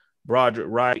COVID-19. Broderick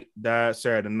Wright died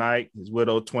Saturday night. His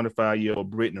widow, 25-year-old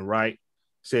Brittany Wright,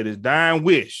 said his dying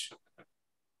wish,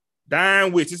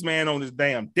 this man on his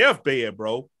damn deathbed,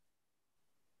 bro,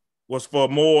 was for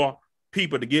more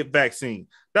people to get vaccine.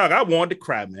 Dog, I wanted to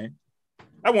cry, man.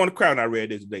 I wanted to cry when I read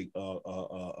this today,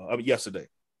 yesterday.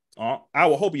 I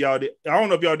will hope y'all did. I don't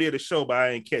know if y'all did a show, but I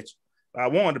ain't catch it. I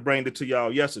wanted to bring it to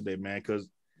y'all yesterday, man, because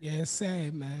it's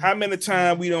sad, man. How many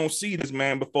times we don't see this,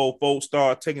 man, before folks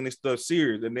start taking this stuff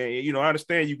serious? And then, you know, I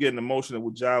understand you getting emotional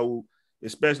with Jau,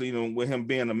 especially, you know, with him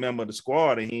being a member of the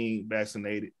squad and he ain't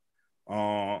vaccinated.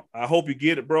 I hope you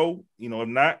get it, bro. You know, if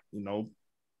not, you know,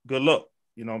 good luck.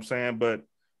 You know what I'm saying? But,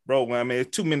 bro, I mean,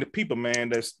 it's too many people, man,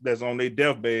 that's on their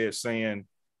deathbed saying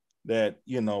that,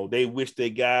 you know, they wish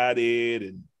they got it,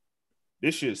 and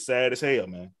this shit's sad as hell,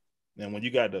 man. And when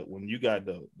you got the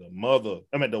mother,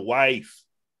 I mean the wife,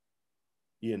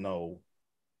 you know,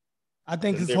 I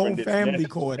think his whole family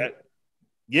caught it.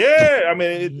 Yeah, I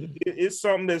mean it's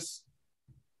something that's,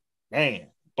 man.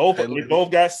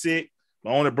 Both got sick.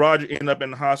 Only Broderick ended up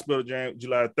in the hospital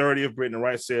July 30th. Brittany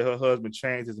Wright said her husband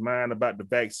changed his mind about the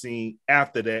vaccine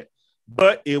after that,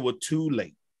 but it was too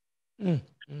late.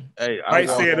 Hey, Wright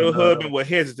said her husband was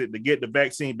hesitant to get the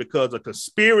vaccine because of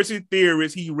conspiracy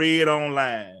theories he read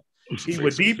online. He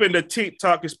was deep into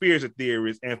TikTok conspiracy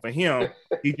theories, and for him,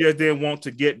 he just didn't want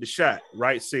to get the shot.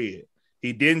 Wright said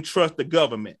he didn't trust the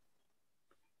government.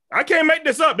 I can't make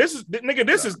this up. This is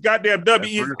goddamn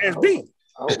WSB.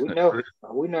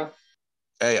 We know.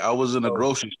 Hey, I was in a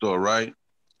grocery store, right?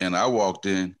 And I walked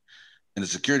in, and the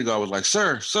security guard was like,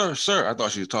 sir. I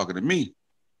thought she was talking to me.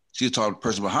 She was talking to the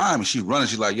person behind me. She running.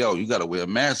 She's like, yo, you got to wear a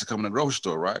mask to come in the grocery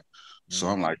store, right? Mm-hmm. So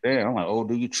I'm like, damn. I'm like, oh,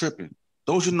 dude, you tripping.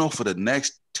 Don't you know for the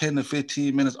next 10 to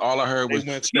 15 minutes, all I heard was,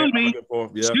 excuse me,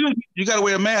 you got to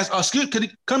wear a mask. Can you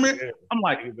come here? Yeah. I'm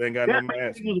like, they ain't got no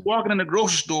mask. He was walking in the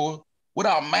grocery store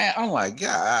without a mask. I'm like,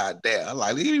 God damn. I'm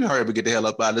like, you hurry up and get the hell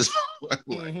up out of this.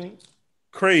 Mm-hmm.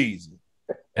 Crazy.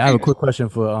 I have a quick question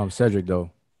for Cedric, though,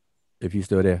 if you're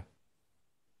still there.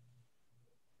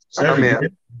 I'm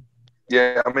in.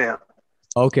 Yeah, I'm in.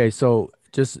 Okay, so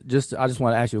just I just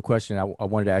want to ask you a question. I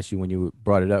wanted to ask you when you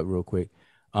brought it up real quick.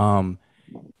 In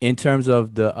terms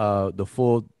of the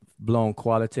full blown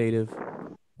quantitative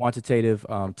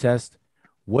test,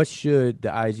 what should the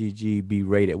IgG be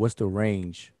rated? What's the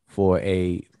range for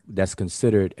that's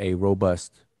considered a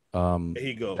robust? There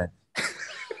you go.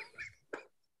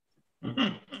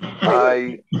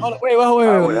 Wait,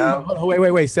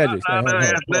 Cedric.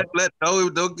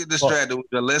 Don't get distracted.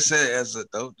 Let's say answer.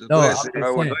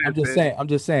 I'm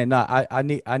just saying. No, I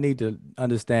need to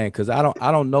understand because I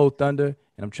don't know Thunder,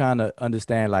 and I'm trying to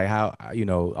understand like how, you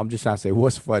know, I'm just trying to say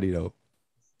what's funny though.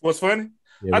 What's funny?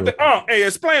 Yeah, I think. Hey,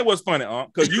 explain what's funny,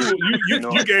 because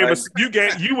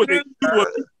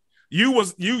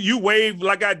you waved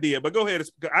like I did, but go ahead.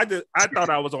 I thought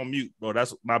I was on mute, bro.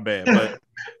 That's my bad. But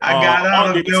I got out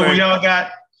of it when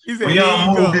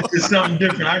y'all moved it to something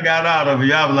different. I got out of it.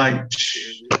 Y'all was like,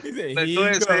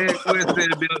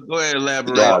 go ahead,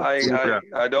 elaborate.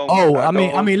 I don't.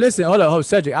 I mean, listen, hold on,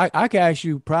 Cedric. I can ask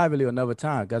you privately another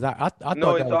time because I thought.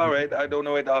 No, it's all right. I don't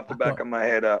know it off the back of my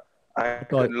head. I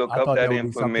could look up that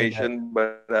information,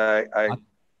 but I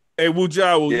Hey,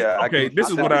 Wujao. Yeah, okay, this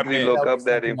is what I meant. Look up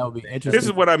that this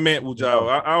is what I meant, Wujao.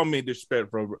 I don't mean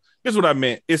disrespect, bro. This is what I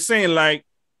meant. It's saying like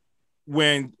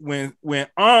when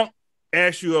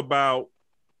asked you about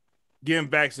getting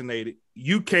vaccinated,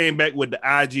 you came back with the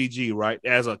IgG, right?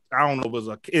 As I don't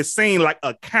know, it seemed like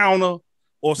a counter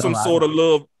or some sort of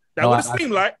little That's what it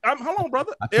seemed like. Hold on,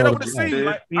 brother. That's what it seemed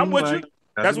like. I'm with you.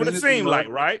 That's what it seemed like,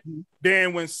 right?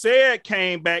 Then when Ced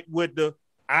came back with the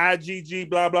IGG,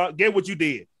 blah, blah, get what you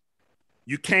did.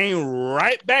 You came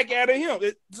right back at him.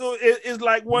 It's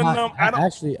like one of them.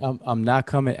 Actually, I'm not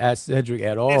coming at Cedric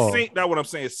at all. That's what I'm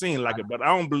saying. It seemed like it, but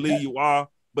I don't believe you are,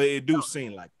 but it do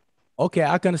seem like it. Okay,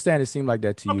 I can understand it seemed like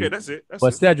that to you. Okay, that's it.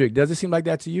 But Cedric, does it seem like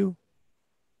that to you?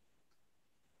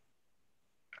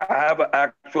 I have an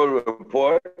actual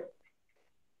report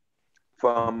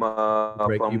from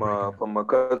a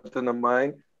cousin of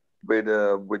mine with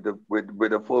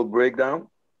a full breakdown.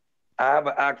 I have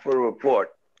an actual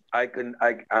report. I don't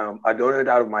know it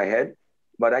out of my head,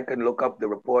 but I can look up the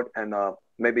report and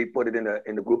maybe put it in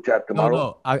the group chat tomorrow.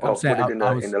 No, I'm saying put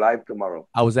it in the live tomorrow.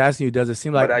 I was asking you, does it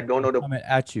seem like? But I don't know coming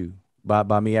at you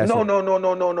by me asking.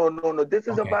 No. This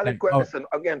is a valid question.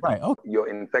 Again, right, okay. You're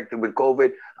infected with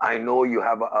COVID. I know you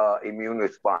have an immune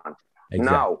response.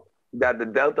 Exactly. Now that the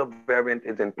Delta variant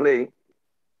is in play,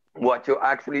 what you're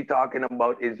actually talking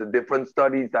about is the different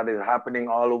studies that is happening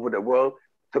all over the world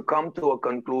to come to a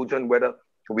conclusion whether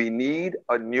we need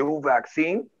a new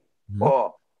vaccine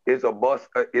or is a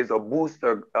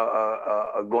booster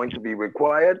going to be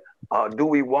required? Do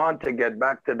we want to get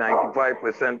back to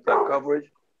 95% coverage?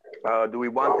 Do we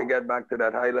want to get back to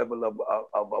that high level of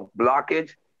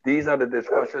blockage? These are the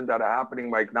discussions that are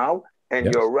happening right now,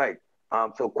 and you're right.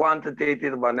 So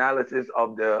quantitative analysis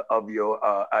of your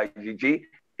IgG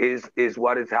is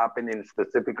what is happening in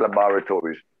specific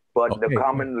laboratories. But the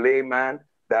common layman,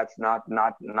 that's not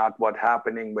what's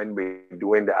happening when we're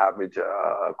doing the average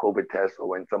COVID test or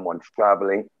when someone's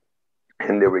traveling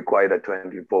and they require a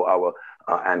 24-hour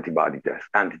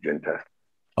antigen test.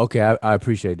 Okay, I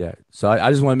appreciate that. So I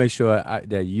just want to make sure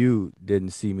that you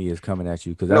didn't see me as coming at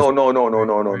you because no.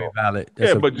 Valid.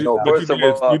 But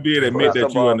you did admit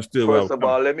that you understood. First of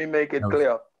all, let me make it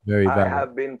clear. Very valid. I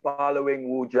have been following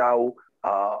Wu Jiao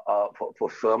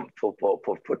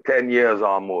for 10 years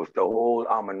almost, the whole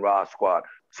Amun-Ra squad.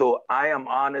 So I am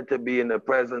honored to be in the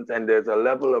presence, and there's a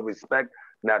level of respect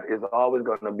that is always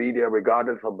going to be there,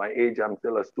 regardless of my age. I'm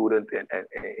still a student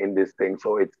in this thing,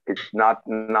 so it's not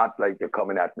like you're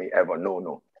coming at me ever.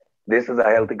 No. This is a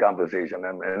healthy conversation,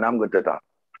 and I'm good to talk.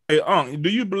 Hey, do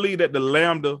you believe that the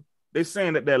Lambda? They're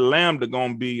saying that Lambda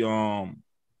gonna be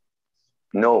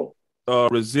no.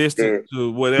 Resistant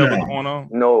to whatever going on?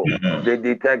 No, they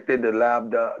detected the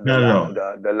Lambda a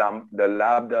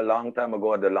long time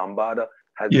ago. The Lambda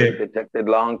has been detected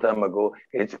long time ago.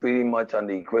 It's pretty much on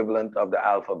the equivalent of the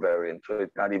Alpha variant, so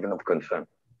it's not even of concern.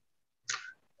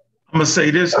 I'm gonna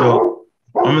say this though.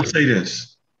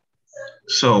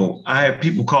 So I have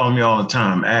people calling me all the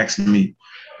time, asking me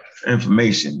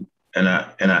information, and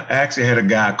I actually had a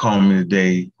guy call me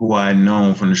today who I had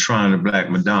known from the Shrine of Black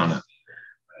Madonna.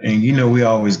 And you know, we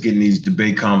always get in these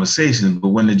debate conversations, but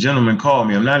when the gentleman called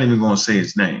me, I'm not even going to say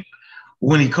his name.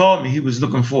 When he called me, he was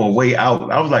looking for a way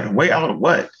out. I was like, a way out of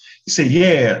what? He said,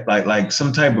 yeah, like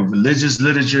some type of religious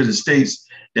literature that states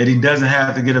that he doesn't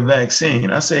have to get a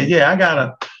vaccine. I said, yeah, I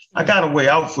got a way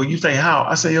out for you. You say, how?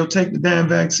 I say, yo, take the damn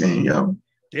vaccine, yo.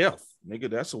 Yeah, nigga,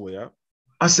 that's a way out.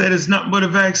 I said, it's nothing but a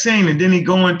vaccine. And then he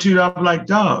go into it, I'm like,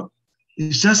 dog,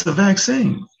 it's just a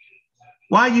vaccine.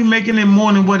 Why are you making it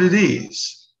more than what it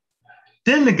is?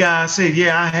 Then the guy said,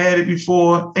 yeah, I had it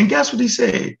before. And guess what he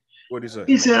said? What did he say?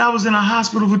 He said, I was in a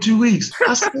hospital for 2 weeks.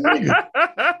 I said, nigga.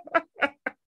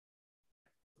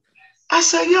 I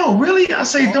said, yo, really? I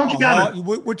say, don't you got to.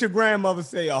 What your grandmother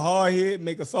say? A hard head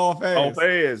make a soft ass. Soft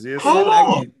ass, yes. Hold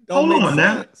on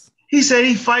now. He said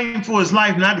he fighting for his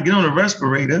life not to get on a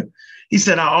respirator. He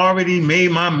said, I already made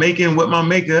my making with my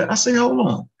maker. I say, hold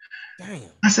on. Damn.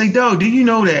 I say, dog, do you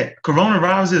know that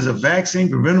coronavirus is a vaccine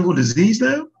preventable disease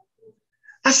now?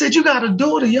 I said, you got a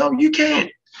daughter, yo, you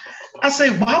can't. I say,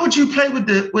 why would you play with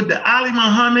the Ali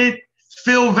Muhammad,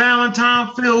 Phil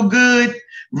Valentine, Feel Good,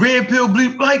 Red Pill,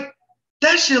 Blue? Like,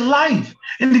 that's your life.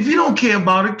 And if you don't care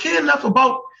about it, care enough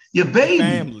about your baby.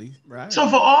 Family, right. So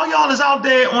for all y'all that's out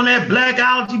there on that black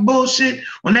allergy bullshit,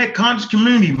 on that conscious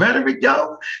community rhetoric,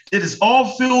 yo, that is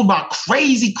all filled by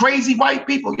crazy, crazy white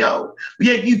people, yo.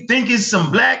 Yet you think it's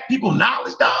some black people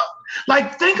knowledge, dog.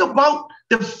 Like, think about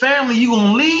the family you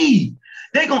gonna leave.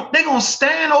 They gonna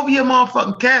stand over your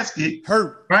motherfucking casket,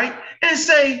 hurt, right, and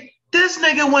say this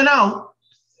nigga went out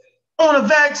on a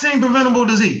vaccine preventable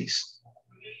disease.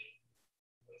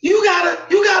 You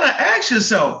gotta ask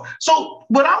yourself. So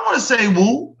what I want to say,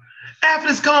 Wu, after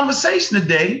this conversation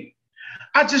today,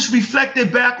 I just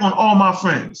reflected back on all my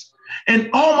friends, and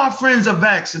all my friends are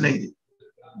vaccinated,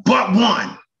 but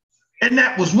one, and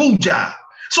that was Wu Jiao.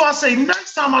 So I say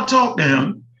next time I talk to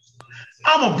him,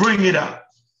 I'm gonna bring it up.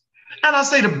 And I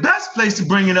say the best place to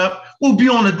bring it up will be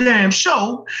on a damn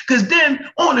show, because then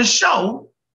on the show,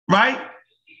 right,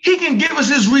 he can give us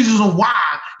his reasons of why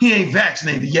he ain't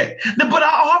vaccinated yet. But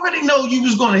I already know you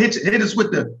was going to hit us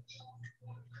with the...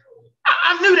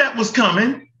 I knew that was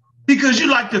coming, because you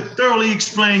like to thoroughly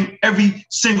explain every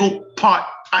single part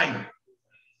item.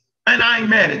 And I ain't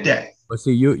mad at that. But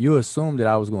see, you assumed that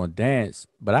I was going to dance,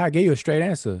 but I gave you a straight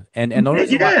answer. And the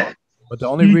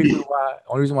only reason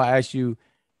why I asked you,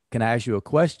 can I ask you a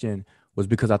question, was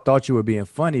because I thought you were being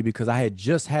funny, because I had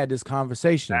just had this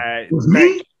conversation.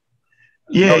 Me?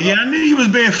 Yeah, I knew you was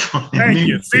being funny. Thank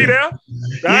you. See there?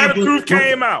 The truth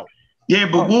came out. Yeah,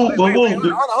 but hold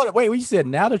on. Wait, you said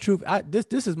now the truth.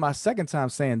 This is my second time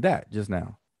saying that just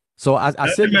now. So I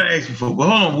said, ask you for, but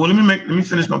hold on. Well, let me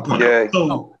finish my point. Yeah.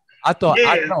 So, I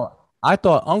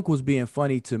thought Uncle was being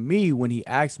funny to me when he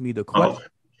asked me the question.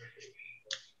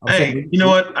 Hey, you know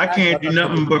what? I can't do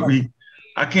nothing but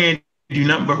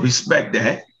respect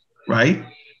that, right?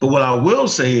 But what I will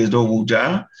say is, though,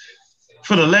 Wuja,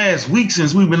 for the last week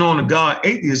since we've been on the God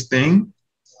Atheist thing,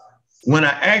 when I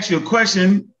ask you a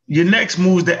question, your next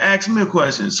move is to ask me a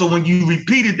question. So when you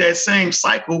repeated that same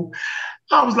cycle,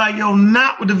 I was like, yo,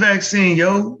 not with the vaccine,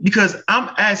 yo, because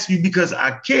I'm asking you because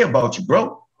I care about you,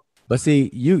 bro. But see,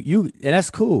 you, and that's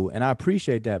cool, and I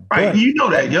appreciate that. Right, you know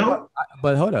that, yo.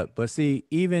 But hold up. But see,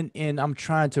 even in I'm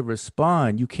trying to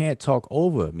respond, you can't talk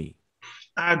over me.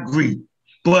 I agree.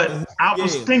 But I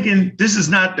was thinking, this is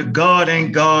not the God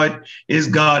ain't God, is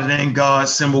God, it ain't God,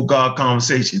 symbol God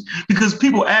conversation. Because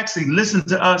people actually listen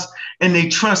to us and they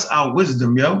trust our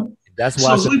wisdom, yo. That's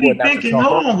why. So we be thinking,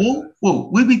 hold on, woo.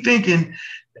 We be thinking,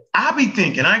 I be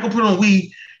thinking, I ain't gonna put on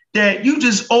we, that you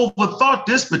just overthought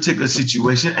this particular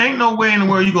situation. Ain't no way in the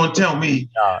world you're gonna tell me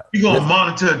you're gonna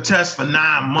monitor a test for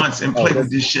 9 months and play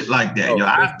with this shit like that. Yo,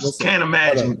 I just can't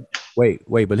imagine. Wait,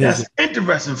 but that's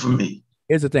interesting for me.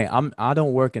 Here's the thing. I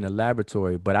don't work in a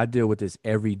laboratory, but I deal with this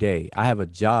every day. I have a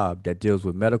job that deals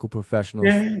with medical professionals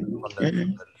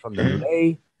from the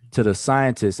lay to the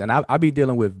scientists, and I be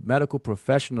dealing with medical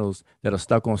professionals that are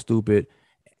stuck on stupid,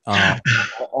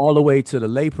 all the way to the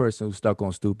layperson who's stuck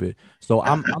on stupid. So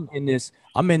I'm in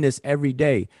this every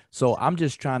day. So I'm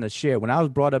just trying to share. When I was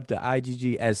brought up to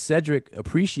IgG, as Cedric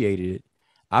appreciated it,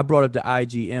 I brought up the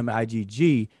IgM,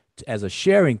 IgG as a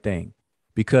sharing thing,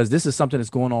 because this is something that's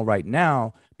going on right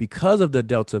now because of the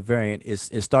Delta variant.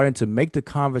 Is starting to make the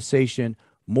conversation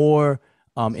more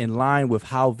in line with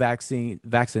how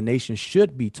vaccination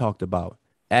should be talked about,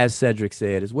 as Cedric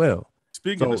said as well.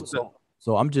 Speaking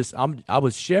so I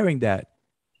was sharing that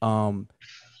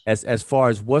as far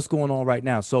as what's going on right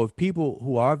now. So if people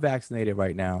who are vaccinated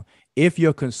right now, if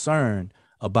you're concerned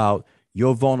about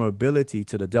your vulnerability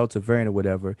to the Delta variant or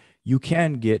whatever, you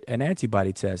can get an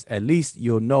antibody test. At least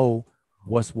you'll know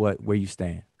where you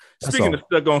stand. That's Speaking all. of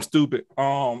stuck on stupid,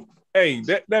 hey,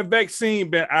 that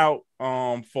vaccine been out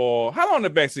for how long? The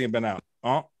vaccine been out?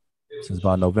 Since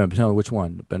about November. Tell me which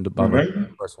one. Been about the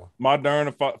first one.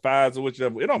 Moderna, Pfizer,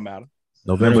 whichever. It don't matter.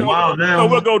 November. So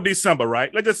we'll go December,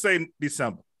 right? Let's just say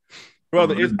December.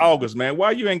 Brother, it's August, man.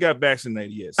 Why you ain't got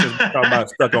vaccinated yet? Since we're talking about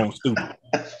stuck on stupid.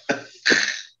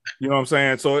 You know what I'm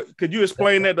saying? So could you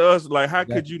explain that to us? Like, how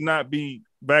could you not be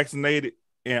vaccinated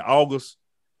in August?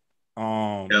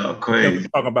 Crazy.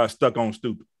 Talking about stuck on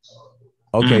stupid.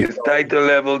 Okay. His titer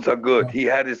levels are good. He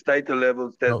had his titer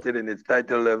levels tested, and his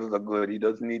titer levels are good. He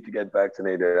doesn't need to get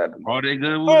vaccinated at the moment. Are they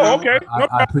good? Oh, okay.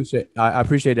 I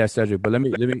appreciate that, Cedric. But let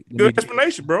me good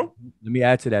explanation, bro. Let me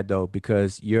add to that though,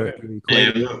 because you're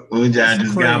Bujan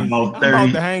just got about 30. I'm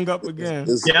about to hang up again.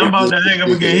 I'm about to hang up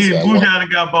again. Bujan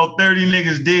got about 30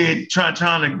 niggas dead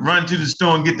trying to run to the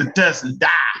store and get the test and die.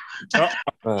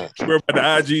 We're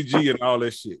about the IgG and all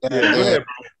that shit. Yeah.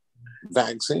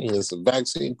 Vaccine is a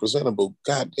vaccine presentable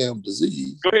goddamn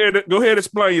disease. Go ahead and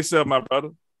explain yourself, my brother.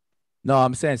 No,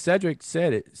 I'm saying Cedric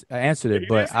said it, answered it,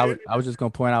 but I was just gonna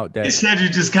point out that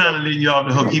Cedric just kind of letting you off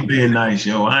the hook. He being nice,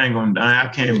 yo. I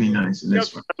can't be nice in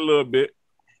this one. A little bit.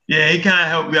 Yeah, he kind of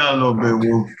helped you out a little bit,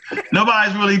 Woo.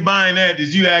 Nobody's really buying that.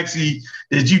 Did you actually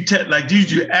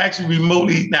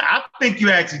remotely? Now, I think you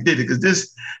actually did it,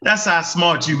 because that's how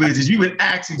smart you is you would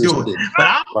actually do it. But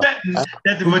I'm betting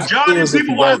that the majority of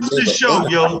people watching this show,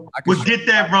 yo, would get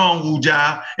that wrong,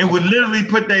 Wuja, and would literally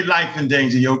put their life in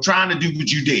danger, yo, trying to do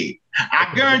what you did.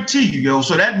 I guarantee you, yo.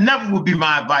 So that never would be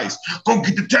my advice. Go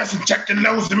get the test and check the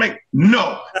nose to make.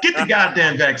 No, get the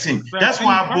goddamn vaccine. That's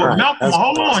why I brought Malcolm.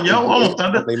 Hold on,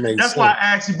 Thunder. That's why I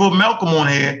actually brought Malcolm on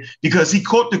here, because he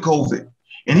caught the COVID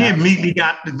and he immediately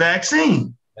got the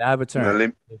vaccine. I have a turn.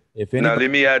 Now let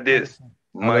me add this.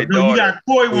 My daughter. You got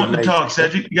Corey wanting to talk,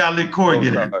 Cedric. You gotta let Corey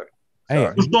get it. Hey,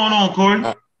 what's going on, Corey?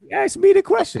 Ask me the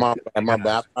question. My bad.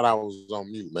 I thought I was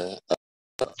on mute, man.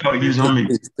 Oh, he's on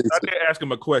mute. I did ask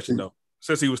him a question though,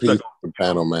 since he was Peace stuck on the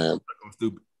panel, man.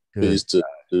 Stupid. Peace to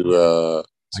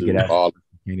all.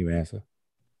 Can't even answer.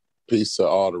 Peace to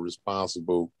all the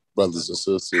responsible brothers and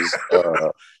sisters.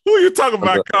 Who are you talking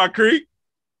about, Concrete?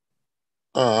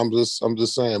 I'm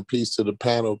just saying, peace to the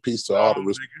panel, peace to all the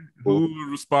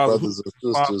responsible brothers and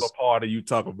sisters. Part are you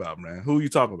talking about, man? Who are you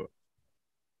talking about?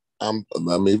 I'm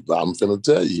finna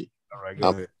tell you. All right, go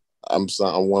ahead. I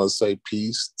want to say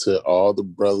peace to all the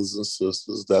brothers and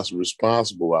sisters that's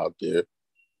responsible out there,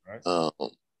 right.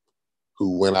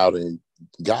 Who went out and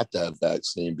got that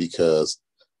vaccine, because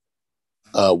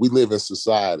we live in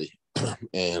society,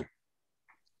 and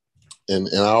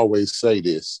I always say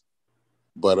this,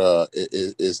 but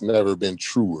it's never been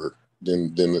truer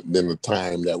than the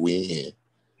time that we in.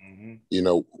 Mm-hmm. You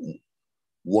know,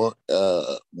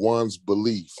 one's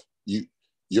belief,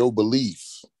 your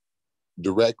belief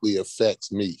directly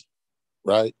affects me,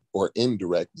 right? Or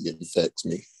indirectly affects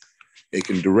me. It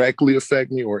can directly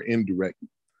affect me or indirectly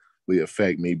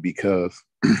affect me, because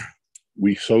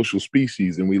we social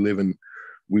species, and we live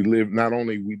not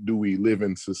only do we live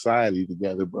in society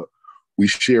together, but we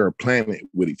share a planet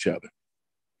with each other.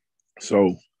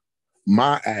 So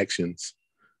my actions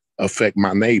affect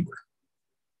my neighbor.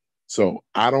 So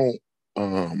I don't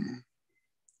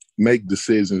make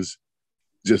decisions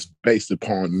just based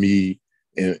upon me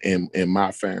and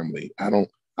my family. I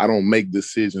don't make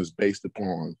decisions based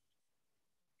upon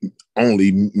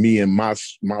only me and my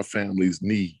family's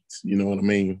needs. You know what I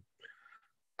mean?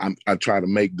 I try to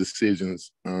make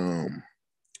decisions in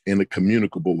a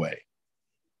communicable way,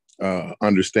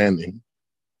 understanding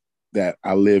that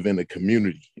I live in a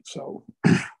community. So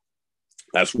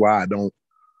that's why I don't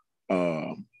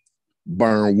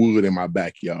burn wood in my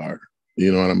backyard.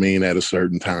 You know what I mean? At a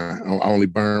certain time, I only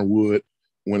burn wood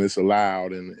when it's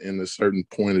allowed in a certain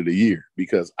point of the year,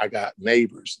 because I got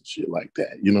neighbors and shit like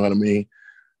that. You know what I mean?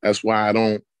 That's why I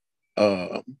don't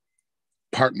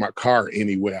park my car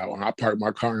anywhere. I park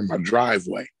my car in my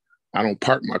driveway. I don't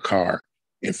park my car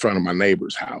in front of my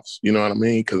neighbor's house. You know what I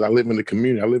mean? Because I live in the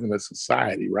community. I live in a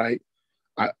society, right?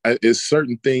 It's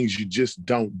certain things you just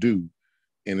don't do.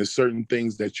 And there's certain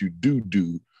things that you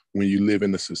do when you live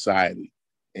in a society.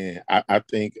 And I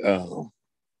think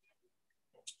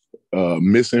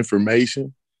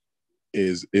misinformation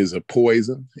is a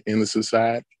poison in the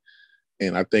society.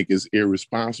 And I think it's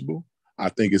irresponsible. I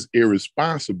think it's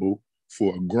irresponsible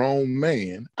for a grown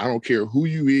man. I don't care who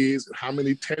you is and how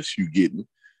many tests you getting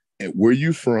and where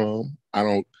you from. I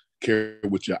don't care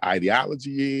what your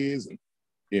ideology is, and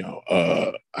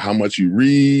how much you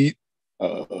read,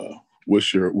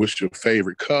 what's your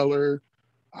favorite color,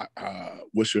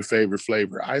 what's your favorite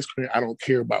flavor of ice cream. I don't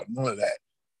care about none of that.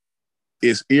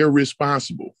 It's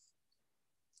irresponsible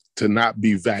to not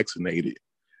be vaccinated.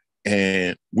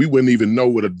 And we wouldn't even know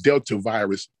what a Delta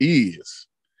virus is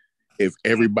if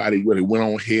everybody would have went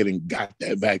on ahead and got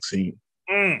that vaccine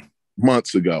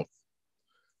months ago.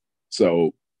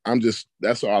 So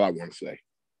that's all I want to say.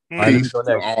 Peace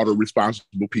to all the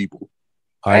responsible people,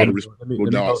 all the responsible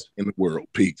adults in the world.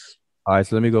 Peace. All right,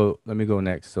 so let me go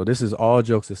next. So this is all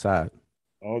jokes aside.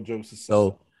 All jokes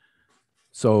aside.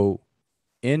 So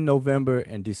in November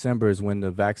and December is when the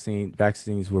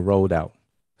vaccines were rolled out.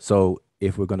 So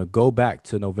if we're going to go back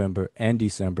to November and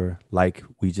December, like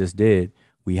we just did,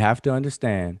 we have to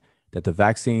understand that the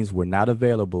vaccines were not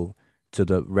available to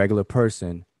the regular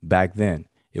person back then.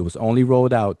 It was only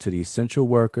rolled out to the essential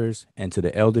workers and to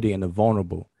the elderly and the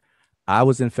vulnerable. I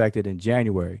was infected in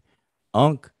January.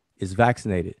 Unc is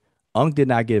vaccinated. Unc did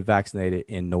not get vaccinated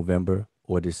in November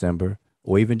or December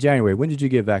or even January. When did you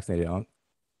get vaccinated, Unc?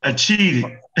 I cheated.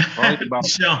 Probably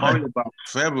about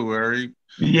February.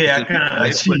 Yeah, I kind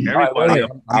of cheated. Everybody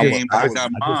I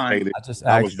just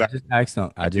asked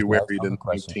Unc. January the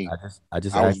 19th.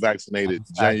 I was vaccinated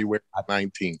January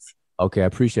 19th. Okay, I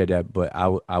appreciate that, but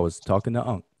I was talking to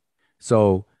Unc.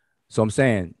 So I'm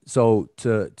saying, so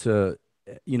to to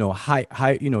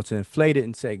inflate it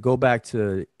and say go back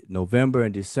to November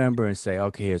and December and say,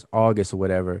 okay, it's August or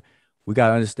whatever. We got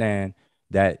to understand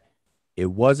that it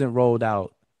wasn't rolled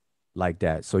out like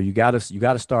that. So you gotta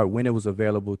start when it was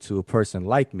available to a person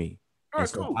like me. And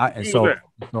so let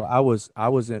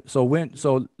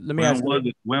me ask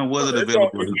you, when was it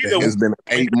available? It's been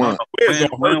 8 months.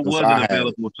 When was it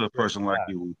available to a person like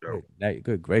you, Joe?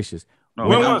 Good gracious. No,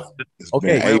 when was it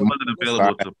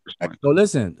available to a person like you? So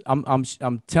listen,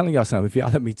 I'm telling y'all something. If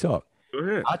y'all let me talk. Go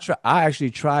ahead. I actually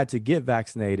tried to get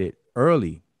vaccinated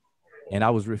early and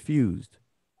I was refused.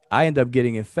 I ended up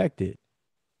getting infected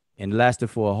and lasted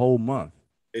for a whole month.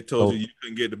 They told you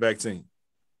couldn't get the vaccine.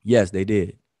 Yes, they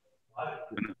did.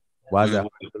 Why is that?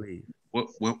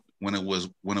 When it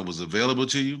was available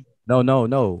to you?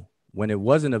 No. When it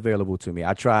wasn't available to me,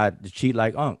 I tried to cheat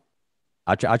like Unc.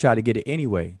 I tried to get it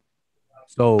anyway.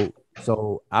 So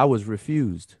I was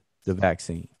refused the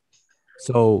vaccine.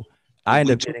 So I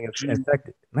ended up getting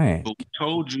infected. Man, but we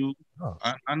told you.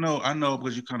 I know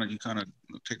because you kind of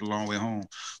take a long way home.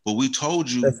 But we told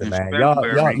you listen, in man,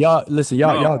 February. y'all listen,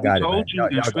 y'all got it. We told you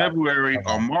in February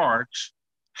or March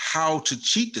how to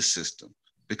cheat the system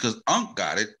because Unc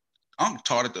got it. Unc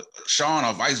taught it to Sean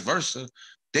or vice versa.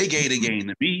 They gave the game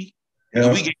to me,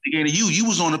 and we gave the game to you. You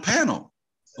was on the panel,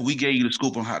 and we gave you the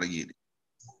scoop on how to get it.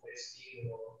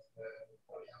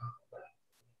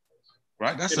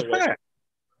 Right, that's a fact.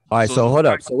 All right, so hold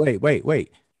up. So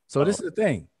wait. So this is the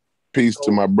thing. Peace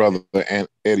to my brother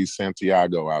Eddie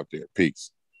Santiago out there.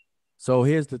 Peace. So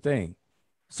here's the thing.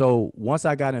 So once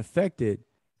I got infected,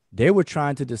 they were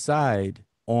trying to decide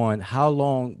on how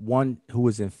long one who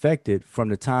was infected from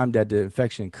the time that the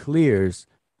infection clears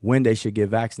when they should get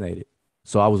vaccinated.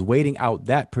 So I was waiting out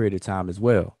that period of time as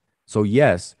well. So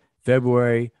yes,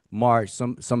 February, March,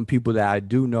 some people that I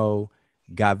do know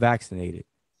got vaccinated.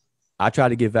 I tried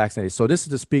to get vaccinated. So this is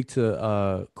to speak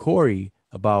to Corey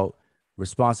about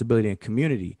responsibility and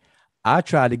community. I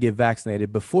tried to get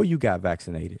vaccinated before you got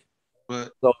vaccinated.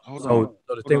 But so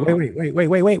the thing,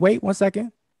 wait 1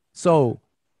 second. So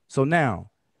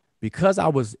now, because I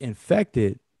was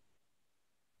infected,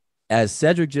 as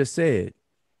Cedric just said,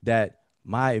 that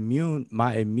my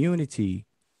immunity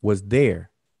was there.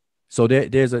 So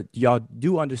there's y'all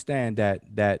do understand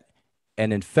that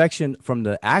an infection from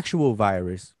the actual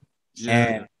virus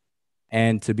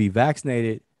and to be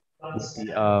vaccinated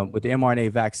with the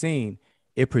mRNA vaccine,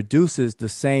 it produces the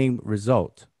same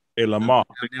result. Hey, Lamar.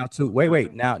 Now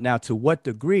to what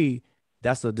degree,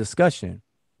 that's a discussion.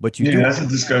 But that's a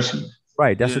discussion.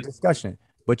 Right, that's a discussion.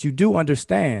 But you do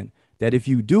understand that if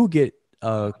you do get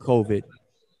COVID,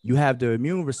 you have the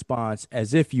immune response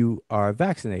as if you are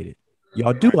vaccinated.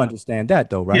 Y'all do understand that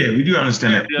though, right? Yeah, we do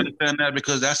understand that. We understand that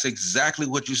because that's exactly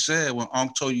what you said when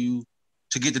Unc told you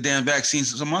to get the damn vaccine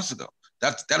some months ago.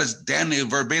 That is damn near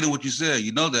verbatim what you said.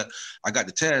 You know that I got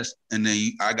the test and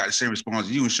then I got the same response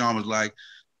as you, and Sean was like,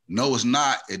 no, it's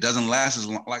not. It doesn't last as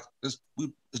long. Like this,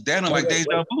 it's damn near like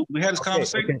deja vu. We had this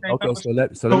conversation. Okay, so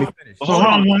let me finish. So hold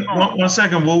on one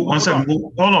second, Woo. Hold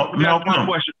on.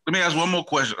 Let me ask one more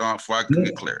question before I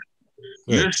get clear.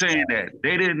 You're saying that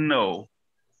they didn't know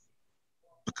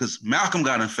because Malcolm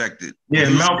got infected. Yeah,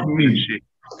 Malcolm shit,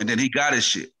 and then he got his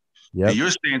shit. Yep. And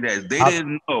you're saying that they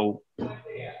didn't know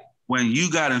when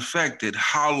you got infected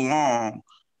how long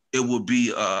it would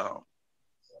be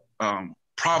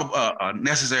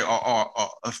necessary or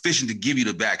efficient to give you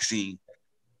the vaccine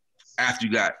after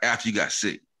you got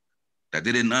sick. That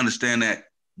they didn't understand that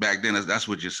back then. That's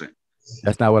what you're saying.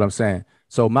 That's not what I'm saying.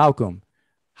 So Malcolm,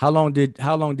 how long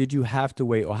did you have to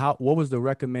wait, or what was the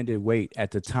recommended wait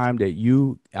at the time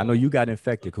that I know you got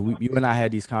infected? Because you and I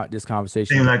had this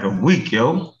conversation. Seemed like a week,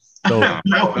 yo. So it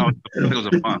was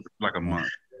a month, like a month.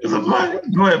 It was a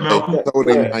month. Go ahead, Malcolm. He told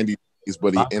him 90 days,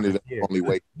 but he ended up only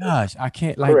waiting. Gosh, I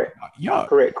can't y'all.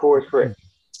 Correct. Corey's correct.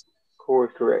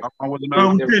 Corey's correct. We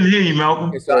couldn't hear you, Malcolm.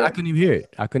 Okay, so I couldn't even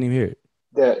hear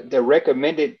it. The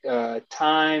recommended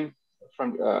time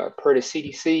from per the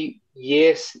CDC,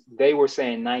 yes, they were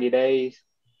saying 90 days.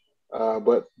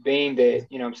 But being that,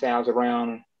 you know what I'm saying, I was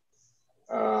around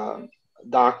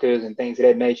doctors and things of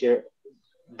that nature,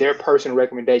 their personal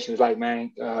recommendation was like,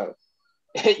 man,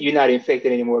 you're not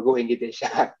infected anymore. Go ahead and get that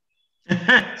shot.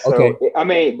 So, okay. I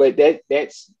mean, but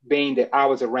that's being that I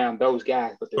was around those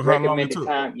guys. But the recommended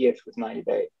time, yes, was 90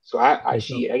 days. So I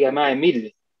got mine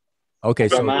immediately. Okay,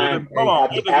 so mine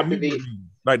after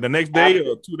the next day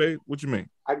or 2 days. What you mean?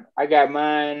 I got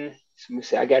mine. Let me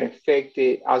see. I got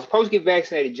infected. I was supposed to get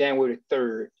vaccinated January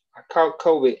 3rd. I caught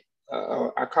COVID.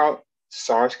 I caught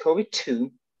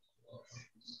SARS-CoV-2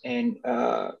 and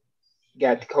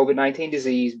got the COVID-19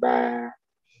 disease by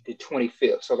the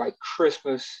 25th. So like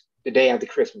Christmas, the day after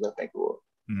Christmas, I think it was.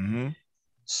 Mm-hmm.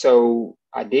 So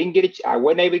I didn't get it. I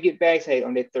wasn't able to get vaccinated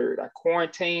on the 3rd. I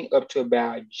quarantined up to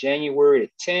about January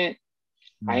the 10th.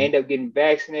 Mm-hmm. I ended up getting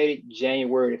vaccinated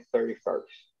January the 31st.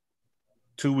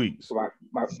 2 weeks. So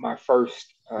my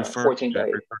first 14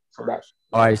 days. All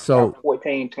right, so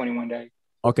 21 days.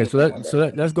 Okay, so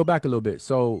let's go back a little bit.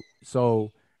 So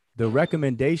the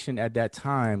recommendation at that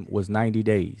time was 90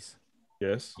 days.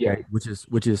 Yes. Okay, yeah.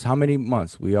 Which is how many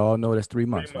months? We all know that's 3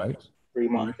 months, right? 3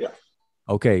 months, yeah.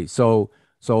 Okay, so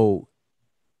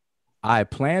I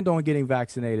planned on getting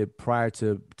vaccinated prior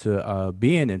to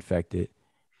being infected.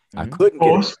 Mm-hmm. I couldn't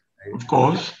get it. Of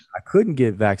course. I couldn't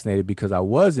get vaccinated because I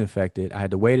was infected. I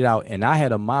had to wait it out, and I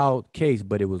had a mild case,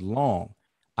 but it was long.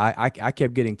 I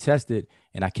kept getting tested,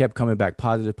 and I kept coming back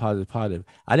positive.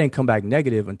 I didn't come back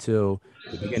negative until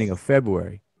the beginning of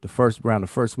February, the first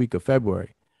week of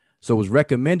February. So it was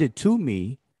recommended to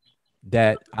me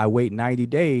that I wait 90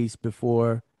 days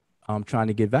before trying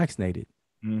to get vaccinated.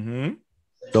 Mm-hmm.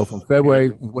 So from February,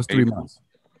 what's 3 months?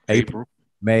 April,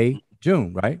 May,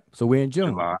 June, right? So we're in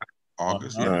June. July,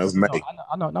 August. It's May.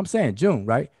 I know. I'm saying June,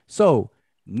 right? So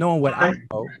knowing what I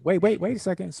know, wait a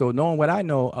second. So knowing what I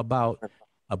know about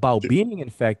being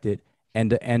infected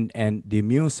and the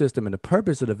immune system and the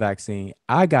purpose of the vaccine,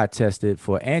 I got tested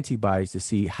for antibodies to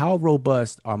see how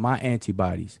robust are my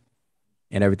antibodies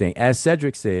and everything. As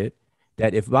Cedric said,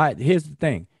 that here's the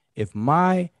thing, if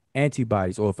my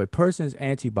antibodies, or if a person's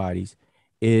antibodies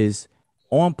is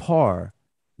on par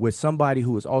with somebody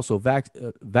who is also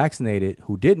vaccinated,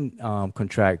 who didn't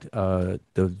contract the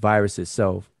virus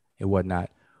itself and whatnot,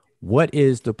 what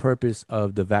is the purpose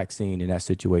of the vaccine in that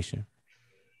situation?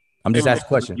 I'm just asking a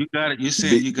question. You got it. You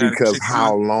said you got because it.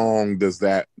 how long does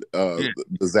that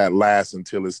last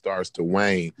until it starts to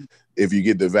wane? If you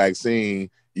get the vaccine,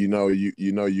 you're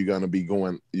gonna be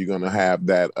going. You're gonna have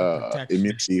that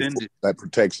immunity. That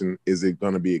protection is it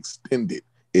gonna be extended?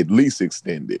 At least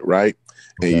extended, right?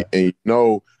 Okay. And you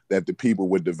know that the people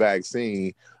with the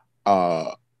vaccine,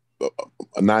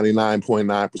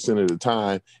 99.9% of the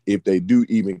time, if they do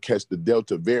even catch the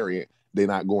Delta variant, they're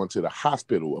not going to the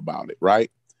hospital about it,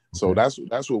 right? So that's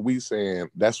what we saying.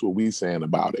 That's what we saying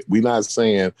about it. We're not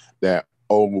saying that,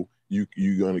 oh,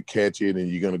 you're gonna catch it and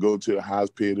you're gonna go to the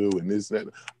hospital and this and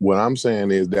that. What I'm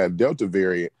saying is that Delta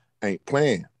variant ain't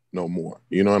playing no more.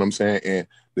 You know what I'm saying? And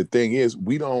the thing is,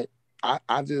 we don't.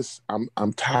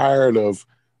 I'm tired of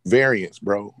variants,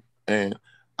 bro. And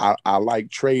I like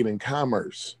trade and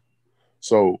commerce.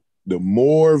 So the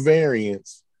more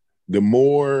variants, the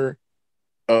more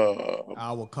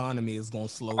our economy is gonna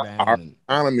slow down. Our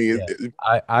economy is.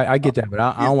 I get that, but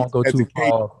I don't want to go too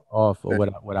far off of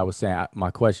what I was saying. My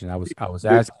question, I was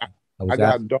asking. I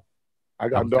got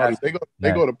daughters. They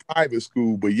go to private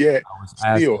school, but yet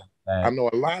still, I know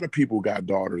a lot of people got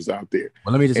daughters out there.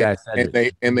 Well, let me just ask.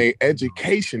 And their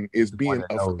education is being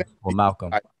affected. Well,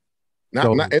 Malcolm,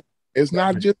 it's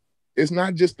not just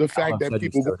the fact that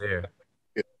people go there.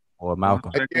 Or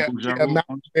Malcolm.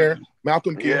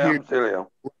 Malcolm can hear you.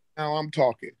 Now I'm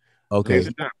talking. Okay.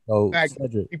 So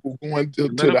people going to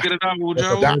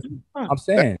the. I'm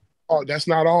saying. That's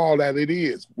not all that it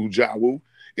is, Ujawu.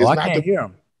 It's not I can't hear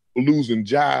him. Losing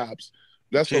jobs.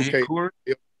 That's okay.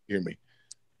 Hear me.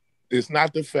 It's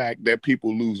not the fact that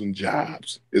people losing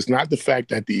jobs. It's not the fact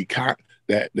that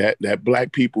that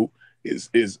black people is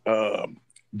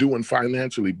doing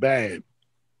financially bad.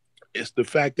 It's the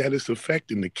fact that it's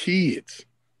affecting the kids,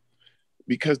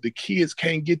 because the kids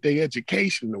can't get their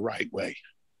education the right way.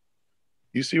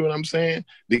 You see what I'm saying?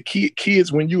 The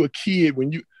kids, when you a kid,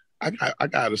 I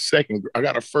got a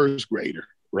first grader,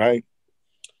 right?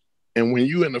 And when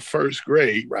you in the first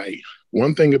grade, right?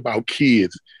 One thing about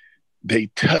kids, they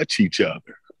touch each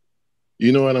other.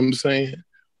 You know what I'm saying?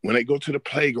 When they go to the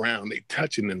playground, they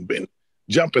touching and been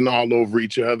jumping all over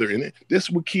each other. And this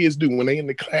is what kids do. When they in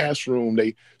the classroom,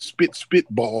 they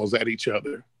spitballs at each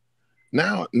other.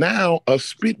 Now a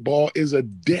spitball is a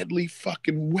deadly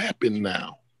fucking weapon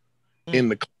now in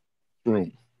the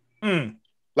classroom.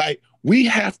 Like, we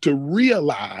have to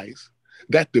realize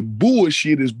that the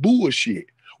bullshit is bullshit.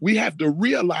 We have to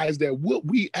realize that what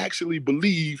we actually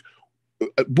believe,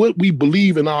 what we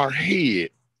believe in our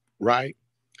head, right?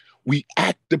 We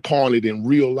act upon it in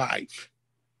real life.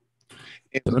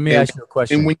 So let me ask you a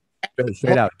question.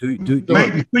 Straight out.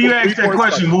 Before you ask that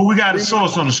question, well, we got a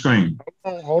source on the screen.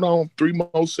 Hold on, 3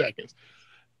 more seconds.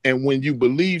 And when you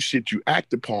believe shit, you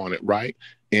act upon it, right?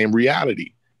 In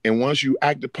reality. And once you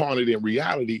act upon it in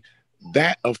reality,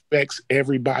 that affects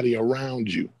everybody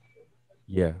around you.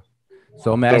 Yeah.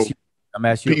 So I'm asking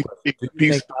you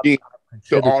peace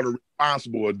to all the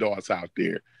responsible adults out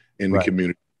there in the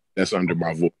community that's under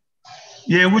my voice.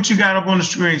 Yeah, what you got up on the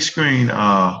screen?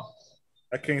 I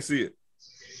can't see it.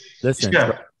 Listen,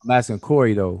 I'm asking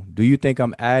Corey though. Do you think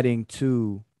I'm adding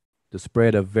to the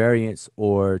spread of variants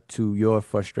or to your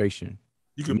frustration?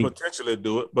 You can potentially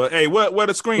do it, but hey, what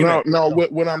the screen? No.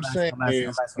 What I'm saying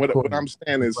is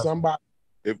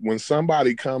when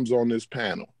somebody comes on this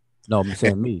panel. No, I'm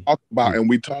saying me. And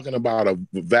we're talking about a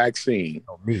vaccine,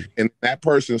 and that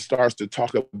person starts to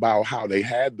talk about how they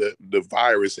had the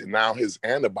virus and now his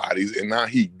antibodies and now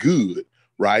he good,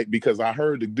 right? Because I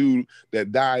heard the dude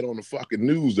that died on the fucking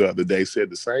news the other day said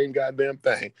the same goddamn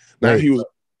thing. Now he was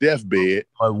deathbed.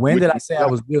 But when did I say I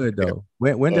was good though?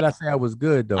 When did I say I was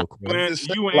good though?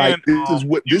 You like this is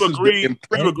what you this agree, is the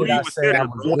impression you agree with Cedric,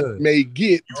 one may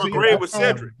get. You agree with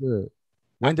Cedric.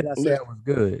 When did I say I was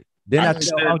good? Then I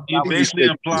you basically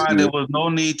implied there was no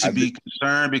need to be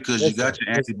concerned because you got your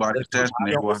antibody test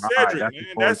and they were high.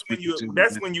 That's when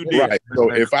you did. Right.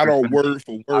 So if I don't word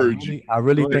for word, I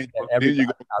really think that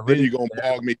then you're gonna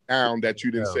bog me down that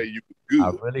you didn't say you were good. I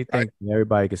really think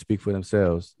everybody can speak for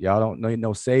themselves. Y'all don't need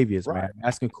no saviors, man. I'm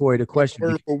asking Corey the question.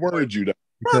 Word for word, you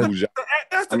That's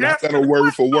I'm not gonna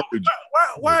word for word.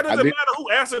 Why does it matter who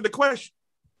answered the question?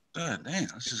 God damn,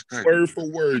 that's just crazy. Word for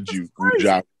word, you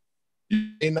Uja.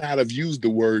 You may not have used the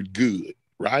word good,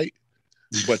 right?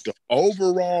 But the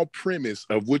overall premise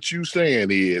of what you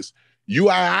saying is you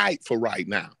all right for right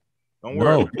now. Don't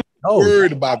worry.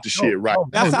 Worried about the shit, right?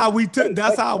 That's how we took.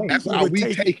 That's how we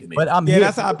taking it. But I'm here. Here.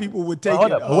 That's how people would take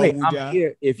it. Wait, I'm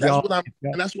here. If y'all,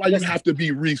 and that's why you have to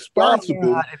be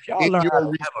responsible. If y'all learn how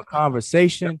to have a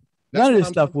conversation, none of this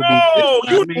stuff will be.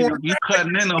 You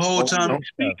cutting in the whole time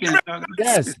speaking.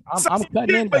 Yes, I'm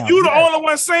cutting in. But you the only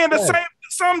one saying the same.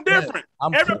 Something different.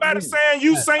 Everybody's saying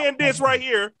you saying this right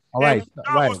here. All right,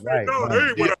 right. Is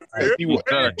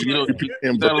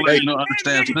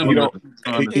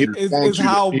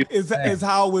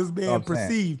how it's being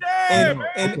perceived. And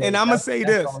I'm gonna say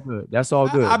this. That's all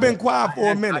good. I've been quiet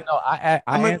for a minute. I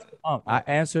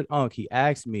answered Unc. He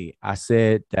asked me. I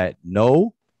said that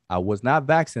no, I was not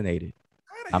vaccinated.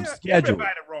 I'm scheduled.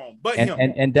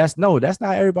 And that's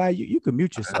not everybody. You can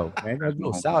mute yourself, man. There's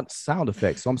no sound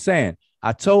effects. So I'm saying,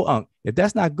 I told Unc, if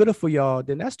that's not good for y'all,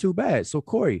 then that's too bad. So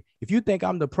Corey, if you think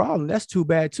I'm the problem, that's too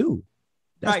bad too.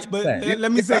 Right, but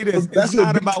let me say this. That's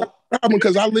not about problem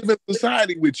because I live in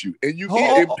society with you, and you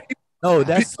can't. No,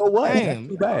 that's so what? That's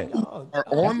too bad.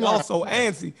 Y'all so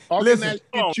antsy. Listen,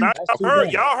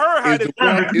 y'all heard how this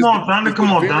works.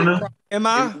 Come on, Thunder. Am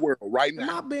I right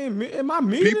now? Am I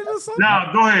muted or something? No,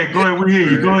 go ahead. We hear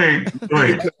you. Go ahead.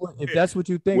 If that's what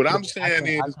you think, what I'm saying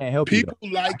is,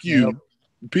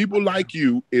 people like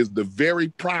you is the very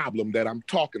problem that I'm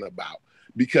talking about.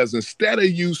 Because instead of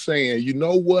you saying, you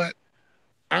know what,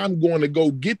 I'm going to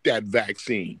go get that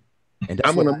vaccine. And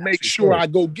I'm going to make sure I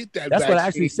go get that vaccine. That's what I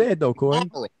actually said, though, Corey.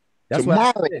 That's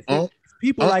tomorrow, what I said.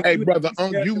 People like hey, brother,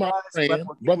 you my friend.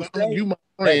 Brother, you my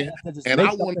friend. And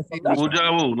I want to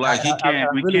like he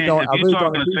can't. We can't. If he's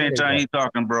talking at the same time he's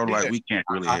talking, bro. Like we can't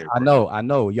really hear. I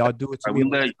know. Y'all do it to me.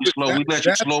 We let you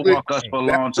slow walk us for a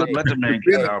long time. Let the man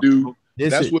get out.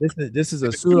 This is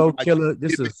a pseudo killer.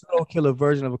 This is a pseudo killer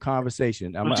version of a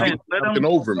conversation. I'm gonna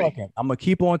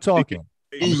keep on talking.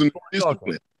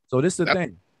 So this is the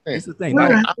thing. This is the thing. You're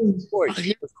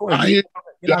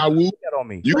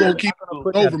gonna keep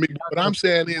over me. What I'm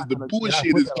saying is the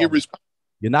bullshit is irresponsible.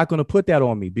 You're not gonna put that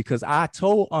on me because I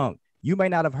told Unc. You may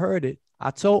not have heard it. I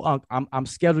told Unc I'm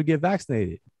scheduled to get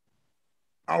vaccinated.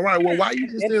 All right. Well, why you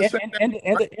just didn't say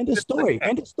that? End the story.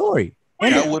 End the story.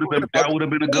 That would have been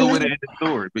a good way to end the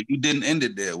story, but you didn't end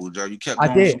it there, Woodjar. You kept.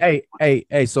 I did.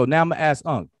 Hey. So now I'm gonna ask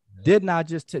Unc. Didn't I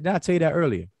tell you that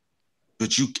earlier?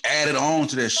 But you added on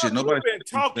to that shit. Nobody's been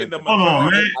talking to Hold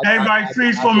on, man. Everybody,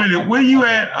 freeze for a minute. Where you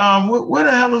at? Where the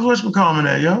hell is Wishbecoming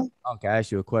at, yo? Okay, I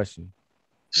asked you a question.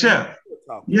 Chef.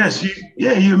 Yes, you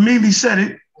immediately said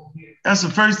it. That's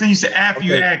the first thing you said after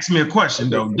you asked me a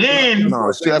question, though. Then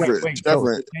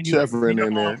Chefrin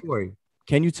in there.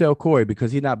 Can you tell Corey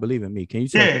because he's not believing me? Can you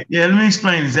tell? Yeah. Let me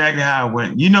explain exactly how it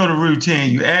went. You know the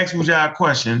routine. You ask Woodjar a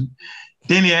question.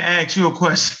 Then he asked you a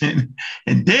question,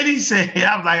 and then he said,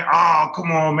 I was like, oh,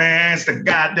 come on, man, it's the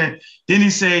goddamn. Then he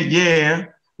said, yeah,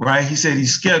 right. He said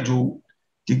he's scheduled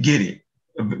to get it.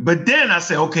 But then I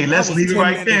said, okay, let's leave it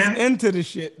right there. Into the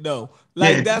shit, though.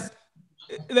 Like, that's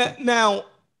that now,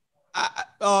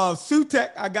 Sutek,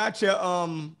 I got you.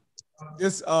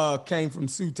 This came from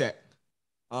Sutek.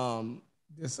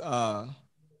 This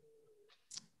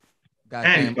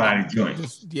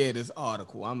this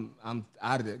article.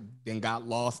 I then got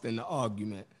lost in the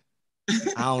argument.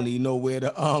 I don't even know where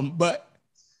to but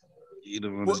you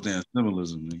don't understand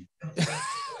symbolism, man.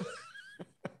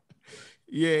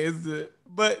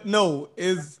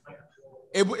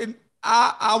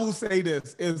 I will say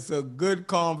this, it's a good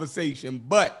conversation,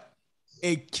 but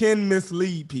it can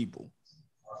mislead people.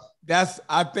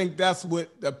 I think that's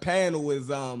what the panel is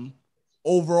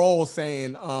overall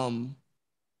saying,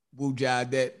 Woodjar,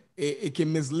 that it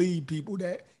can mislead people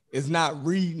that it's not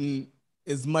reading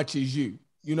as much as you.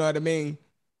 You know what I mean?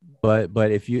 But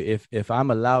if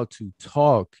I'm allowed to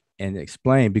talk and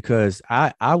explain, because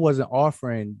I wasn't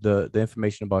offering the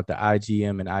information about the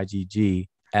IgM and IgG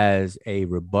as a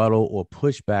rebuttal or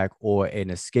pushback or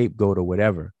an scapegoat or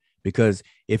whatever, Because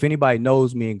if anybody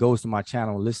knows me and goes to my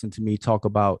channel and listen to me talk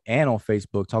about, and on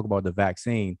Facebook talk about the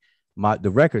vaccine, the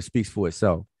record speaks for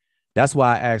itself. That's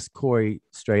why I asked Corey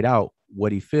straight out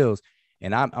what he feels.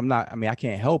 And I'm not, I mean, I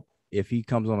can't help if he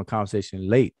comes on a conversation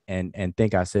late and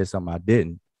think I said something I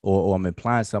didn't, or I'm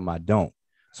implying something I don't.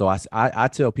 So I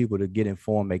tell people to get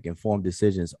informed, make informed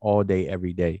decisions all day,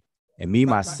 every day. And me,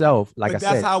 myself, like I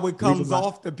said, that's how it comes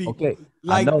off to people. Okay,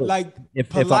 like if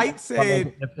Polite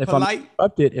said,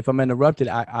 if I'm interrupted,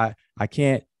 I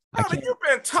can't. You've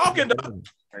been talking to.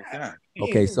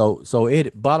 Okay, so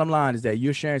bottom line is that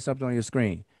you're sharing something on your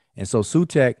screen, and so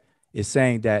Sutek is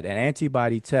saying that an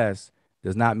antibody test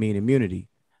does not mean immunity.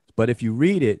 But if you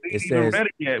read it, it says, read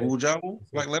it yet,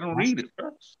 like let him read it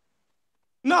first.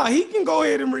 No, he can go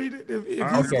ahead and read it if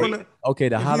he's going to. Okay,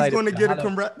 he's going to get a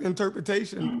correct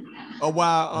interpretation of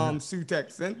why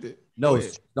Sutek sent it. No,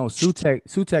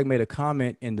 Sutek made a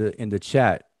comment in the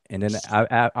chat, and then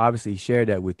I obviously shared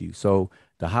that with you. So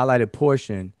the highlighted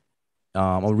portion,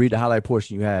 I'll read the highlighted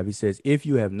portion you have. He says, if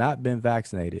you have not been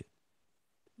vaccinated,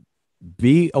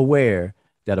 be aware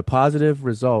that a positive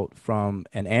result from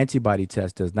an antibody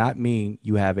test does not mean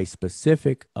you have a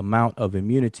specific amount of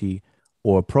immunity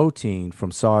or protein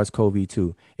from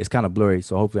SARS-CoV-2. It's kind of blurry,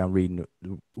 so hopefully I'm reading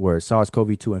the word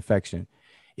SARS-CoV-2 infection.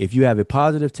 If you have a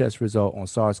positive test result on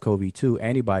SARS-CoV-2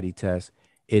 antibody test,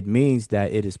 it means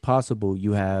that it is possible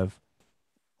you have,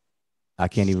 I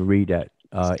can't even read that,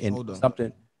 in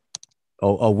something,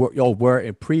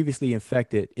 were previously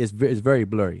infected. It's very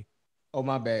blurry. Oh,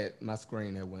 my bad. My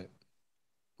screen had went.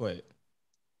 Go ahead.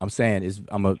 I'm saying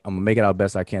I'm gonna make it out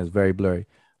best I can. It's very blurry.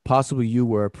 Possibly you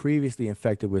were previously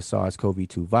infected with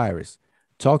SARS-CoV-2 virus.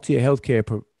 Talk to your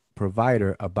healthcare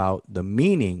provider about the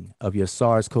meaning of your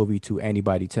SARS-CoV-2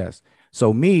 antibody test.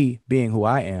 So me being who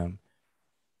I am,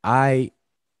 I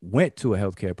went to a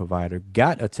healthcare provider,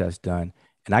 got a test done,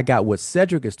 and I got what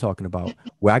Cedric is talking about,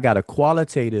 where I got a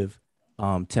qualitative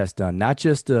test done, not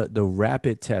just the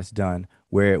rapid test done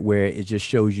where it just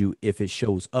shows you if it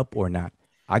shows up or not.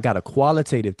 I got a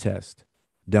qualitative test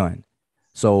done.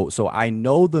 So I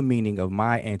know the meaning of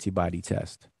my antibody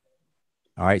test.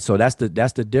 All right. So that's the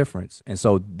difference. And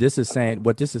so this is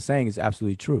saying is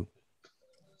absolutely true.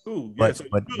 Ooh, yeah,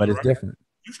 but it's different.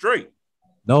 You straight.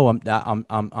 No,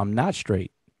 I'm not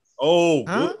straight. Oh,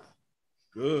 huh?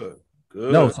 Good.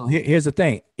 No, so here's the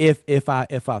thing. If I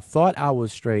thought I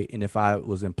was straight, and if I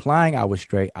was implying I was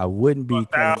straight, I wouldn't be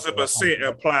 1,000%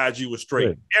 implied you were straight.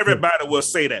 Good. Everybody will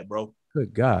say that, bro.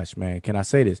 Good gosh, man. Can I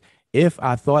say this? If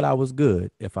I thought I was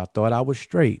good, if I thought I was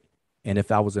straight, and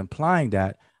if I was implying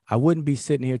that, I wouldn't be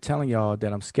sitting here telling y'all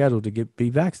that I'm scheduled to be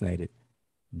vaccinated.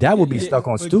 That would be stuck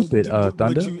on stupid, Thunder.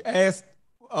 But you asked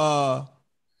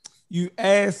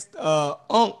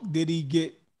Unc, did he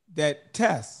get that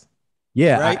test?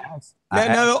 Yeah. Right.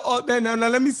 Now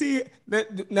let me see.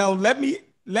 Now let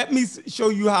me show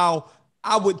you how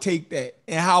I would take that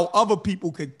and how other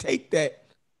people could take that.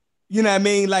 You know what I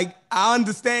mean? Like, I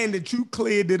understand that you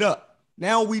cleared it up.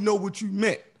 Now we know what you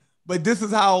meant. But this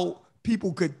is how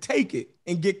people could take it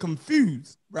and get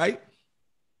confused, right?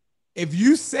 If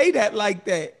you say that like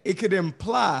that, it could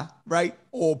imply, right?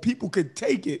 Or people could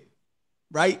take it,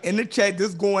 right? In the chat, this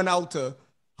is going out to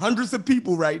hundreds of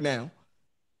people right now.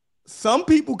 Some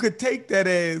people could take that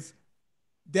as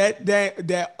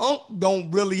that Unc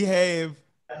don't really have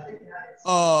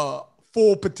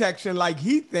full protection like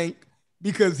he think,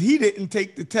 because he didn't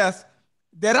take the test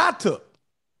that I took.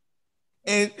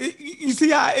 And you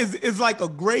see how it's like a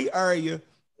gray area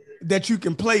that you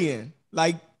can play in.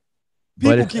 Like,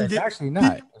 people can get. Actually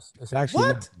not. It's actually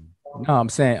what? Not. No, I'm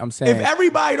saying. If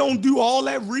everybody don't do all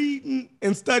that reading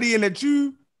and studying that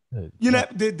you know,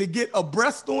 to get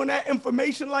abreast on that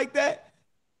information like that,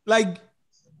 like,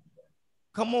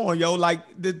 come on, yo.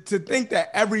 Like, to think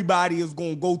that everybody is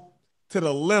gonna go to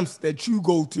the lengths that you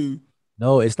go to.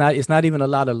 No, it's not. It's not even a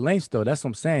lot of lengths though. That's what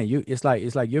I'm saying. It's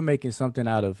like you're making something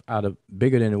out of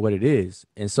bigger than what it is.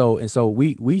 And so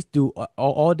we do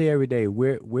all day, every day.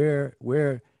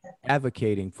 We're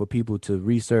advocating for people to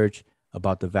research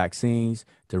about the vaccines,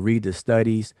 to read the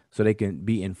studies, so they can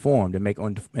be informed and make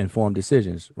informed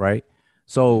decisions. Right.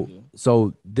 So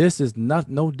this is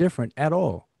no different at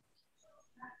all.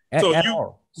 At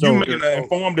all. You making an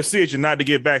informed decision not to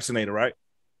get vaccinated, right?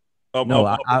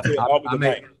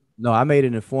 I made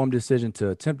an informed decision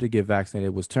to attempt to get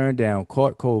vaccinated, was turned down,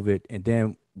 caught COVID, and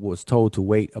then was told to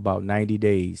wait about 90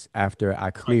 days after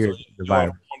I cleared the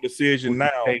virus. Decision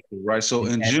now, right? So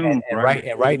in June,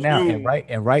 right now,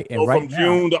 from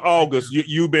June to August,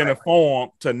 you've been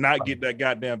informed to not get that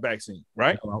goddamn vaccine,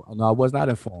 right? No, I was not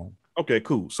informed. Okay,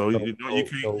 cool. So you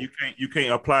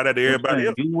can't apply that to everybody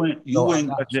else. You went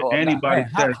got your antibody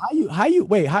test.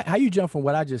 How you jump from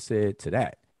what I just said to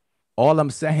that? All I'm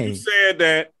saying. You said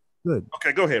that. Good.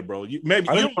 Okay, go ahead, bro.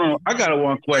 I got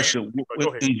one question.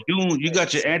 In June, you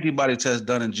got your antibody test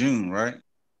done in June, right?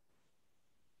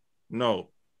 No.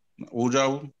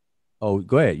 Oh,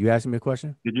 go ahead. You asking me a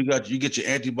question? Did you get your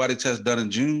antibody test done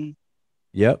in June?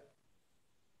 Yep.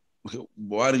 Okay.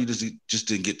 Why did you just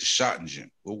didn't get the shot in June?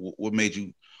 What made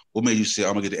you say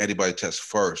I'm gonna get the antibody test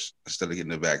first instead of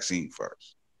getting the vaccine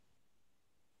first?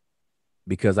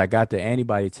 Because I got the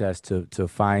antibody test to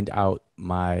find out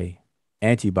my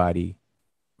antibody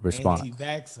response.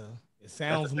 Anti-vaxxer. It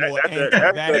sounds more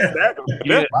anti-vaxxer.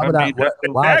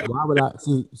 Why would I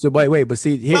see? So wait, but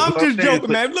see, here, I'm just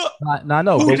joking, man. Look,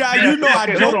 no, Pooja, you know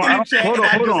I joke in the chat.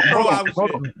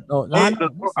 Hold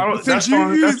on. Since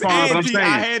you used anti,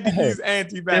 I had to use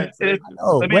anti-vaxxer.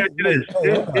 Let me ask you this: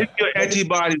 if your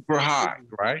antibodies were high,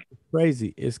 right?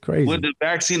 It's crazy. Would the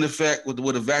vaccine effect? Would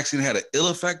the vaccine had an ill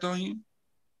effect on you?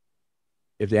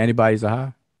 If the antibodies are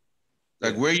high,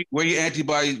 like where you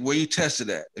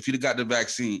tested at? If you'd got the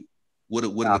vaccine, would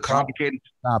it have complicated?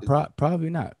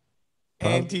 Probably not.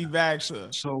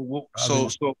 Anti-vaxxer. So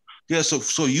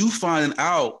you finding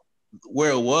out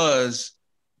where it was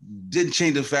didn't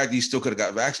change the fact that you still could have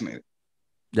got vaccinated.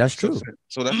 That's true.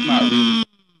 So that's not really.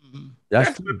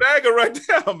 That's the dagger right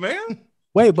there, man.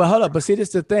 Wait, but hold up. But see, this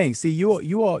is the thing. See, you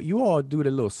all do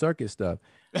the little circuit stuff.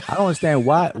 I don't understand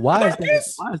why is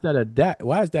that a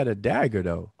dagger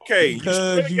though? Okay,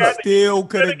 because you still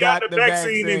could have got the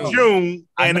vaccine in June,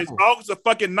 and it's August the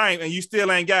fucking 9th, and you still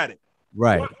ain't got it.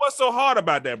 Right. What's so hard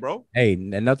about that, bro? Hey,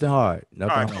 nothing hard.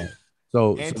 Nothing hard.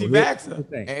 So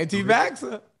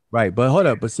anti-vaxxer. Right, but hold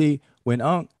up. But see, when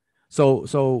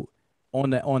so on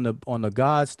the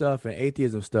God stuff and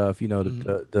atheism stuff, you know,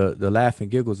 the laugh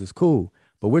and giggles is cool.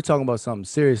 But we're talking about something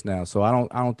serious now, so I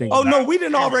don't think. Oh no, we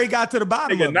didn't already got to the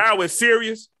bottom of it. Now it's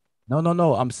serious.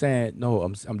 No. I'm saying no.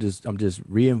 I'm just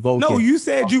re-invoking. No, you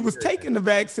said you was taking the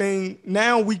vaccine.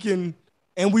 Now we can,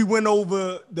 and we went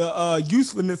over the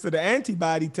usefulness of the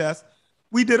antibody test.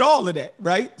 We did all of that,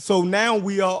 right? So now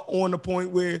we are on the point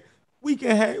where we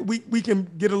can we can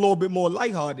get a little bit more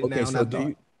lighthearted now. So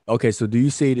do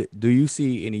you see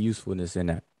any usefulness in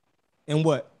that? In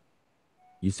what?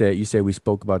 You said we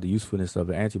spoke about the usefulness of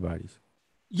the antibodies.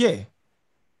 Yeah.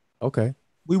 Okay.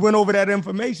 We went over that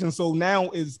information, so now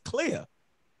it's clear.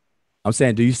 I'm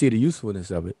saying, do you see the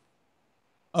usefulness of it?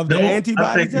 Of the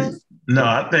antibody test? No,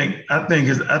 I think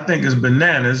it's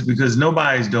bananas because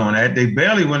nobody's doing that. They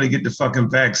barely want to get the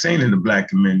fucking vaccine in the Black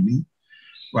community,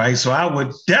 right? So I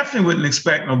wouldn't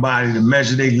expect nobody to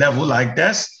measure their level like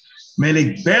that's. Man,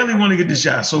 they barely want to get the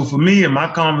shot. So for me in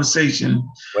my conversation,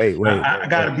 I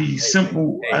gotta be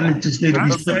simple. I just need to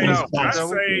be simple as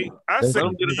possible. I say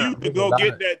you to go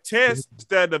get that test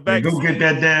instead of the vaccine. Go get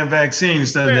that damn vaccine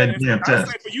instead of that damn test.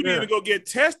 I say for you need to go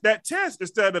get that test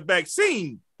instead of the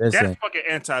vaccine. That's fucking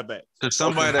anti-vax. Because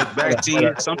somebody that's vaccine. I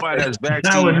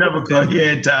would never call you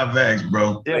anti-vax,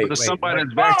 bro. Yeah, but somebody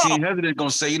that's vaccine hesitant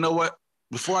gonna say, you know what?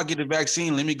 Before I get the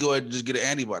vaccine, let me go ahead and just get an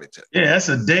antibody test. Yeah, that's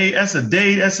a day your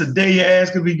ass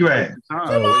could be grabbed.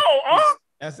 Come on,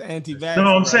 that's anti-vax.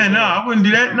 No, I'm saying no, I wouldn't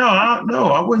do that. No,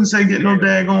 I wouldn't say get no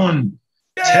daggone.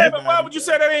 Yeah, but why would you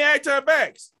say that ain't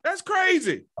anti-vax? That's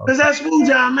crazy. Because that's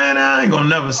Wuja, man. I ain't gonna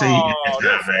never say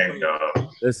anti-vax,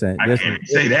 dog. Listen, I can't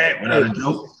say that without a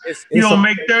joke. You don't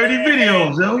make 30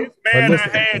 videos, though. This man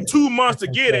had 2 months to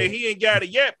get it. He ain't got it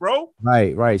yet, bro.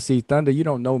 Right. See, Thunder, you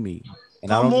don't know me. And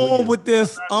come on with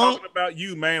this. I'm talking about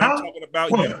you, man. I'm talking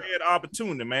about you had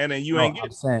opportunity, man, and you ain't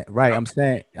getting it. I'm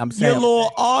saying. Your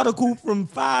little article from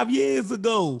 5 years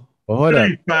ago. Well, hold up.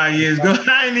 5 years ago.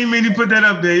 I didn't even mean to put that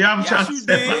up there. Y'all, I'm trying to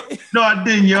say no, I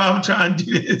didn't, y'all. I'm trying to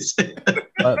do this. but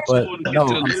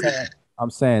no, I'm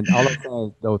saying all I'm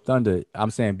saying though, Thunder. I'm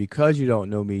saying because you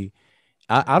don't know me,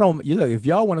 I don't. You look, if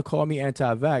y'all want to call me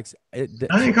anti-vax, I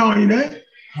ain't calling you that.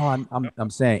 No, I'm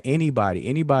saying anybody.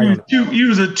 You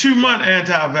was a 2-month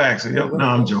anti-vaxxer. No,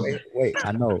 I'm joking. Wait,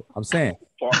 I know. I'm saying.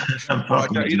 He's a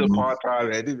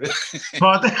part-time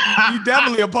anti-vaxxer. You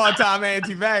definitely a part-time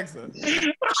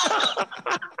anti-vaxxer.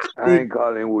 I ain't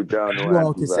calling Wuja no. You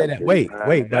all can say that. Wait,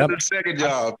 that's the second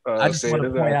job. I just want to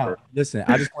point out. Listen,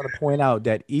 I just want to point out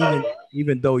that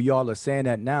even though y'all are saying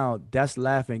that now, that's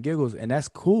laugh and giggles, and that's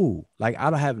cool. Like I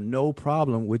don't have no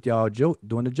problem with y'all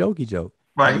doing the jokey joke.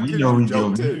 Right, you know we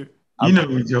joking. You know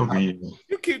we joking.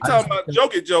 You keep talking about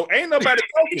joking joke. Ain't nobody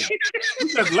joking.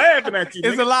 We just laughing at you.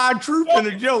 It's a lot of truth in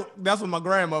the joke. That's what my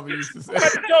grandmother used to say.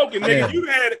 Joking, nigga. You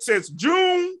had it since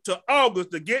June to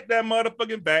August to get that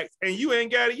motherfucking vax, and you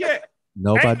ain't got it yet.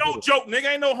 Nope, ain't no joke,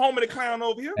 nigga. Ain't no home of the clown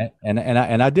over here. And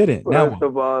I didn't. First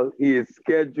of all, he is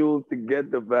scheduled to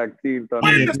get the vaccine.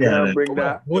 You can't bring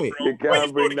that. You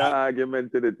can't bring that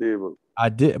argument to the table. I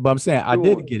did, but I'm saying I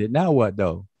didn't get it. Now what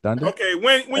though, Thunder? Okay,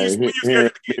 when you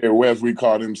scheduled to get it? West, we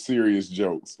call them serious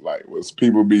jokes. Like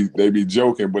people be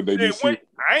joking, but they be serious.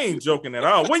 I ain't joking at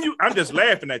all. I'm just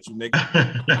laughing at you, nigga.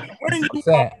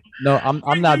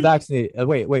 I'm not vaccinated.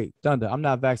 Wait, Thunder, I'm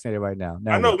not vaccinated right now.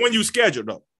 I know when you scheduled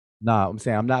though. Nah, I'm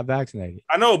saying I'm not vaccinated.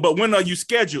 I know, but when are you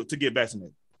scheduled to get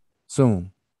vaccinated?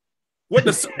 Soon. What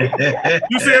the?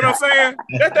 You see what I'm saying?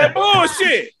 That's that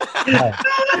bullshit.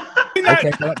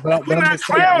 We're not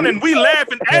clowning. We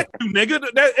laughing at you, nigga.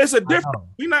 It's a difference.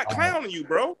 We're not clowning you,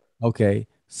 bro. Okay,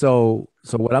 so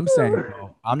what I'm saying,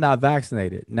 bro, I'm not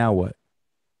vaccinated. Now what?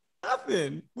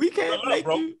 Nothing. We can't make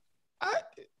you.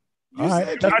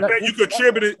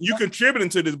 You contributing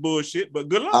to this bullshit, but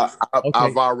good luck.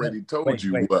 I've already told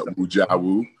you what,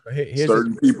 Wujawu.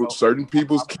 Certain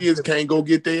people's kids can't go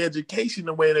get their education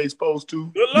the way they supposed to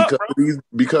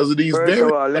because of these. First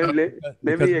of all, let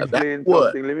me explain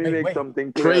something. Let me make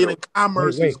something clear. Trade and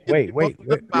commerce. Wait.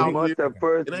 You must have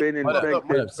first been infected.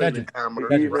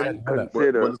 But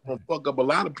it's gonna fuck up a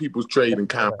lot of people's trade and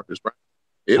commerce, right?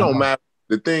 It don't matter.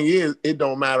 The thing is, it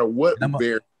don't matter what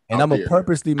variant. And I'm gonna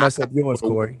purposely mess up yours,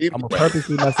 Corey. I'm gonna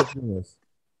purposely mess up yours.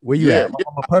 Where you at? I'm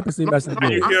gonna purposely mess up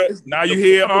yours. Now you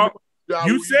hear,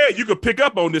 you said you could pick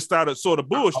up on this sort of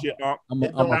bullshit,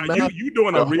 you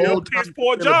doing a real piss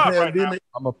poor job right now.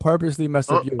 I'm gonna purposely mess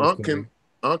up yours.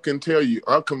 Can tell you,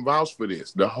 I can vouch for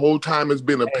this. The whole time it's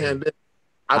been a pandemic.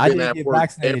 I've been at work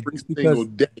every single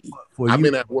day. I've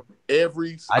been at work I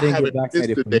haven't missed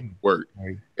a day of work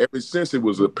ever since it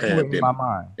was a pandemic.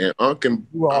 And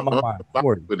you were on my mind.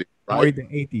 Corey the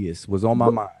atheist was on my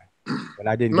mind, but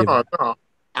I didn't. No.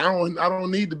 I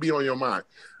don't need to be on your mind.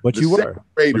 But you were.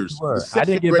 I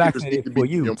didn't get vaccinated for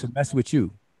you to mess with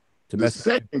you. The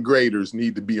second graders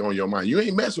need to be on your mind. You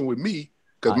ain't messing with me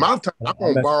because my time. I'm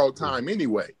on borrowed time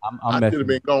anyway. I should have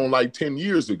been gone like 10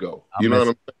 years ago. You know what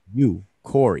I'm saying? You.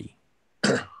 Corey.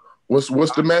 What's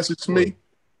the message to me?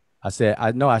 I said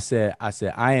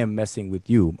I am messing with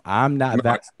you. I'm not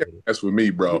vaccinated. That's with me,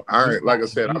 bro. Like I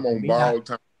said, I'm on borrowed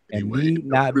time anyway. It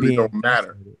really don't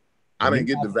matter. I didn't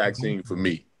get the vaccine for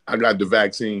me. I got the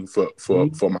vaccine for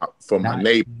my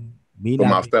neighbor, for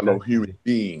my fellow human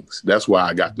beings. That's why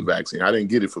I got the vaccine. I didn't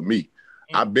get it for me.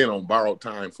 I've been on borrowed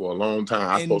time for a long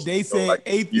time. And they say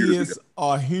atheists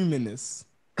are humanists.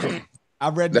 I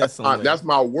read that somewhere. That's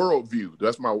my worldview.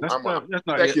 That's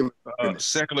not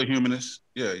secular humanist.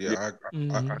 Yeah, I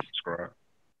subscribe.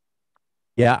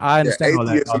 Yeah, I understand all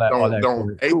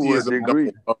that. Atheism,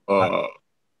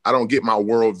 I don't get my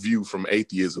worldview from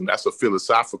atheism. That's a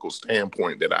philosophical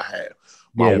standpoint that I have.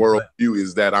 My worldview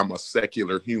is that I'm a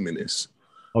secular humanist.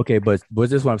 Okay, but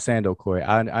this is what I'm saying though, Corey.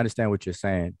 I understand what you're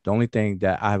saying. The only thing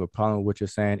that I have a problem with what you're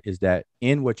saying is that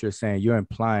in what you're saying, you're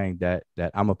implying that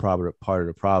I'm a part of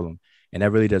the problem. And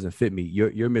that really doesn't fit me.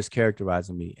 You're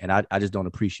mischaracterizing me, and I just don't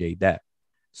appreciate that.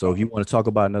 So if you want to talk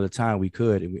about another time, we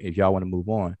could, if y'all want to move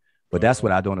on. But that's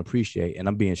what I don't appreciate, and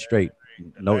I'm being straight.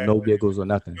 No giggles or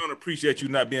nothing. I don't appreciate you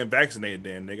not being vaccinated,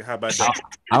 then, nigga. How about that?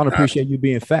 I don't appreciate you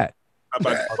being fat. How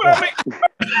about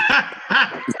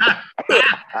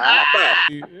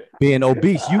being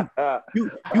obese, you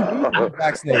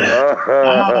vaccinated.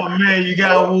 Oh man, you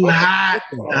got woo hot.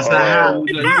 That's not how. Don't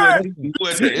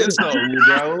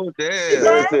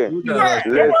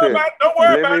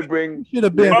worry about it. When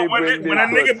a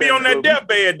nigga be on that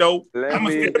deathbed though, let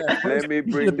me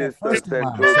bring this to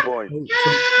central point.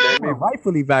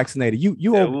 Rightfully vaccinated. You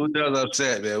Who does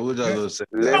upset, man? Who does upset?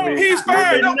 No, he's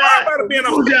fine. Don't worry about it being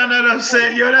upset. Not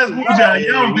upset, yo. That's Wuja.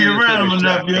 Y'all don't be around him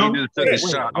enough, yo.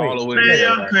 Man,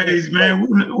 y'all crazy, man.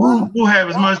 Who have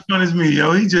as much fun as me,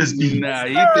 yo? He just he threw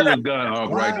a gun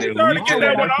off right there. No, he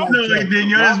didn't,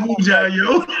 yo. That's Wuja,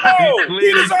 yo.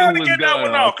 He deserved to get that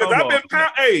one off because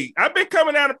I've been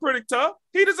coming at him pretty tough.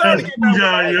 He deserved to get that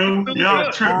one off.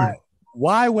 Y'all tripping.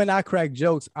 Why when I crack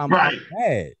jokes, I'm bad?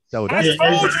 So I told you,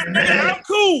 nigga, I'm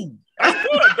cool. I'm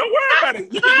good. Don't worry about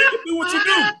it. You can do what you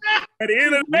do. At the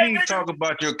end of the day, nigga, talk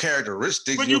about your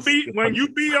characteristics. When you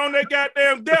be on that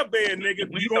goddamn deathbed, nigga.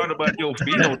 You talk about your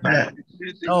phenotype.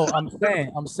 No, I'm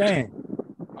saying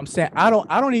I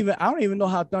don't even know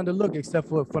how Thunder look except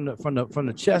for from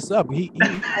the chest up. He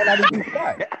might not even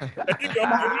fat. He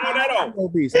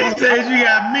said you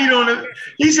got meat on the.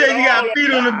 He said you got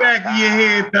meat on the back of your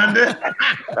head, Thunder.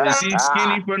 Is he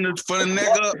skinny from the neck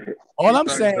up? All I'm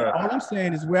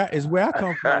saying is where I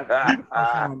come from.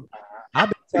 I've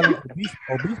been telling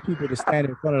obese people to stand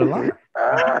in front of the line.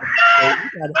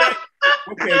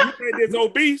 Okay, you say this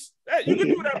obese. ahead. You can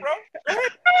do that, bro. Go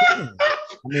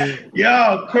ahead.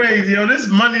 Y'all crazy, yo. This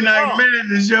Monday Night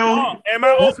Madness, yo. Am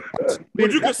I?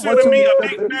 Would you consider me a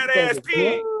big fat ass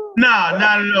pig? Nah,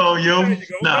 not at all, yo.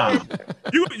 Nah.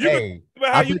 You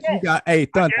I bet you got. Hey,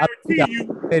 Thunder. I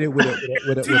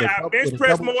bench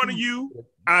press more than you.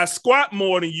 I squat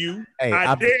more than you. Hey,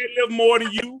 I deadlift more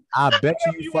than you. I bet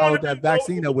you followed that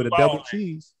vaccine up with a double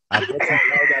cheese. I bet you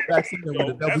followed that vaccine up with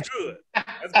a double cheese. Good.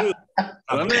 That's good.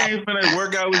 Well, they ain't finna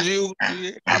work out with you.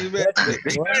 Hey, come on,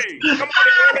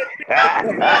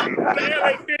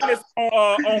 LA Fitness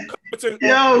on competition.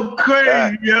 Yo,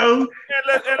 crazy, yo. And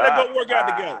let's go work out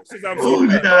together. Since I'm so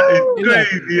crazy,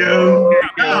 yo.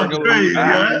 Yo, crazy, yo.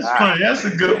 That's funny. That's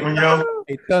a good one, yo.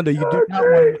 Hey, Thunder, you do not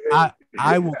want.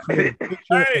 I will create a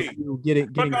picture. Hey, getting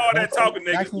all that talking,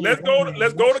 nigga.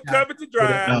 Let's go to Covington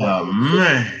Drive. Oh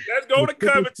man. Let's go to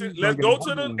Covington. Let's go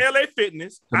to the LA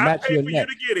Fitness. I pay for you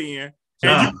to get in.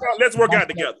 And let's work out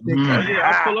together. Yeah,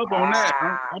 I'll pull up on that.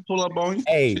 I'll pull up on you.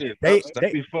 Hey,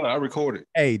 that'd be fun. I recorded.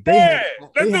 Hey,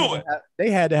 let's do it. They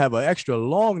had to have an extra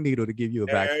long needle to give you a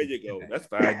vaccine. There you go. That's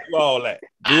fine. Do all that.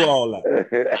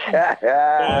 They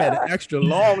had an extra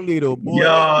long needle, boy.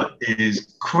 Y'all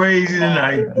is crazy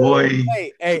tonight, boy.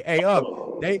 Hey, up.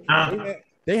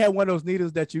 They had one of those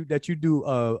needles that you do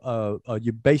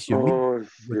you base your meat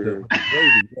with the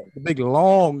gravy, the big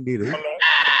long needle.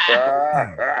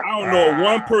 I don't know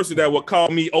one person that would call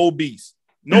me obese.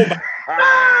 Nobody.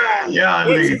 Y'all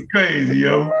niggas crazy,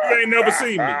 yo. You ain't never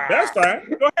seen me. That's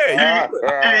fine. Go ahead.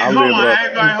 Hey, hold on,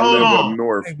 everybody, hold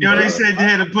on. Yo, they said they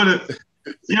had to put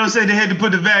they had to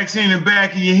put the vaccine in the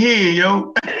back of your head,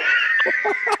 yo.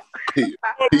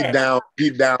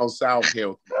 He down south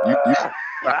hill.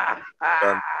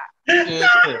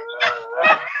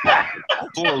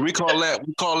 Boy, we call that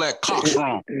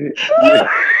cockstrong.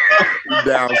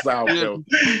 Down south hill.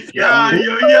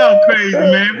 Y'all crazy,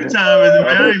 man. Every time is it,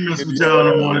 man. I ain't messing with y'all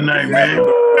no more tonight, man.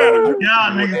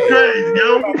 Y'all niggas crazy, yo.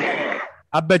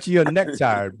 I bet you your neck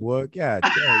tired, boy. God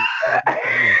damn.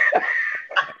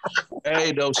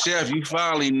 Hey, though, Chef, you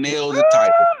finally nailed the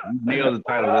title. You nailed the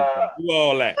title. Do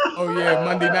all that. Oh, yeah,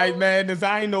 Monday Night Madness.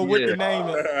 I ain't know what the name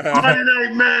is. Monday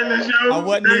Night Madness, yo. I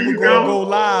wasn't even going to go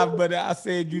live, but I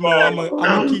said, I'm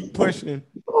going to keep pushing.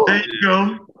 There you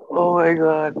go. Oh, my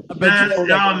God. I bet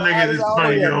y'all niggas is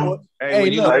funny, yo. Hey,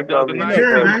 when you like the other night,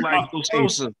 like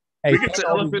Sosa. Hey, We get the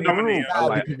elephant in the room. I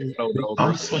like it.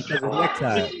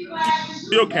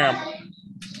 Your camera.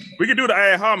 We can do the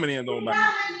ad hominem though, man.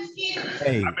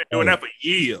 Hey, I've been doing that for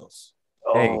years.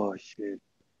 Oh shit.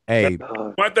 Hey,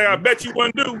 one thing I bet you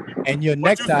wouldn't do. And your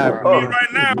necktie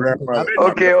right now.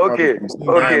 Okay.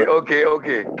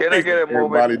 Can I get a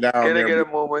moment? Can I get a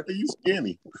moment? You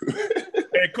skinny.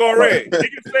 Hey, Corey, you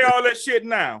can say all that shit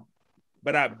now,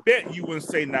 but I bet you wouldn't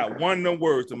say not one of them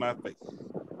words to my face.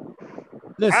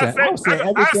 Listen, I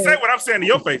say what I'm saying to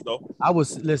your face, though.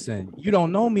 Listen, you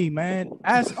don't know me, man.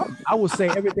 I will say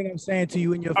everything I'm saying to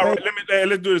you in your face. All right,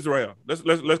 let's do this around. Let's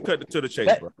cut to the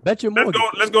chase, bro. Bet your mortgage.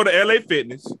 Let's go to LA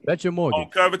Fitness. Bet your mortgage. On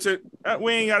Covington.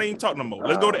 We ain't gotta even talk no more.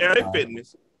 Let's go to LA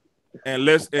Fitness and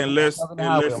let's on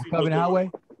Covington Highway.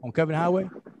 On Covington Highway.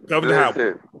 Covington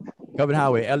Highway. Covington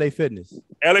Highway. LA Fitness.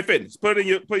 LA Fitness. Put it in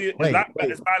your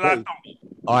it's by locked on.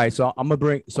 All right, so I'm gonna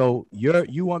bring. So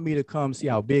you want me to come see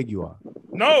how big you are?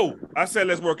 No, I said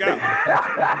let's work out.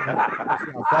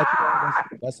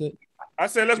 That's it. I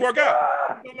said let's work out.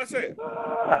 That's what I said.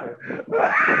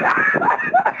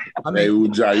 Hey,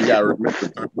 Uja, you gotta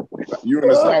remember, you in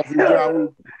the South,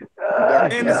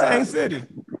 Uja? In the same city.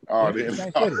 Oh, I think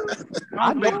Uja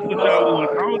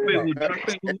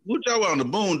on the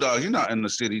boondocks. You're not in the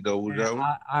city though,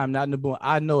 Uja. I'm not in the boondocks.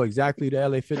 I know exactly the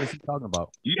LA Fitness you're talking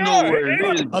about. You know where it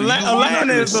is.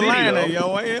 Atlanta is Atlanta,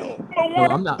 yo.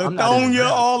 I'm not Lithonia,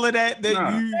 all of that you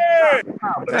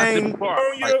saying.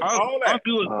 I'll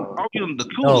do the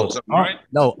cool or something, right?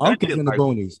 No, Uncle's in the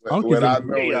boonies. Uncle's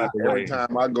every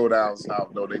time I go down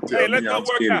south, though, they tell me I'm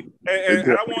skinny.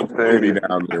 And I want to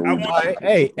down there.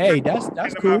 Hey,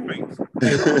 that's cool.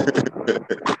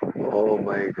 Oh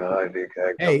my God!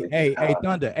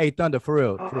 Hey, Thunder, for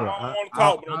real. I don't want to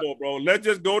talk no more, bro. Let's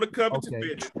just go to Covington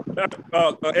Fitness,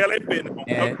 LA Fitness,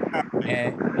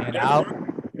 and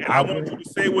I want you to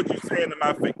say what you say into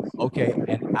my face. Okay,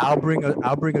 and I'll bring a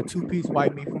 2-piece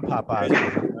white meat from Popeyes.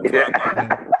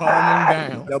 Calm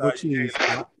down. Double cheese.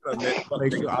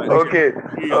 Okay.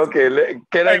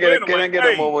 Can I get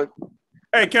a moment?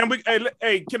 Hey, can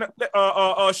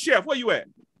I, Chef, where you at?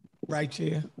 Right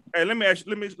here. Hey, let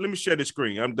me share the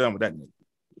screen. I'm done with that nigga.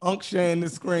 Unc sharing the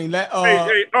screen. Let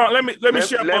me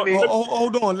share.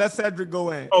 Hold on. Let Cedric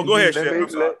go in. Oh, go ahead, Chef.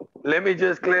 Let me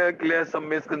just clear some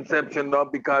misconception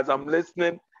up because I'm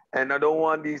listening And I don't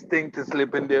want these things to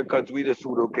slip in there because we the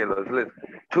pseudo killers. Listen,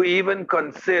 to even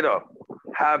consider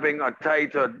having a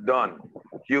titer done,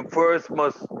 you first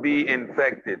must be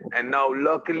infected. And now,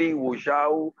 luckily, Wu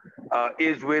Zhao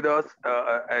is with us,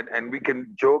 and we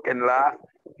can joke and laugh,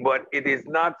 but it is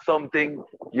not something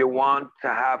you want to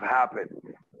have happen.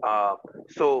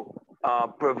 So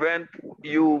prevent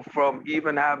you from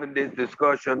even having this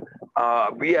discussion.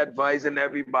 We advising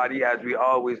everybody, as we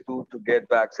always do, to get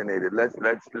vaccinated.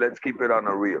 Let's keep it on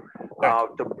a real.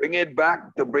 To bring it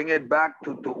back to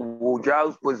Wu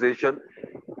Zhao's position.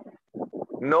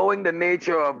 Knowing the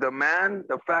nature of the man,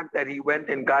 the fact that he went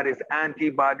and got his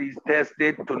antibodies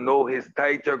tested to know his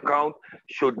titer count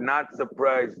should not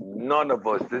surprise none of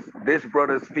us. This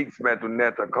brother speaks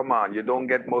Metuneta. Come on, you don't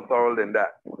get more thorough than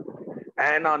that.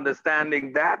 And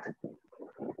understanding that,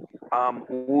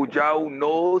 Wu Zhao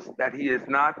knows that he is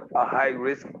not a high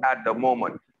risk at the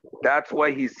moment. That's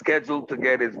why he's scheduled to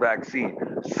get his vaccine.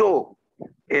 So,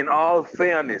 in all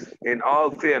fairness,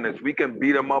 we can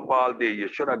beat him up all day. You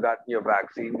should have gotten your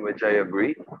vaccine, which I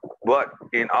agree. But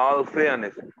in all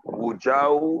fairness, Wu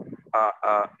Zhao,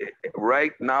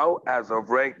 right now, as of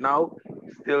right now,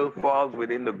 still falls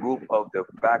within the group of the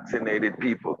vaccinated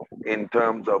people in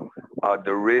terms of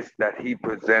the risk that he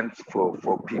presents for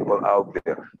people out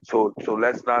there. So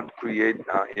let's not create,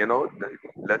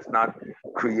 let's not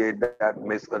create that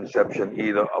misconception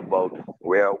either about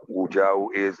where Wu Zhao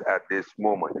is at this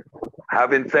moment.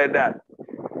 Having said that,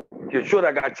 you should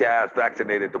have got your ass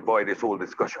vaccinated to avoid this whole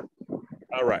discussion.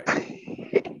 All right.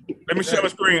 Let me share my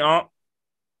screen,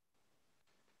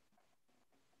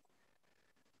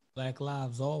 Black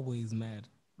lives always matter.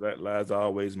 Black lives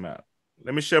always matter.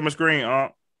 Let me share my screen,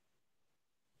 I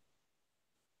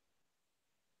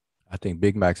think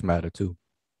Big Macs matter too.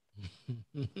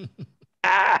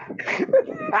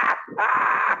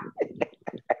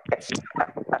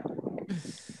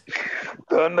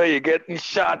 Thunder, you're getting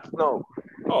shots now.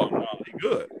 Oh no, he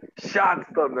good. Shots,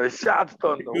 Thunder. Shots,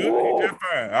 Thunder. He just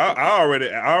fine.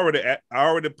 I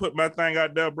already put my thing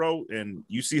out there, bro, and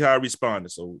you see how I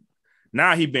responded. So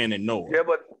now he been ignored. Yeah,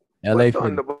 but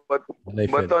Thunder,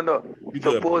 Thunder,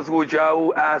 suppose Wu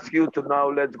Zhao ask you to now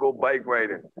let's go bike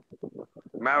riding,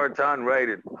 marathon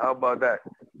riding. How about that?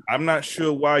 I'm not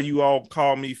sure why you all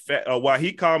call me fat, or why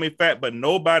he called me fat, but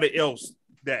nobody else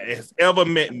that has ever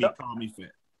met me call me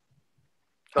fat.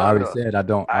 I already said I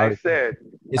don't. I said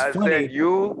you set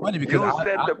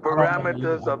the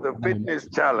parameters of the fitness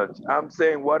challenge. I'm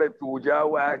saying, what if Wu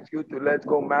Zhao asks you to let's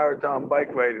go marathon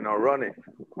bike riding or running?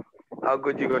 How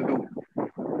good you gonna do?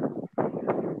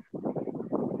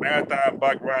 Marathon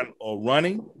bike riding or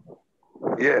running?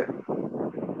 Yeah.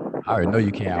 I already know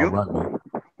you can't outrun me.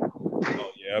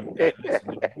 Oh yeah, you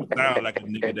sound like a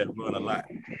nigga that run a lot.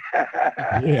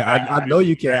 Yeah, I know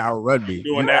you can't outrun me.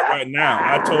 Doing that right now.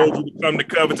 I told you to come to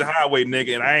Covington Highway,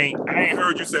 nigga, and I ain't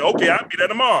heard you say, okay, I'll be there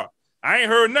tomorrow. I ain't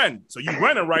heard nothing. So you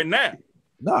running right now.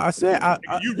 No, I said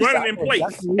you running in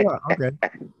place. Okay.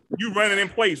 You running in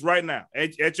place right now.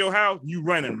 At your house, you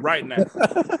running right now.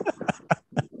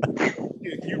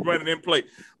 You running in place.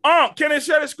 Can I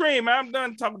share the screen, man? I'm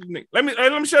done talking to Nick. Let me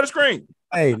share the screen.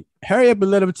 Hey, hurry up and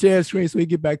let him share the screen so we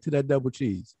get back to that double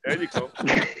cheese. There you go.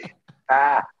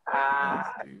 I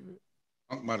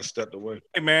might have stepped away.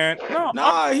 Hey man, he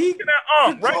right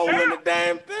the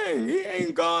damn thing. He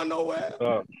ain't gone nowhere.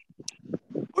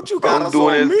 What you got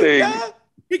doing his thing? Guy?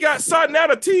 He got something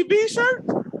out of TV shirt.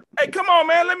 Hey, come on,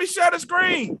 man. Let me share the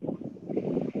screen.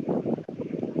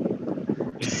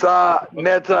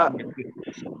 Netta.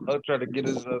 I'll try to get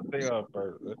his thing off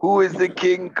first. Who is the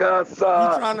king,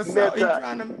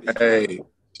 Hey,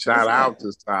 shout out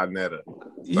to Netta.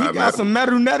 He got some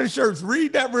Metal Netta shirts.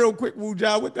 Read that real quick, Wu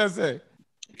Zhao. What that say?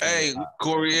 Hey,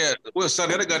 Corey, well,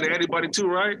 Netta got the antibody too,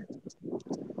 right?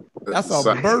 That's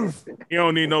a birth. He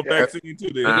don't need no vaccine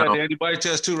too. He got the antibody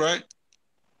test too, right?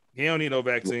 He don't need no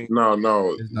vaccine. No.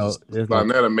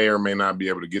 Netta may or may not be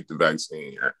able to get the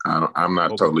vaccine. I'm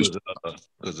not totally sure.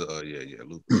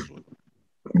 Lupus.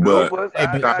 But lupus,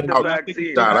 I got the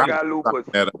vaccine. I got lupus.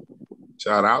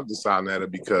 Shout out to Netta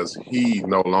because he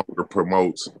no longer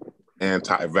promotes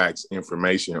anti-vax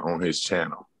information on his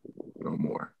channel no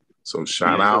more. So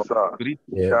shout out. But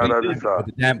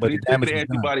the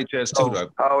antibody test too.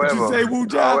 However, say Wu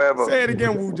Zhao? Say it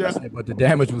again, Wu Zhao. But the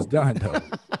damage was done though.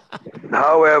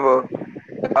 However,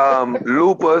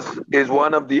 lupus is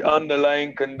one of the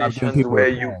underlying conditions where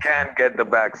you can get the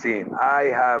vaccine. I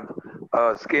have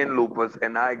skin lupus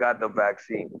and I got the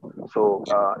vaccine. So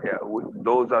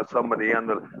those are some of the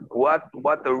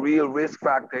what the real risk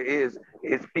factor is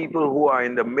people who are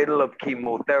in the middle of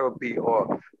chemotherapy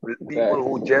or people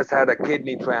who just had a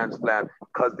kidney transplant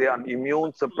because they're on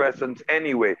immune suppressants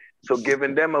anyway. So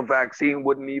giving them a vaccine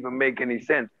wouldn't even make any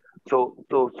sense. So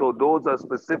those are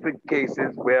specific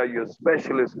cases where your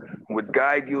specialist would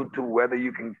guide you to whether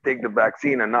you can take the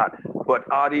vaccine or not. But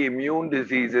autoimmune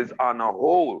diseases on a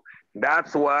whole,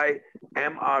 that's why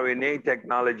mRNA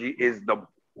technology is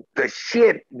the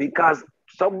shit, because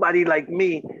somebody like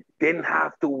me didn't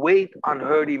have to wait on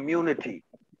herd immunity.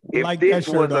 If like this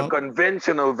was a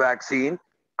conventional vaccine,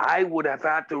 I would have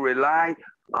had to rely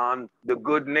on the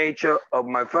good nature of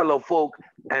my fellow folk,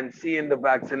 and seeing the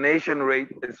vaccination rate,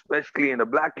 especially in the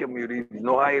Black community,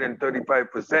 no higher than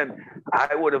 35%,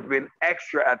 I would have been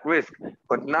extra at risk.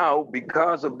 But now,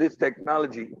 because of this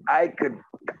technology, I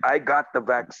got the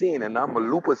vaccine, and I'm a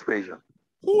lupus patient.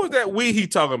 Who was that we he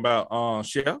talking about,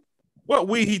 Chef? What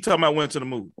we he talking about went to the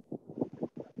movie?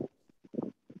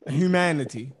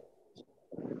 Humanity.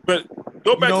 But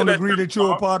go back to that. You don't agree that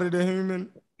you're a part of the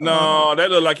human? No,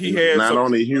 that looked like he had not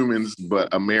only humans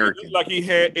but Americans.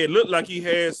 It looked like he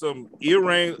had some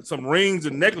earrings, some rings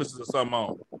and necklaces or something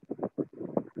on.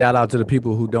 Shout out to the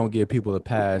people who don't give people a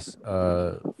pass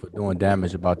for doing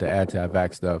damage about the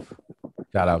anti-vax stuff.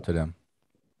 Shout out to them.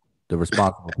 The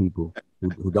responsible people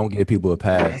who don't give people a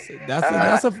pass.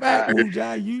 That's a fact,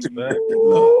 John.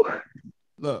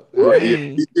 Look. Well,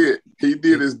 he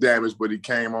did his damage, but he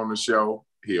came on the show.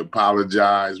 He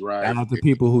apologized, right? Shout out to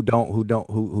people who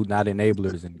not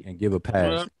enablers and give a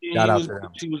pass. Shout out to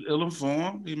them. He was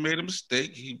ill-informed. He made a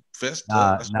mistake. He fessed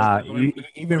up.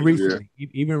 Even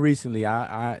recently,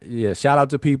 shout out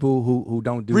to people who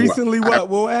don't do. Recently,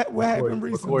 what happened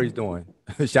recently? What Corey's doing.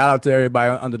 Shout out to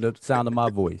everybody under the sound of my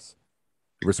voice.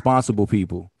 Responsible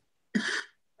people.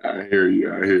 I hear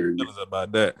you.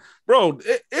 About that, bro.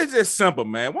 It's just simple,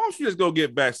 man. Why don't you just go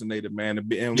get vaccinated, man?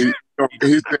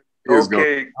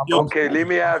 Okay, let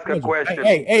me ask a question.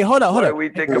 Hey, hold on. What do we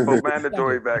think about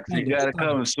mandatory vaccine? You gotta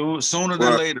come sooner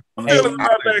than later.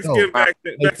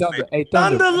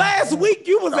 Thunder, last week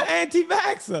you was an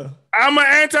anti-vaxxer. I'm an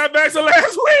anti-vaxxer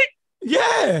last week?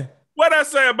 Yeah. What I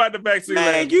say about the vaccine?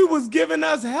 Man, you was giving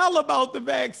us hell about the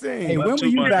vaccine. Hey, when were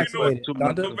you vaccinated?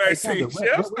 Thunder? When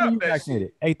were you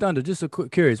vaccinated? Hey, Thunder, just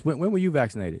curious. When were you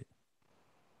vaccinated?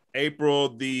 April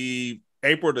the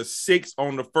 6th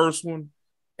on the first one,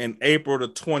 and April the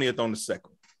 20th on the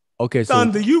second. Okay, so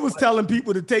Thunder, you was telling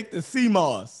people to take the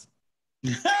CMOS.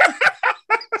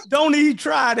 Don't even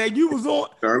try that. You was on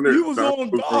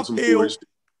Garfield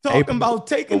talking about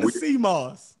taking the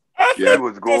CMOS. Yeah,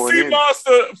 was going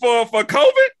CMOS for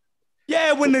COVID.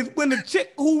 Yeah, when the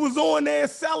chick who was on there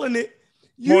selling it,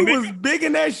 you was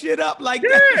bigging that shit up like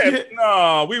that. Shit.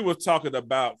 No, we were talking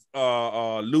about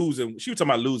losing. She was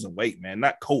talking about losing weight, man,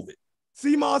 not COVID.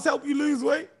 CMOS help you lose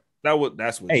weight?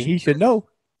 That's what. Hey, he should know.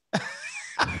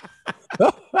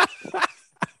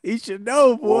 He should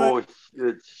know, boy.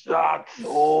 Oh, shots.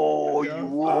 Oh,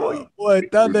 you boy,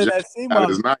 Thunder, that CMOS. That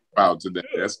is not about today.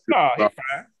 That's no, he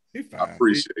fine. He fine. I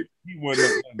appreciate it. He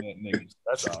wasn't that nigga.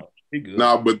 That's all. He good.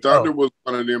 No, but Thunder was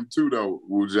one of them too, though,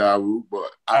 Wujawu.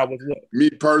 But me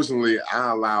personally,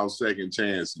 I allow second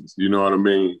chances. You know what I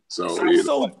mean?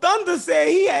 So Thunder said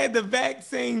he had the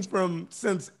vaccine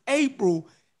since April,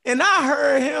 and I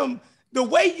heard him. The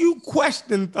way you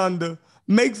question Thunder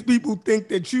makes people think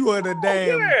that you are the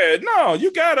damn. Yeah, no,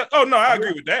 you gotta. Oh no, I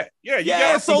agree with that. Yeah, you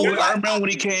gotta. So I remember when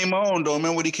he came on, though.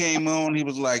 He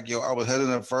was like, "Yo, I was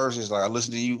heading up first. He's like, I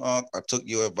listened to you, Unc. I took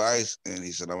your advice," and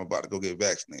he said, "I'm about to go get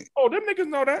vaccinated." Oh, them niggas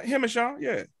know that. Him and Sean,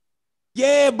 yeah.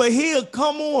 Yeah, but he'll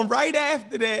come on right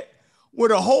after that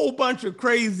with a whole bunch of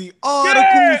crazy articles.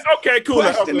 Yeah, okay, cool.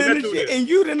 And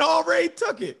you done already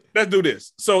took it. Let's do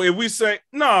this. So if we say,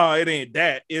 no, it ain't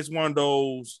that. It's one of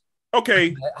those.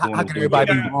 Okay. How can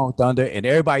everybody be wrong, Thunder? And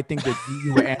everybody think that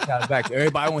you were anti-vax.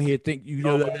 Everybody on here think you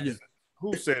know.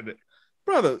 Who said that?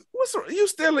 Brother, what's you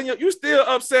still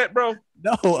upset, bro?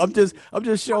 No, I'm just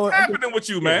showing. What's happening with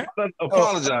you, man?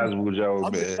 Apologize,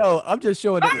 Wujo, man. No, I'm just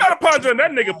showing. I'm not apologizing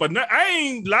that nigga, but I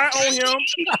ain't lie on him.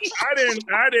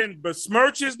 I didn't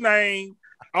besmirch his name.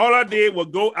 All I did was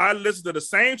I listened to the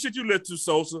same shit you listened to,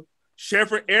 Sosa.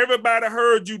 Shefford, everybody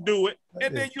heard you do it,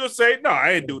 and then you'll say, "No,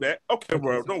 I didn't do that." Okay,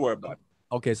 bro, don't worry about it.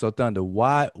 Okay, so Thunder,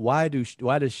 why does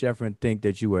Shefford think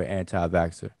that you were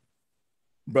anti-vaxxer?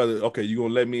 Brother, okay, you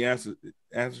gonna let me answer,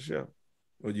 Chef?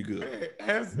 Or you good?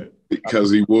 Answer. Because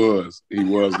he was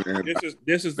the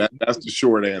this is that's the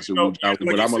short answer.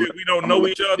 We don't know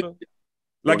each other.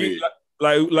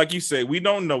 Like you said, we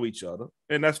don't know each other,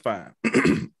 and that's fine.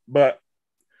 But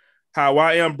how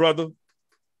I am, brother,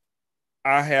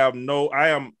 I'm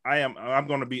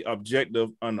going to be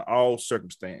objective under all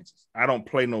circumstances. I don't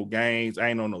play no games. I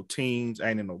ain't on no teams.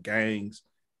 I ain't in no gangs.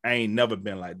 I ain't never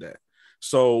been like that.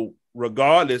 So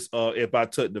regardless of if I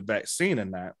took the vaccine or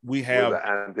not, we have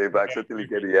anti-vaxxer till you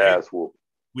get the ass whooped.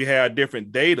 We have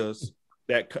different data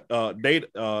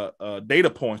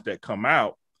points that come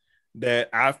out that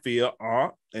I feel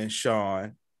Aunt and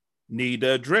Sean need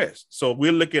to address. So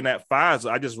we're looking at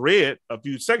Pfizer. I just read a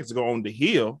few seconds ago on the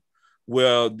Hill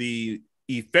where the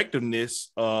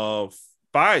effectiveness of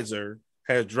Pfizer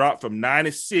has dropped from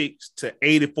 96 to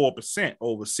 84%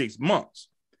 over 6 months.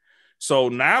 So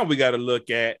now we got to look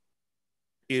at,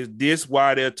 is this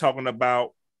why they're talking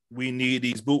about we're going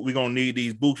to need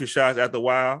these booster shots after a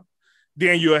while?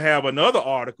 Then you'll have another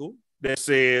article that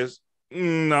says,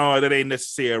 no, that ain't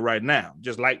necessary right now,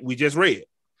 just like we just read.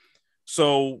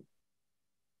 So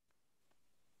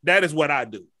that is what I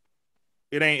do.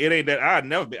 It ain't that I'd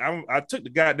never be. I took the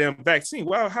goddamn vaccine.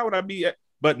 Well, how would I be?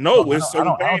 But no, it's I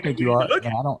don't think you are.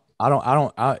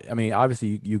 I mean,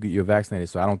 obviously you're vaccinated,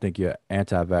 so I don't think you're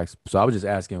anti-vax. So I was just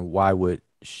asking, why would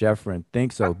Sheffrin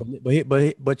think so?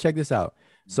 But check this out.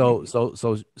 So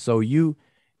your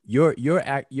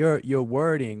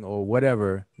wording or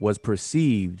whatever was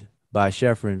perceived by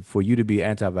Sheffrin for you to be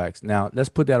anti-vax. Now let's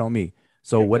put that on me.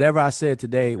 So whatever I said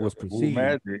today was perceived.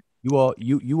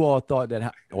 You all thought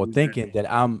that, or thinking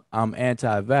that I'm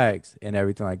anti-vax and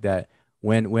everything like that,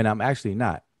 when I'm actually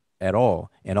not at all.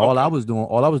 And all I was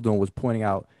doing was pointing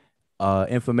out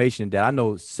information that I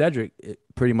know Cedric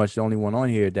pretty much the only one on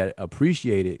here that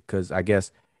appreciated, because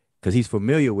he's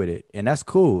familiar with it, and that's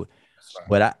cool.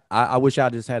 But I wish I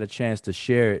just had a chance to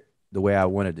share it the way I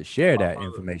wanted to share that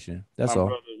information. That's all.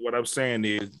 Brother, what I'm saying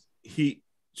is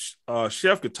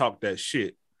Chef could talk that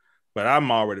shit, but I'm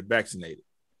already vaccinated.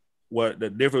 What the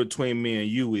difference between me and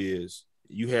you is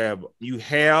you have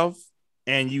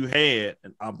and you had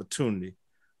an opportunity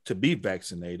to be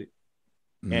vaccinated,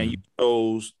 and you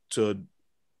chose to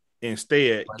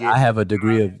instead I have a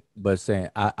degree of, but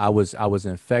saying I was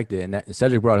infected, and that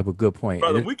Cedric brought up a good point.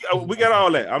 Brother, we got all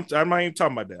that. I'm not even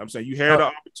talking about that. I'm saying you had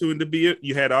an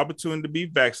opportunity to be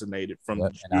vaccinated from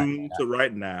June to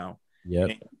right now. Yep.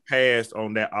 And you passed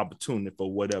on that opportunity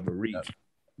for whatever reason.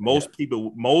 Most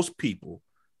people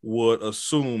would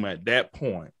assume at that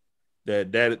point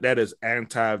that is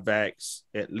anti-vax,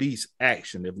 at least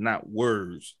action, if not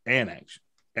words and action.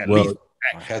 At least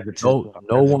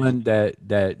no one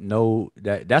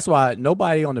that's why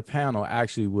nobody on the panel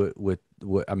actually would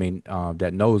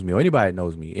that knows me, or anybody that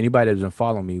knows me, anybody that doesn't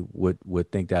follow me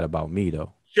would think that about me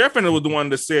though. Sheffrin was the one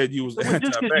that said you was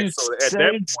anti-vax. So at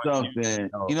that point, something,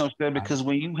 you know what I'm saying? Because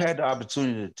when you had the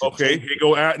opportunity to here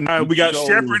go out now, we got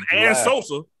Sheffrin and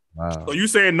Sosa. Wow. So you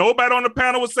saying nobody on the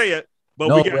panel would say it,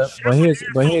 but we got here's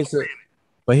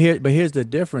the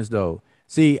difference though.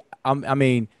 See, I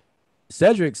mean,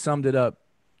 Cedric summed it up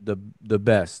the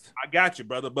best. I got you,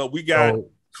 brother. But we got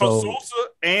Sosa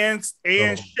and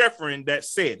Sheffrin that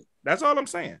said it. That's all I'm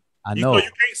saying. I know. You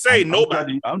can't say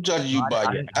nobody. I'm judging you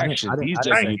by your actions. He's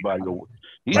judging you by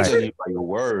your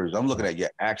words. I'm looking at your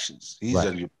actions. He's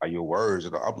judging you by your words,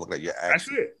 and I'm looking at your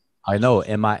actions. That's it. I know.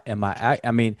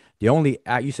 I mean, the only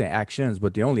you say actions,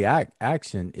 but the only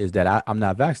action is that I'm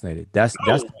not vaccinated.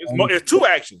 It's two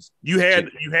actions. You had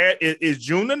it's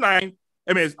June the 9th.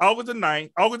 I mean, it's August the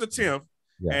 9th, August the 10th,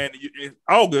 and in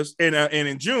August and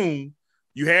in June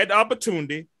you had the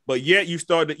opportunity, but yet you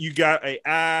got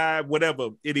a whatever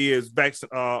it is vaccine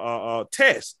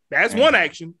test. That's one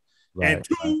action, and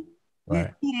two 2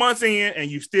 months in,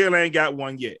 and you still ain't got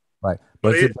one yet. Right,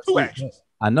 but it's two actions.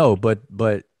 I know, but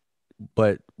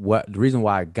what the reason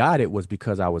why I got it was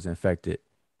because I was infected.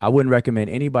 I wouldn't recommend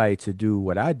anybody to do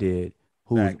what I did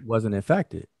who wasn't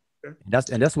infected.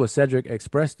 And that's what Cedric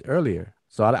expressed earlier.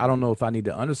 So I don't know if I need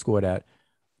to underscore that,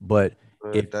 but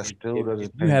if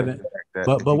you haven't,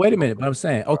 but wait a minute. But I'm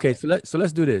saying, okay, so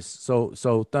let's do this.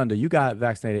 So Thunder, you got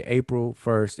vaccinated April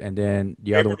 1st, and then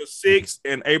the other one April the 6th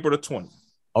and April the 20th.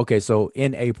 Okay, so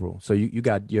in April, so you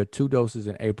got your 2 doses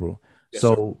in April. Yes,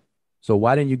 so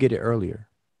why didn't you get it earlier?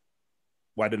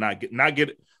 Why did I not get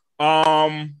it?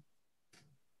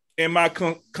 In my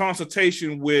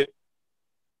consultation with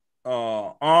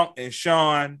Unc and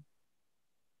Sean.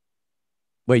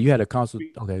 Wait, you had a consult?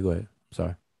 Okay, go ahead.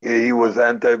 Sorry. Yeah, he was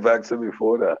anti-vaxxer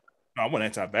before that. No, I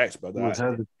wasn't anti-vax, brother.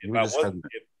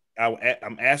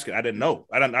 I'm asking. I didn't know.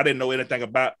 I didn't know anything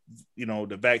about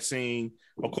the vaccine.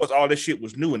 Of course, all this shit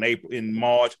was new in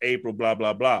March, April, blah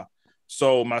blah blah.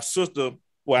 So my sister,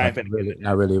 well,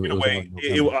 not really. Anyway,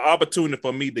 it was an opportunity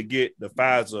for me to get the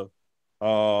Pfizer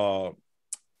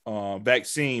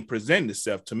vaccine presented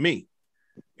itself to me.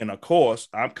 And of course,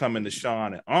 I'm coming to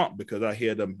Sean and Ump because I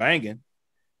hear them banging.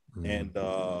 And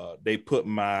they put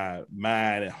my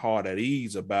mind and heart at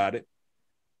ease about it.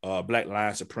 Black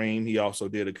Lion Supreme, he also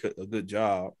did a good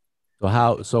job.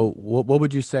 So what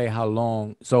would you say? How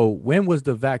long? So when was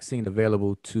the vaccine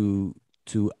available to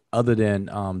other than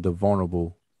the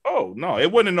vulnerable? Oh no,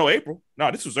 it wasn't in no April.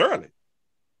 No, this was early.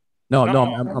 No.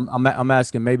 I'm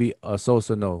asking maybe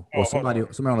Sosa no, or somebody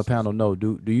on the panel no.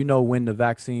 Do you know when the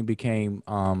vaccine became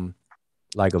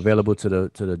like available to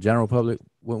the general public?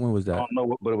 When was that? I don't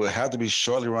know, but it would have to be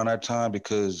shortly around that time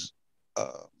because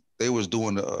they was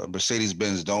doing the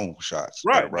Mercedes-Benz dome shots.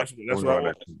 Right.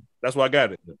 That's why I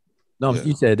got it. No, yeah.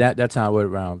 You said that time was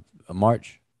around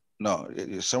March. No,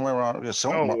 somewhere around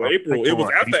April. It was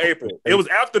after April. It was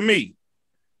after me.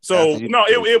 So no,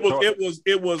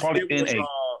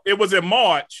 it was in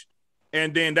March,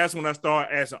 and then that's when I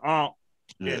started asking Aunt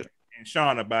and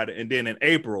Sean about it, and then in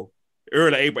April,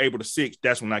 early April the 6th,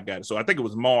 that's when I got it. So I think it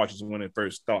was March is when it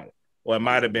first started, or it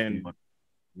might have been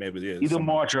maybe either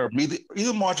March or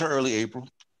early April.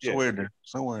 Somewhere in there.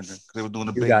 They were doing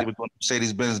they were doing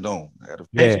Mercedes-Benz dome.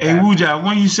 Hey, Wuja,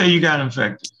 when you say you got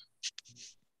infected?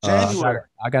 January.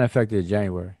 I got infected in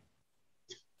January.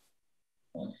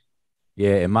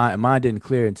 Yeah, and mine didn't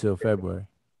clear until February.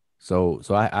 So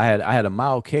I had a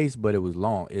mild case, but it was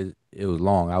long. It was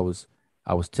long. I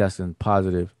was testing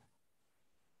positive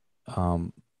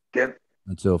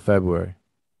until February.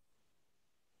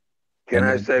 Can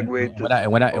I segue to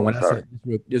when I said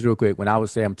just real quick, when I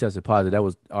was saying I'm tested positive, that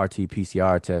was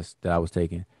RT-PCR test that I was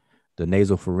taking, the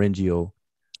nasopharyngeal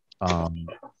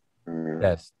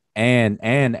test and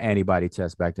antibody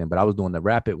test back then. But I was doing the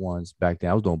rapid ones back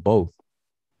then. I was doing both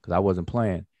because I wasn't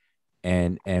playing.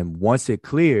 And once it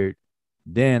cleared,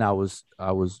 then I was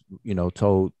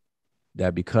told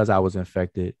that because I was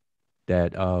infected,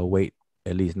 that wait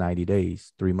at least 90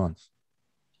 days, 3 months.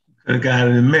 Could have got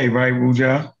it in May, right,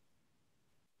 Wuja?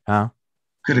 Huh?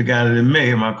 Could have got it in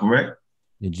May, am I correct?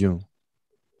 In June.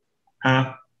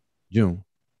 Huh? June.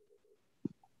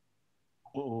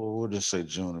 We'll just say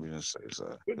June if you just say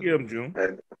so. We'll give them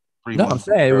June. No, I'm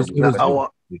saying it was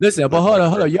listen, but hold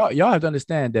on. Y'all have to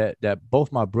understand that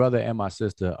both my brother and my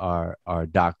sister are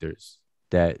doctors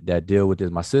that deal with this.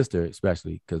 My sister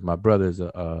especially, because my brother's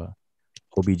a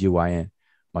OBGYN.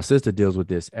 My sister deals with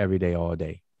this every day, all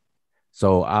day.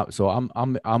 So I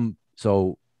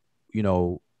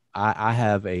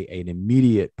have an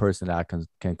immediate person that I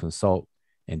can consult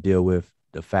and deal with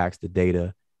the facts, the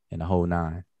data, and the whole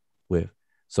nine with.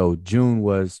 So June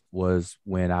was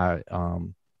when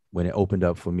when it opened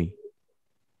up for me.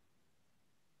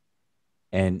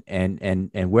 And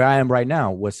where I am right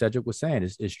now, what Cedric was saying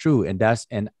is true. And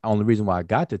the only reason why I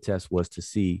got the test was to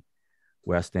see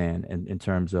where I stand in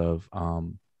terms of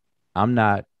I'm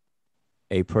not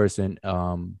a person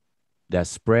that's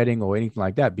spreading or anything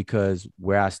like that, because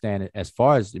where I stand as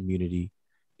far as immunity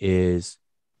is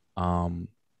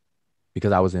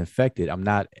because I was infected. I'm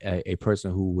not a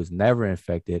person who was never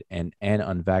infected and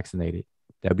unvaccinated.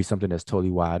 That'd be something that's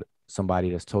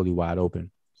somebody that's totally wide open.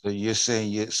 So you're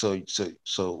saying so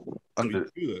under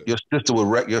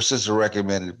your sister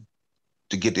recommended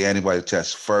to get the antibody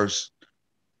test first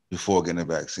before getting the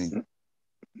vaccine?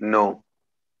 No,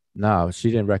 she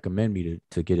didn't recommend me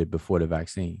to get it before the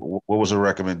vaccine. What was her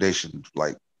recommendation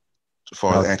like? As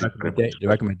far as the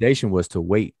recommendation was to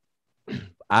wait.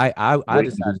 I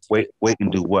decided to wait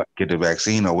and do what? Get the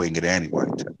vaccine or wait and get an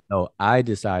antibody test? No, I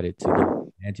decided to get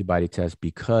an antibody test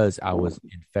because I was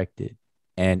infected.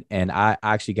 And I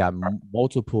actually got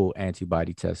multiple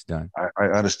antibody tests done. I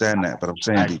understand that, but I'm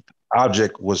saying the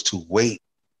object was to wait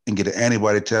and get an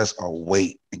antibody test or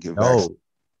wait and get vaccine.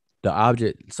 The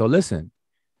object. So listen,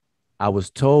 I was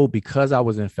told because I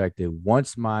was infected,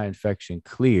 once my infection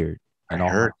cleared and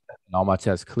all my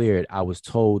tests cleared, I was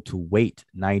told to wait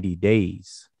 90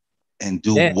 days. And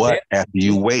do what after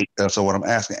you wait? That's what I'm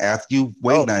asking. After you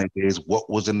wait 90 days, what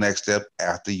was the next step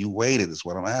after you waited is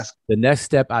what I'm asking. The next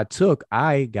step I took,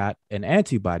 I got an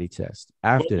antibody test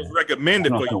after. What was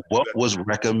recommended for you? What was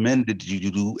recommended you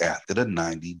do after the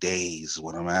 90 days is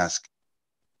what I'm asking.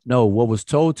 No, what was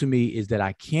told to me is that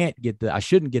I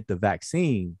shouldn't get the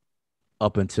vaccine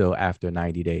up until after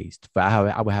 90 days.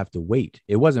 I would have to wait.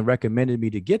 It wasn't recommended me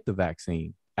to get the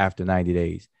vaccine after 90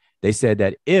 days. They said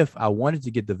that if I wanted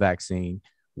to get the vaccine,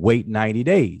 wait 90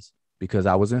 days because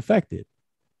I was infected.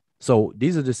 So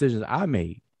these are decisions I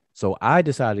made. So I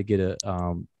decided to get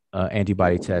a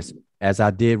antibody test as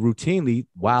I did routinely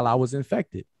while I was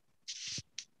infected.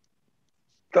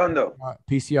 Thunder.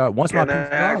 PCR. Can I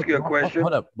ask you a question?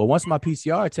 Hold up. But once my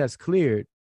PCR test cleared,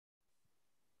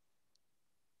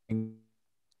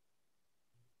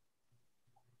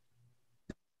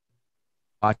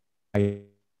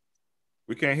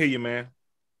 We can't hear you, man.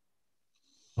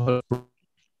 So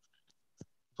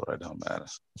that don't matter.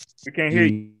 We can't hear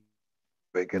you.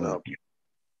 Waking up.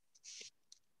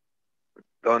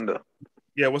 Thunder.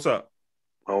 Yeah, what's up?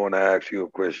 I want to ask you a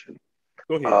question.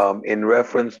 Go ahead. In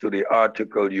reference to the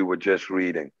article you were just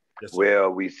reading, yes, where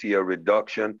we see a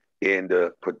reduction in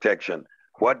the protection,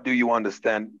 what do you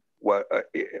understand what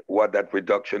that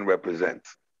reduction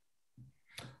represents?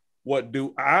 What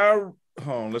do I?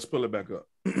 Hold on, let's pull it back up.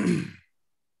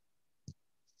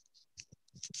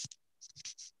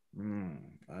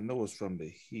 I know it's from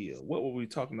the hill. What were we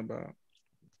talking about?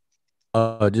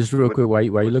 Just real quick, while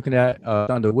you looking at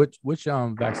Thunder, which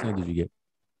vaccine did you get?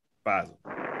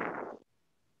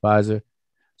 Pfizer.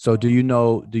 So do you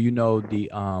know the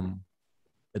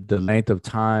length of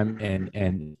time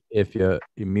and if your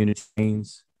immunity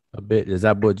changes a bit? Is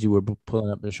that what you were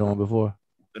pulling up and showing before?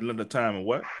 The length of time and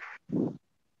what?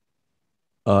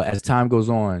 As time goes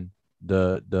on,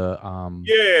 the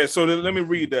yeah. So let me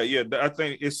read that. Yeah, I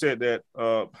think it said that.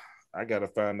 I gotta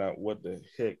find out what the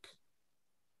heck.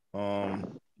 I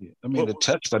mean, the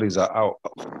test studies are out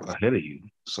ahead of you.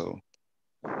 So,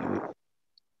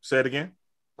 say it again.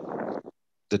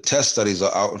 The test studies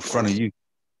are out in front of you.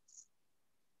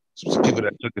 So the people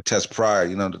that took the test prior,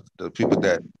 the people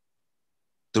that,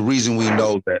 the reason we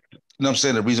know that, what I'm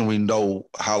saying? The reason we know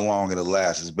how long it'll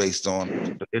last is based on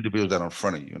the individuals that are in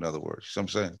front of you, in other words. You know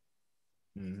what I'm saying?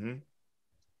 Mm-hmm.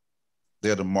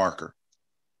 They're the marker.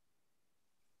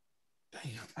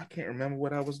 Damn, I can't remember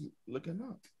what I was looking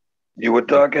up. You were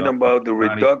talking about the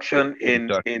reduction in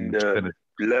the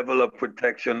level of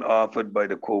protection offered by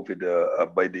the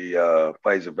COVID, by the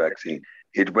Pfizer vaccine.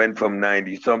 It went from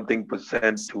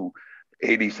 90-something% to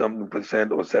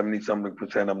 80-something% or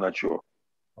 70-something%. I'm not sure.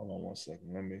 Hold on one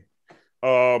second. Let me.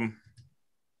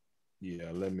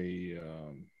 Let me.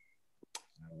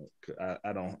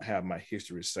 I don't have my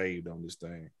history saved on this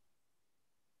thing,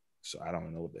 so I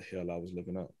don't know what the hell I was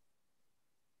looking up.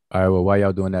 All right. Well, while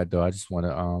y'all doing that though, I just want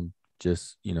to I'm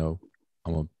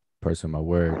a person of my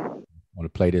word. I want to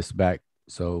play this back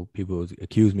so people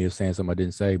accuse me of saying something I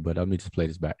didn't say, but let me just play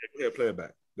this back. Yeah, play it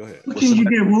back. Go ahead. What can you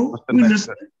get, Wu?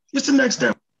 What's the next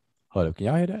step? Hold up. Can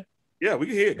y'all hear that? Yeah, we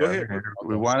can hear it. Go ahead.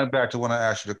 Rewind it back to when I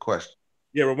asked you the question.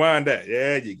 Yeah, rewind that.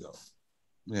 There you go.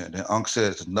 Yeah, then Unc said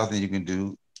there's nothing you can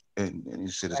do. And you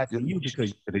said,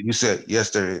 you said, yes,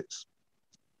 there is.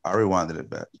 I rewinded it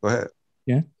back. Go ahead.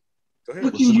 Yeah. Go ahead.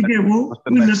 What can you get, Wu?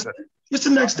 What's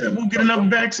the next step? We'll get another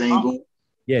vaccine, Wu?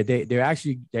 Yeah, they're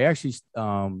actually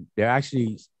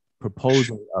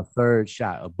proposing a third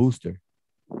shot, a booster.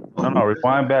 No,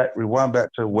 rewind back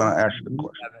to when I asked you the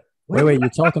question. Wait, you're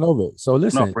talking over it. So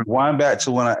listen. No, rewind back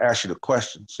to when I asked you the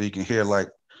question so you can hear like.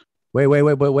 Wait,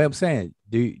 but what I'm saying,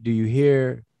 do you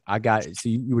hear? I got it. So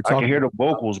you were talking. I can hear the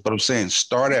vocals, but I'm saying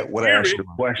start at when I asked you the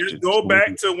question. Just go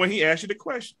back to when he asked you the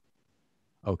question.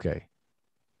 Okay.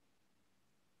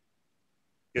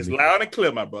 It's loud and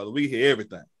clear, my brother. We hear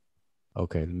everything.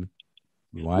 Okay. Let me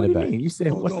rewind it back. You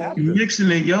said what's happening? You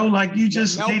mixing it, yo, like you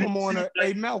just Malcolm on it.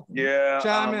 Hey, Malcolm. Yeah.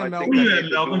 Chime in, Malcolm. Where you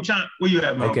at, Malcolm? Where you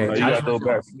at, Malcolm? Okay. You got to go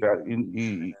back.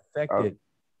 Infected.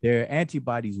 Their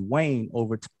antibodies wane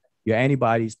over time. Your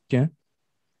antibodies, Ken?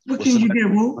 What can you get,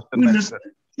 Wu? What's the next step?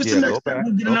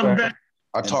 We'll get another back.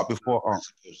 I talked before.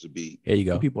 Supposed to be. There you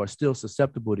go. People are still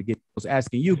susceptible to get. I was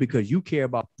asking you because you care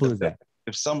about that.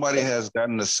 If somebody has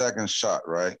gotten the second shot,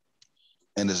 right,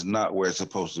 and it's not where it's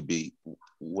supposed to be,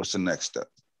 what's the next step?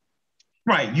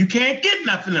 Right. You can't get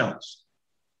nothing else.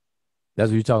 That's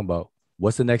what you're talking about.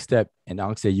 What's the next step? And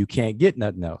Unc said you can't get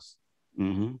nothing else.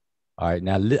 Mm-hmm. All right.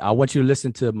 Now, I want you to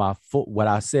listen to what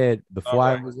I said before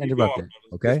I was interrupted.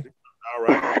 Okay? All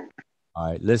right.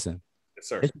 All right. Listen. Yes,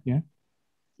 sir.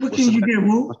 What can you get,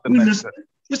 Wu?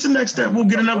 What's the next step? We'll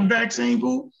get another vaccine,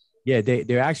 Wu? Yeah,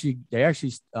 they're actually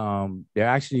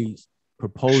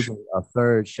proposing a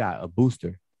third shot, a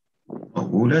booster.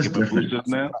 Oh, that's different.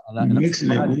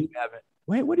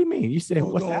 Wait, what do you mean? You said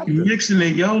what's happening? You mixing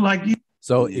it, yo, like you.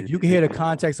 So if you can hear the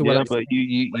context of what I'm saying.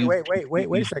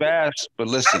 Wait a second. Fast, but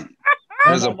listen,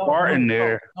 there's a part in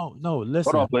there. No,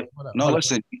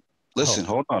 listen. Listen,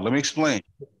 hold on. Let me explain.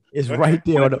 It's right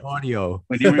there on the audio.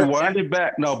 When you rewind it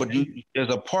back, there's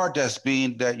a part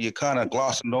that you're kind of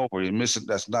glossing over. You're missing.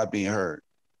 That's not being heard.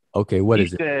 Okay, what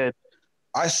is it?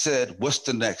 I said, what's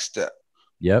the next step?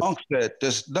 Yep. Unc said,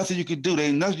 there's nothing you can do. There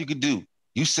ain't nothing you can do.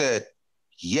 You said,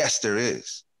 yes, there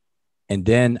is. And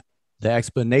then the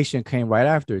explanation came right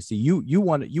after. See, you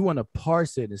want to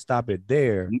parse it and stop it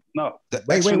there. No, the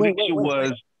explanation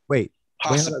was wait.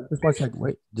 Just one second.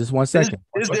 Wait, just 1 second.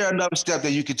 Is there another step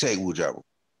that you could take, Wujabu?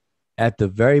 At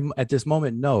this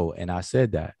moment, no. And I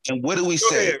said that. And what did we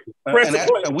say?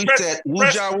 And we said,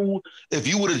 if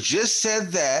you would have just said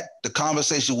that, the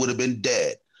conversation would have been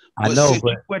dead. I know,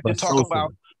 but to talk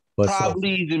about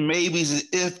probably and maybes and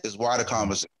if is why the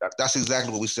conversation. That's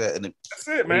exactly what we said. That's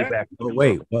it, man. But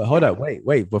wait, but hold up,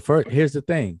 wait. But first, here's the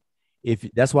thing. If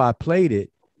that's why I played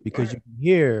it, because you can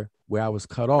hear where I was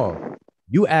cut off.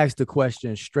 You asked the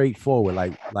question straightforward,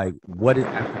 like what is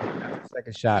after the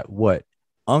second shot? What?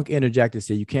 Unc interjected,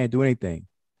 said you can't do anything.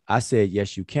 I said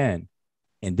yes, you can.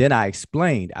 And then I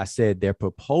explained. I said they're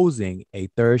proposing a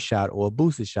third shot or a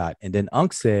booster shot. And then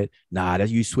Unc said, "Nah,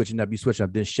 that's you switching up.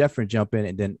 Then Sheffrin jump in,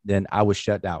 and then I was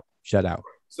shut out.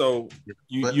 So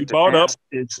you brought up.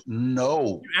 It's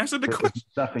no. You answered the question.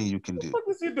 Nothing you can do. What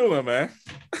is he doing, man?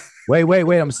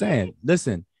 Wait. I'm saying,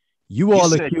 listen. You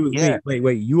all accuse me.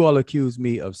 Wait. You all accuse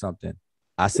me of something.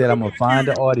 I said I'm gonna find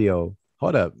the audio.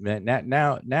 Hold up, man.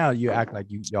 Now you act like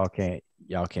y'all can't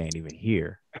even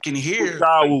hear. I can hear.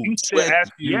 You said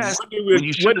yes. When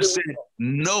you should have said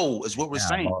no, is what we're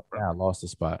saying. I lost the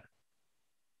spot.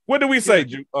 What did we say,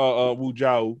 Wu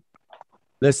Jiao?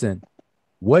 Listen,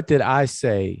 what did I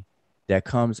say that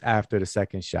comes after the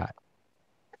second shot?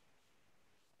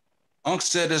 Unc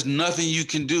said there's nothing you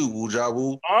can do, Wu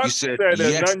Jiao. You said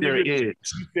yes, there is. You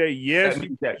said yes.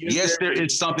 Yes, there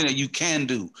is something that you can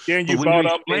do. Then you brought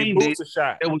up a booster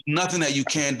shot. There was nothing that you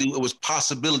can do. It was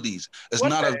possibilities. It's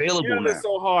not available now.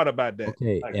 So hard about that.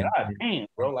 Okay, like, God damn,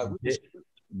 bro. Like,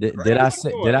 did I say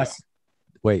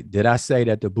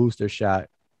that the booster shot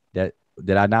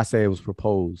did I not say it was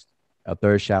proposed? A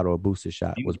third shot or a booster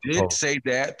shot was proposed? You did say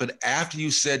that, but after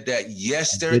you said that,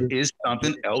 yes, there is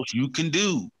something else you can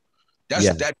do.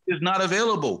 That is not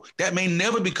available. That may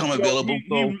never become available.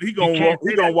 He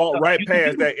gonna walk right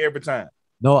past that every time.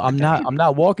 No, I'm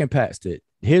not walking past it.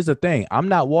 Here's the thing. I'm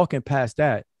not walking past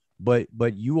that, but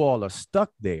you all are stuck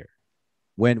there.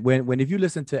 When if you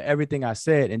listen to everything I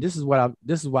said, and this is why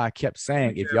I kept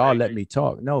saying, if y'all let me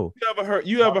talk. No.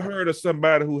 You ever heard of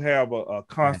somebody who have a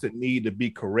constant need to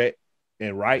be correct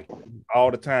and right all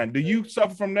the time? Do you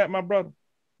suffer from that, my brother?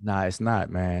 Nah, it's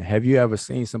not, man. Have you ever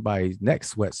seen somebody's neck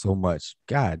sweat so much?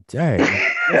 God dang.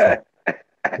 This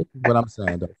is what I'm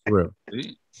saying, though, for real.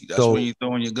 That's when you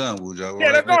throwing your gun, Wujo.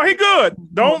 Yeah, that's all. He good.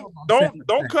 Don't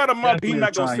cut him up. He's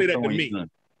not gonna say that to me.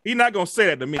 He's not gonna say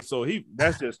that to me. So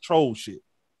that's just troll shit.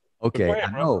 Okay, I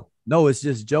know. No, it's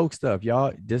just joke stuff,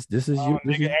 y'all. This is you.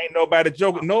 Nigga, ain't nobody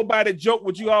joking. Nobody joke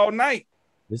with you all night.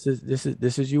 This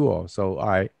is you all. So all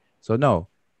right. So no,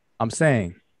 I'm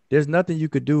saying there's nothing you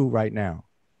could do right now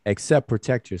except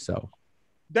protect yourself.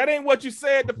 That ain't what you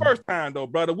said the first time, though,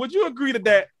 brother. Would you agree to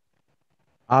that?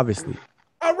 Obviously.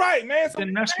 All right, man. So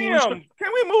damn,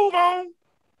 can we move on?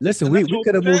 Listen, we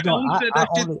could have moved on. We said that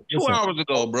shit 2 hours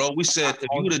ago, bro. We said if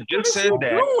you would have just said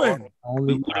that,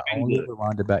 only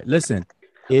rewind it back. Listen,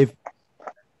 if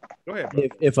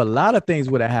a lot of things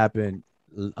would have happened,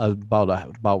 about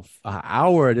an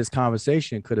hour of this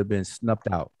conversation could have been snuffed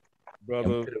out.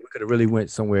 Brother, we could have really went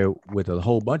somewhere with a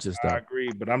whole bunch of stuff. I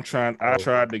agree, but I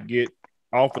tried to get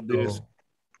off of this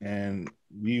and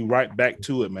we right back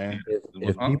to it, man.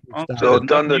 So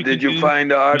Thunder, did you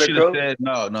find the article? Said,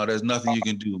 no, there's nothing you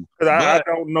can do. I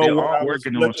don't know what I'm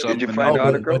working on. Something. Did you find the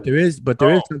article? But there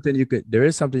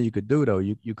is something you could do though.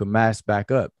 You can mask back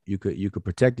up. You could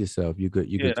protect yourself. You could.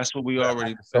 That's what we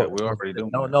already said. We're already doing.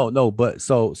 No. But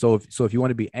so if you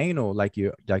want to be anal, like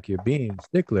you're being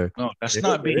stickler. No, that's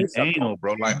not being anal,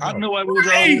 bro. Like I know I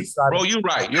was bro. You're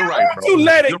right, bro. You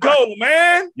let it go,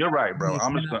 man. You're right, bro.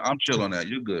 I'm chill on that.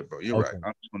 You're good, bro. You're right.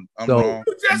 I'm so, wrong.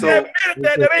 You just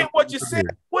admitted that ain't what you said.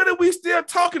 What are we still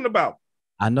talking about?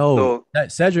 I know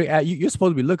Cedric, you're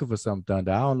supposed to be looking for something,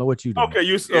 Thunder. I don't know what you do. Okay,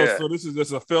 so this is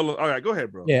just a filler. All right, go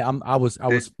ahead, bro. Yeah, I was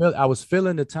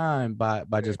filling the time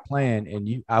by just playing,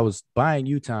 and I was buying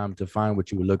you time to find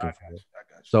what you were looking for.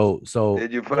 So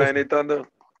did you find it, Thunder?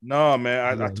 No,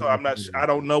 man. I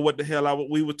don't know what the hell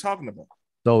we were talking about.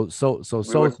 So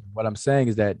what I'm saying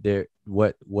is that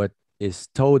what is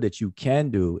told that you can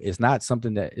do is not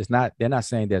something that is not. They're not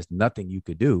saying there's nothing you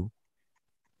could do.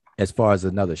 As far as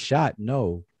another shot,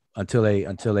 no, until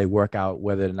they work out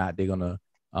whether or not they're gonna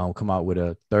come out with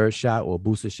a third shot or a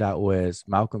booster shot, or as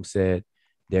Malcolm said,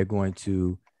 they're going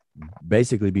to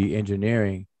basically be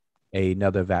engineering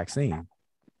another vaccine.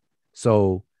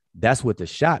 So that's what the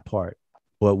shot part.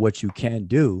 But what you can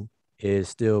do is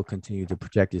still continue to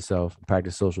protect yourself,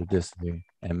 practice social distancing,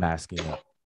 and masking up.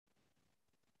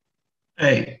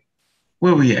 Hey,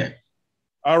 where we at?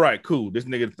 All right, cool. This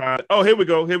nigga found. Oh, here we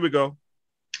go.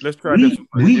 Let's try this.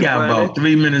 We got about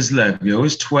 3 minutes left, yo.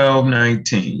 It's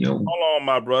 12:19, yo. Hold on, on,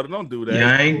 my brother. Don't do that. You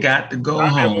ain't got to go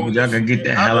home. Y'all can get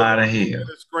the hell out of here.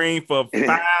 The screen for 5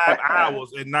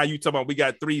 hours, and now you talking about we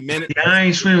got 3 minutes. Yeah, I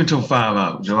ain't streaming till 5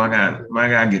 hours, Joe. I got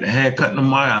to get a haircut no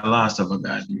more. I got a lot of stuff I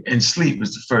got to do. And sleep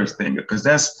is the first thing, because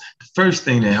that's the first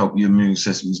thing that help your immune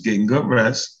system is getting good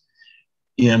rest.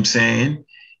 You know what I'm saying?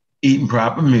 Eating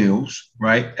proper meals,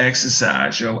 right?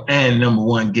 Exercise, yo. And number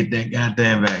one, get that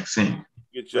goddamn vaccine.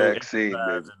 Get your vaccine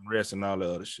and rest and all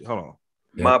the other shit. Hold on.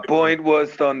 My point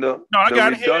was, Thunder. No, I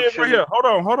got it right here. Hold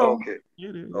on. Okay.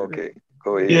 Okay.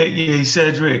 Go ahead. Yeah,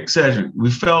 Cedric.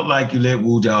 We felt like you let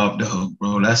Wuja off the hook,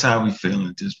 bro. That's how we feel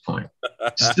at this point.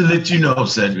 Just to let you know,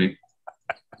 Cedric.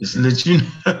 Just to let you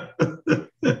know.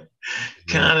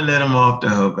 Kind of let him off the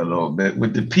hook a little bit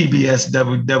with the PBS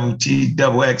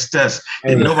XXX test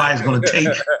that nobody's going to take.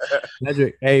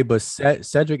 Cedric, but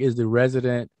Cedric is the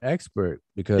resident expert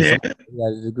because he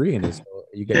has a degree in this. So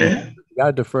you got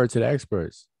to defer to the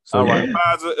experts. So, all right,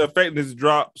 Pfizer effectiveness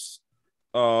drops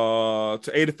to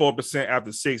 84%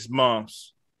 after 6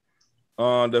 months.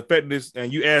 The effectiveness,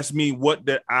 and you asked me what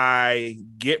did I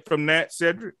get from that,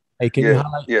 Cedric? Hey, can you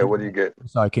highlight? What do you get?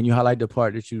 Sorry, can you highlight the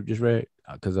part that you just read?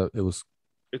 Because it was.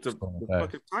 It's a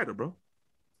fucking title, bro.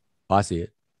 Oh, I see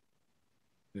it.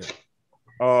 Yeah.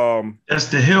 That's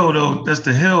the hill,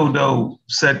 though.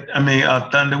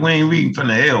 Thunder. We ain't reading from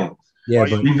the hill. Yeah,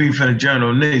 but we read from the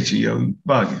Journal of Nature, yo. You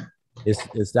bugging.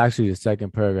 It's actually the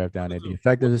second paragraph down there. The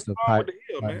effectiveness of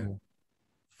Pfizer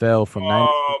fell from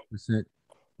 96%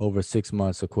 over 6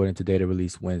 months, according to data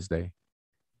released Wednesday.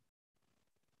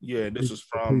 Yeah, this is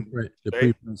from the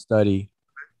preprint study.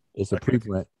 It's a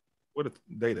preprint. What is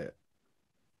the date at?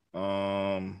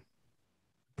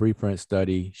 Preprint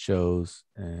study shows.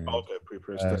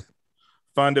 Preprint study.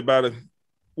 Funded by the.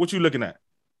 What you looking at?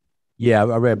 Yeah,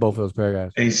 I read both of those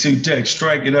paragraphs. Hey, Sutek,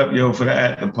 strike it up, yo, for the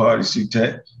after party,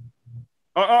 Sutek.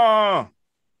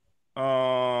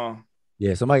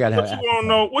 Yeah, somebody got to have.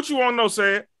 What you want to know,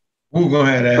 Sad? Who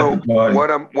gonna have that after party?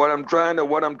 What I'm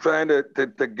trying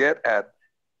to get at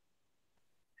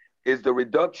is the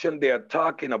reduction they are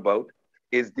talking about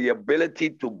is the ability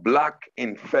to block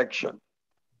infection.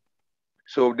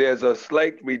 So there's a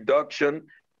slight reduction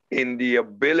in the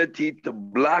ability to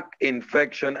block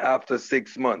infection after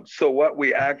 6 months. So what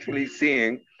we're actually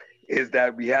seeing is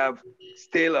that we have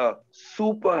still a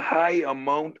super high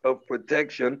amount of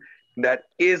protection that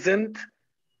isn't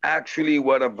actually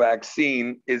what a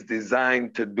vaccine is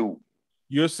designed to do.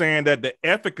 You're saying that the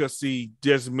efficacy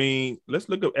just means, let's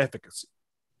look at efficacy.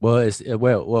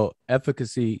 Well,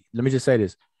 efficacy. Let me just say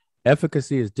this: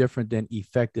 efficacy is different than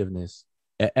effectiveness.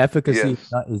 Efficacy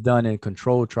is done in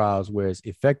controlled trials, whereas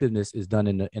effectiveness is done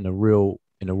in the real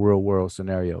world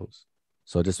scenarios.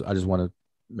 So I just want to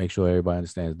make sure everybody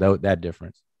understands that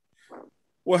difference.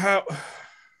 Well,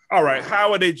 all right,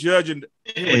 how are they judging?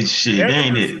 Shit,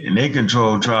 ain't it? In their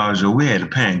controlled trials, we had a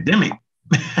pandemic.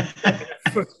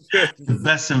 The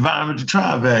best environment to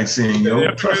try a vaccine,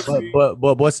 yo.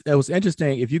 But what's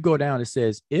interesting, if you go down, it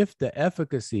says if the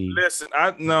efficacy. Listen,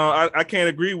 I can't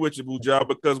agree with you, Buja,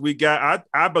 because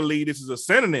I believe this is a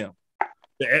synonym.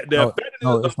 The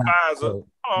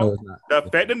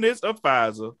effectiveness of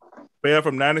Pfizer fell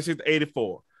from 96 to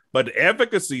 84, but the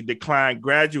efficacy declined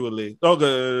gradually.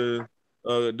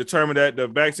 Determined that the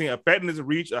vaccine effectiveness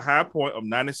reached a high point of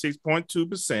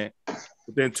 96.2%.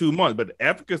 within 2 months, but the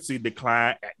efficacy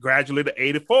declined gradually to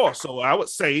 84. So I would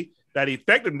say that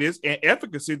effectiveness and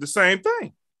efficacy is the same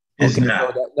thing.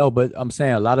 No, but I'm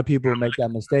saying a lot of people make that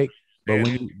mistake. But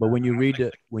when you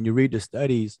read the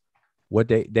studies, what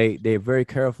they're very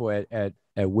careful at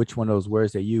which one of those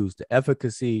words they use. The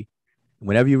efficacy,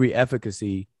 whenever you read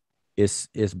efficacy,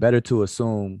 it's better to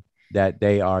assume that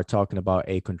they are talking about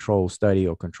a controlled study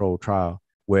or controlled trial.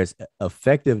 Whereas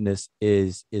effectiveness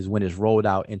is when it's rolled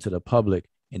out into the public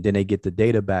and then they get the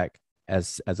data back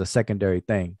as a secondary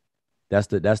thing. That's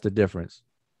the difference.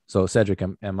 So Cedric,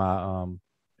 am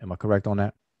I correct on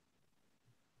that?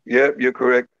 Yeah, you're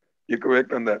correct. You're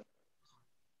correct on that.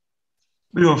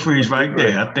 We're gonna freeze right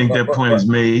there. I think that point is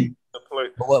made.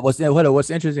 What's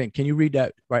interesting? Can you read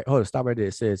that? Right, hold on, stop right there.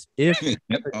 It says if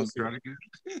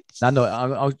I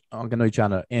know I'm gonna be trying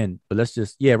to end, but let's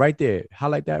just right there.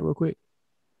 Highlight that real quick.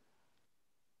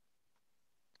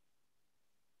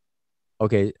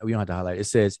 Okay, we don't have to highlight. It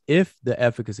says if the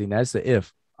efficacy, and that's the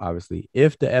if, obviously,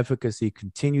 if the efficacy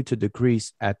continue to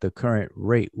decrease at the current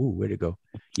rate. Ooh, where'd it go?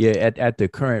 Yeah, at the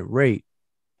current rate,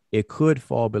 it could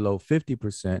fall below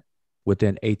 50%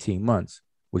 within 18 months,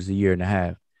 which is a year and a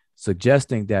half,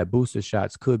 suggesting that booster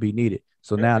shots could be needed.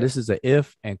 So now this is a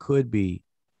if and could be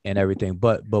and everything.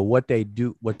 But what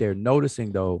they're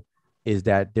noticing though, is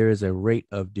that there is a rate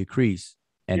of decrease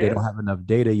and they don't have enough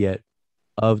data yet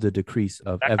of the decrease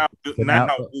of now,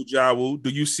 Ujawu, do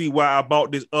you see why I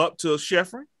bought this up to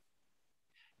Sheffrin?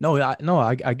 No,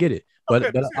 I get it,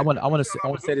 but I want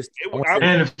to say this.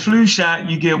 And the flu shot,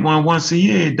 you get one once a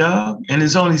year, dog, and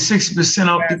it's only 60%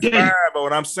 off the gate. But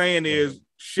what I'm saying is,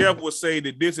 Chef would say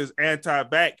that this is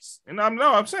anti-vax, and I'm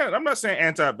not saying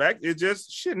anti-vax. It's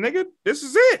just shit, nigga. This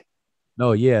is it.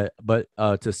 No, yeah, but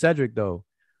to Cedric though.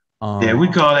 Yeah, we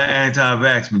call that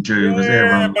anti-vax material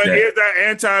because but is that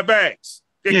anti-vax?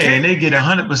 And they get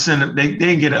 100%.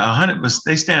 They get 100%.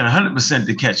 They stand 100%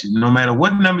 to catch it. No matter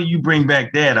what number you bring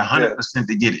back, they're at 100%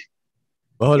 to get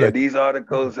it. These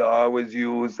articles are always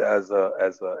used as a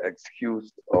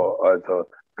excuse or as a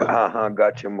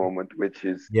gotcha moment, which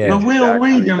is But we don't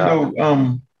read them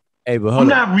though. Hey, but I'm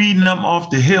not reading them off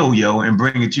the Hill, yo, and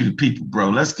bring it to the people, bro.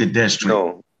 Let's get that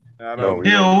straight. No,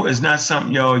 Hill is not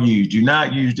something y'all use. Do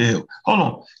not use the Hill. Hold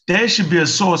on. There should be a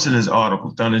source in this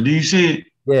article, Thunder. Do you see it?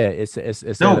 Yeah, it's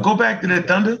no. Go back to that,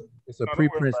 Thunder. It's a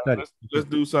preprint study. Let's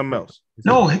do something else.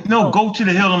 No. Go to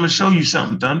the Hill. I'm gonna show you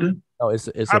something, Thunder. No, it's.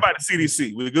 How about the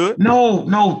CDC? We good?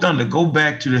 No, Thunder. Go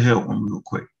back to the Hill one real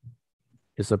quick.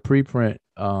 It's a preprint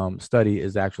study.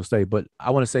 Is the actual study, but I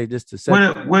want to say this to say.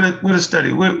 Where the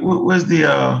study? Where's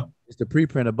the? It's the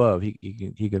preprint above.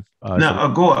 He could.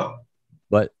 Go up.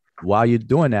 But while you're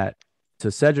doing that,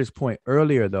 to Cedric's point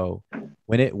earlier, though,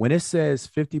 when it says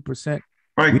 50%.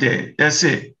 Right there. That's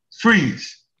it.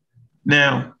 Freeze.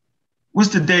 Now, what's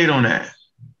the date on that?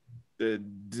 The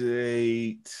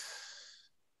date.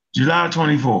 July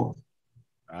 24th.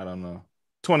 I don't know.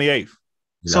 28th.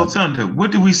 So, Thunder,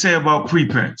 what did we say about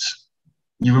preprints?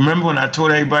 You remember when I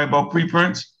told everybody about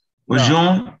preprints? Was you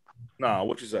on? No,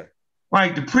 what you say?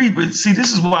 Right, the preprint. See,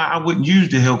 this is why I wouldn't use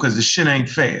the Hill, because the shit ain't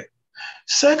fair.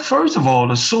 First of all,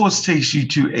 the source takes you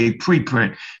to a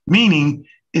preprint, meaning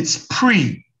it's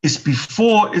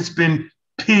before it's been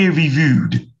peer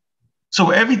reviewed.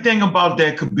 So everything about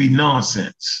that could be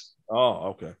nonsense. Oh,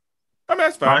 okay. I mean,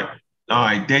 that's fine. All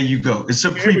right, there you go. It's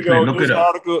a preprint. Look it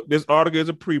up. This article is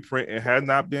a preprint. It has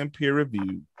not been peer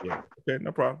reviewed. Yeah. Okay,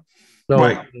 no problem.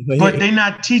 Right. But they're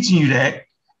not teaching you that.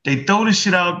 They throw the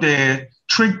shit out there,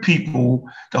 trick people,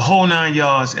 the whole 9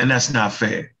 yards, and that's not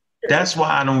fair. That's why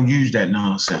I don't use that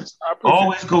nonsense.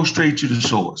 Always go straight to the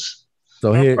source.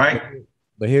 So here, right?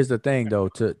 But here's the thing, though,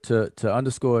 to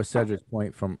underscore Cedric's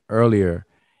point from earlier,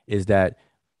 is that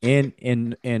in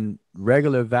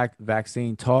regular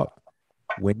vaccine talk,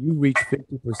 when you reach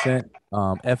 50%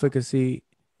 efficacy,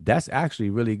 that's actually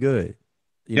really good.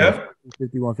 You know,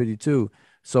 51, 52.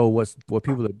 So what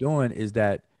people are doing is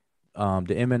that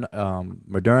Moderna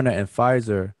and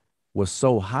Pfizer was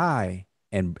so high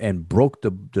and broke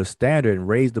the standard and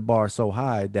raised the bar so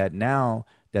high that now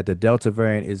that the Delta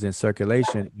variant is in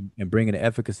circulation and bringing the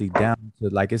efficacy down to,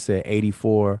 like I said,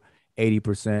 84,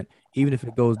 80%, even if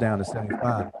it goes down to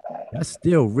 75, that's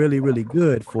still really, really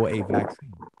good for a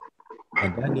vaccine.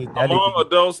 And among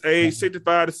adults aged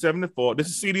 65 to 74, this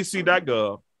is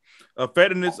CDC.gov.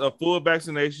 Effectiveness of full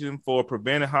vaccination for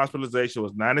preventing hospitalization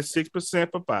was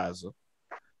 96% for Pfizer,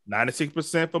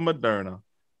 96% for Moderna,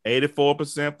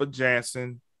 84% for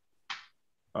Janssen,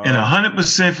 and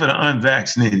 100% for the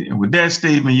unvaccinated. And with that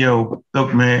statement, yo,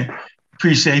 look, man,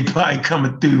 appreciate everybody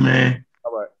coming through, man.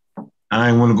 All right. I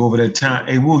ain't want to go over that time.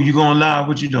 Hey, Woo, you going live?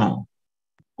 What you doing?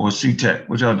 Or C-Tech,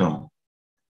 what y'all doing?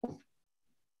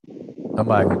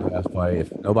 Somebody can do that for you.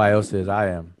 If nobody else is, I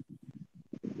am.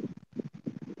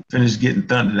 Finished getting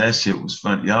Thunder. That shit was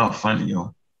funny. Y'all funny,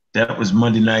 yo. That was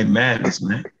Monday Night Madness,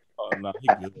 man. Oh, no, he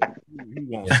good. He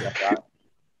won't say that.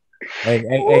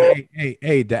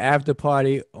 Hey, the after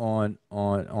party on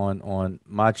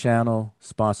my channel,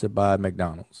 sponsored by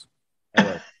McDonald's. All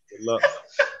right. Good luck.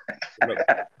 Good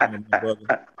luck,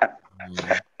 brother.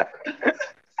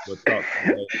 We'll talk to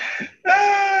you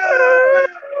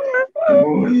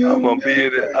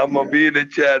later. I'm gonna be in the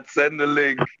chat. Send the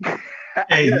link.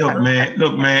 Hey, look, man,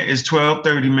 it's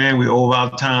 12:30, man. We're over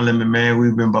our time limit, man.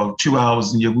 We've been about 2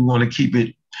 hours, and we want to keep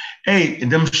it. Hey,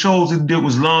 and them shows that did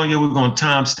was long, we're gonna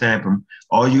timestamp them.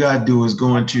 All you gotta do is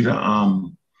go into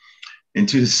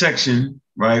the section,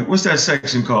 right? What's that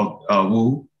section called?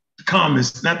 Woo? The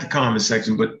comments, not the comment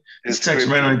section, but the section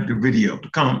right on the video.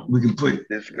 We can put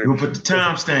the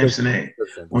timestamps in there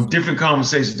on different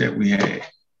conversations that we had.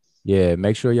 Yeah,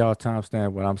 make sure y'all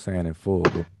timestamp what I'm saying in full.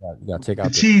 You gotta take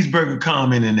out the cheeseburger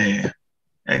comment in there.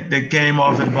 That came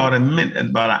off at about an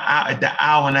hour, at the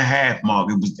hour and a half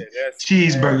mark. It was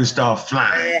cheeseburger start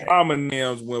flying.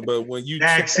 Homonyms, but when you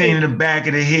vaccine in the back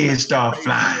of the head start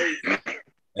flying.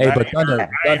 Hey, but Thunder,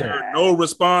 no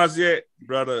response yet,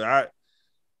 brother.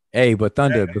 Hey, but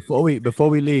Thunder, before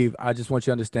we leave, I just want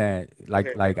you to understand,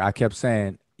 like I kept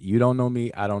saying, You don't know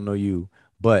me. I don't know you.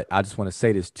 But I just want to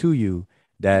say this to you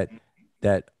that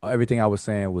everything I was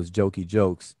saying was jokey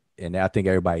jokes, and I think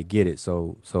everybody get it.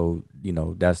 So you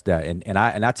know, that's that. And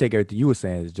I take everything you were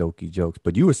saying as jokey jokes,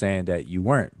 but you were saying that you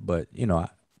weren't. But you know,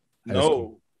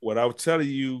 no, what I was telling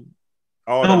you.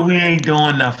 No, we ain't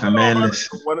doing nothing, man.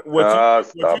 Listen.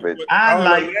 Stop it.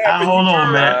 Hold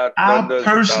on, man. I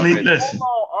personally listen.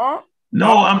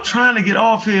 No, I'm trying to get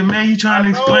off here, man. You trying to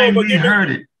explain we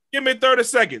heard it. Give me 30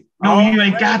 seconds. No, you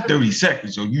ain't got 30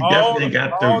 seconds, so you definitely ain't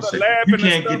got 30 seconds. You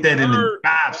can't get that in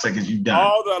 5 seconds. You done.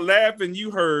 All the laughing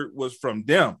you heard was from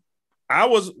them.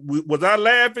 Was I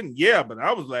laughing? Yeah, but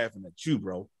I was laughing at you,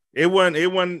 bro. It wasn't.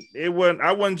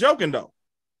 I wasn't joking though.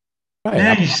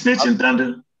 Man, you snitching,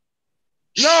 Thunder?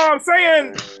 No, I'm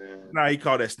saying. Nah, he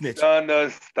called that snitching. Thunder,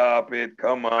 stop it.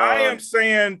 Come on. I am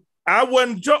saying I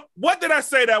wasn't joke. What did I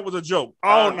say that was a joke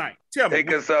all night? Tell me.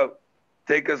 Take us up.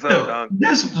 Take us up.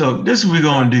 This is what we're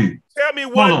gonna do. Tell me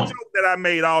one joke that I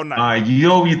made all night. All right, you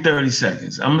owe you 30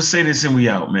 seconds. I'm gonna say this and we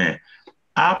out, man.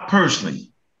 I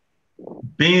personally,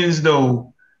 being as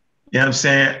though, you know what I'm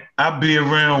saying, I be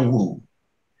around Wu.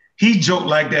 He joke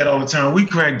like that all the time. We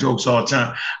crack jokes all the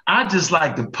time. I just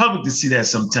like the public to see that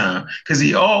sometime because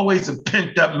he always a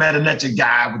pent up Matanecha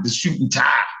guy with the shooting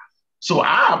tie. So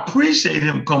I appreciate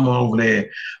him coming over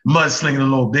there mudslinging a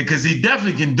little bit because he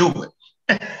definitely can do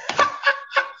it.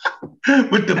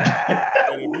 With the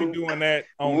we doing that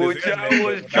on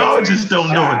y'all just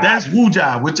don't know it. That's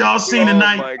Wuja. What y'all seen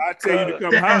tonight? I tell you to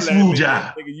come that's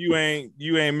Wuja. You ain't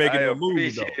making no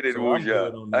moves though.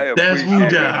 That's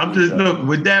Wuja. I'm just look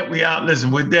with that we out.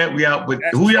 Listen, with that we out. But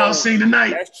who y'all seen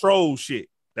tonight? That's troll shit.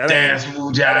 That's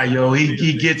Wuja, yo.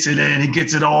 He gets it in. He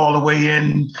gets it all the way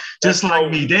in. Just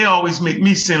like me. They always make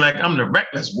me seem like I'm the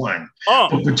reckless one.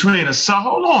 But between us, so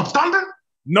hold on, Thunder.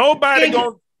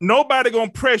 Nobody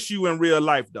gonna press you in real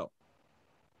life though.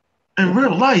 In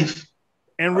real life?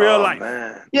 In real life.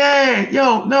 Man. Yeah,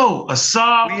 yo, no.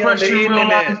 Assad press you in real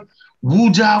life.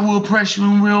 Wuja will press you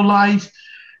in real life.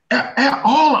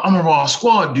 All the Underworld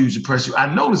squad dudes will press you.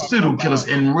 I know the serial killers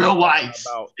in real life.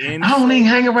 I don't even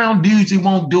hang around dudes who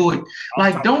won't do it.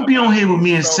 Like, don't be on here with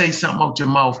me and say something out your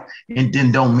mouth and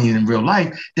then don't mean it in real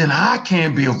life. Then I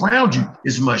can't be around you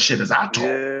as much shit as I talk.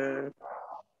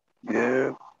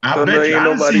 Yeah. I bet you I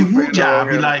done see Wuja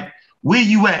be like, where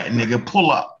you at, nigga? Pull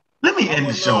up. Let me end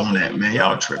the show on that, man.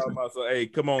 Y'all tripping. Hey,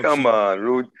 come on,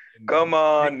 Rude. Come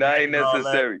on, that ain't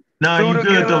necessary. No, you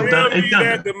good though. Hey,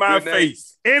 that to my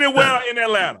face. Anywhere in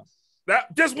Atlanta.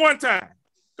 That just one time.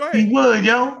 Go ahead. He would,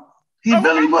 yo. He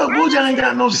really would. Wuja ain't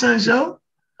got no sense, yo.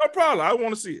 No problem. I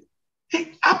want to see it.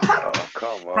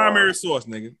 Come on. Primary source,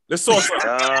 nigga. Let's source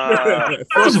it.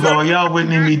 First of all, y'all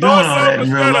wouldn't even be doing all that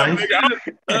in real life.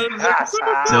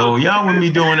 So y'all wouldn't be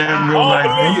doing that in real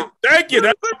life. Thank you.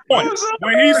 That's the point.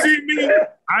 When he see me,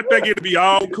 I think it'd be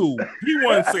all cool. He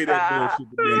wouldn't say that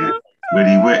bullshit. But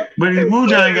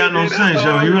Wuja ain't got no sense,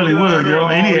 yo. He really would, yo.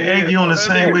 And he'd egg you on the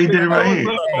same way he did it right here.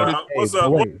 What's up?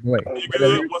 Wait. You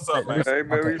good? What's up, man?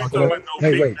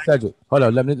 Wait, Cedric. Hold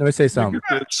on. Let me say something.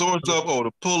 Source up or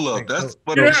the pull up. That's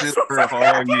what I'm shit for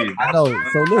all year. I know.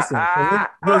 So listen.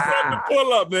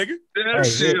 Pull up, nigga. That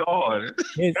shit hard.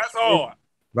 That's hard.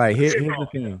 Right. Here's the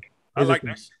thing. I like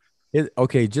that.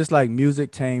 Okay, just like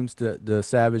music tames the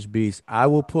savage beast, I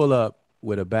will pull up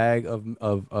with a bag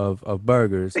of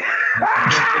burgers.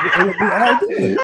 It would be all good.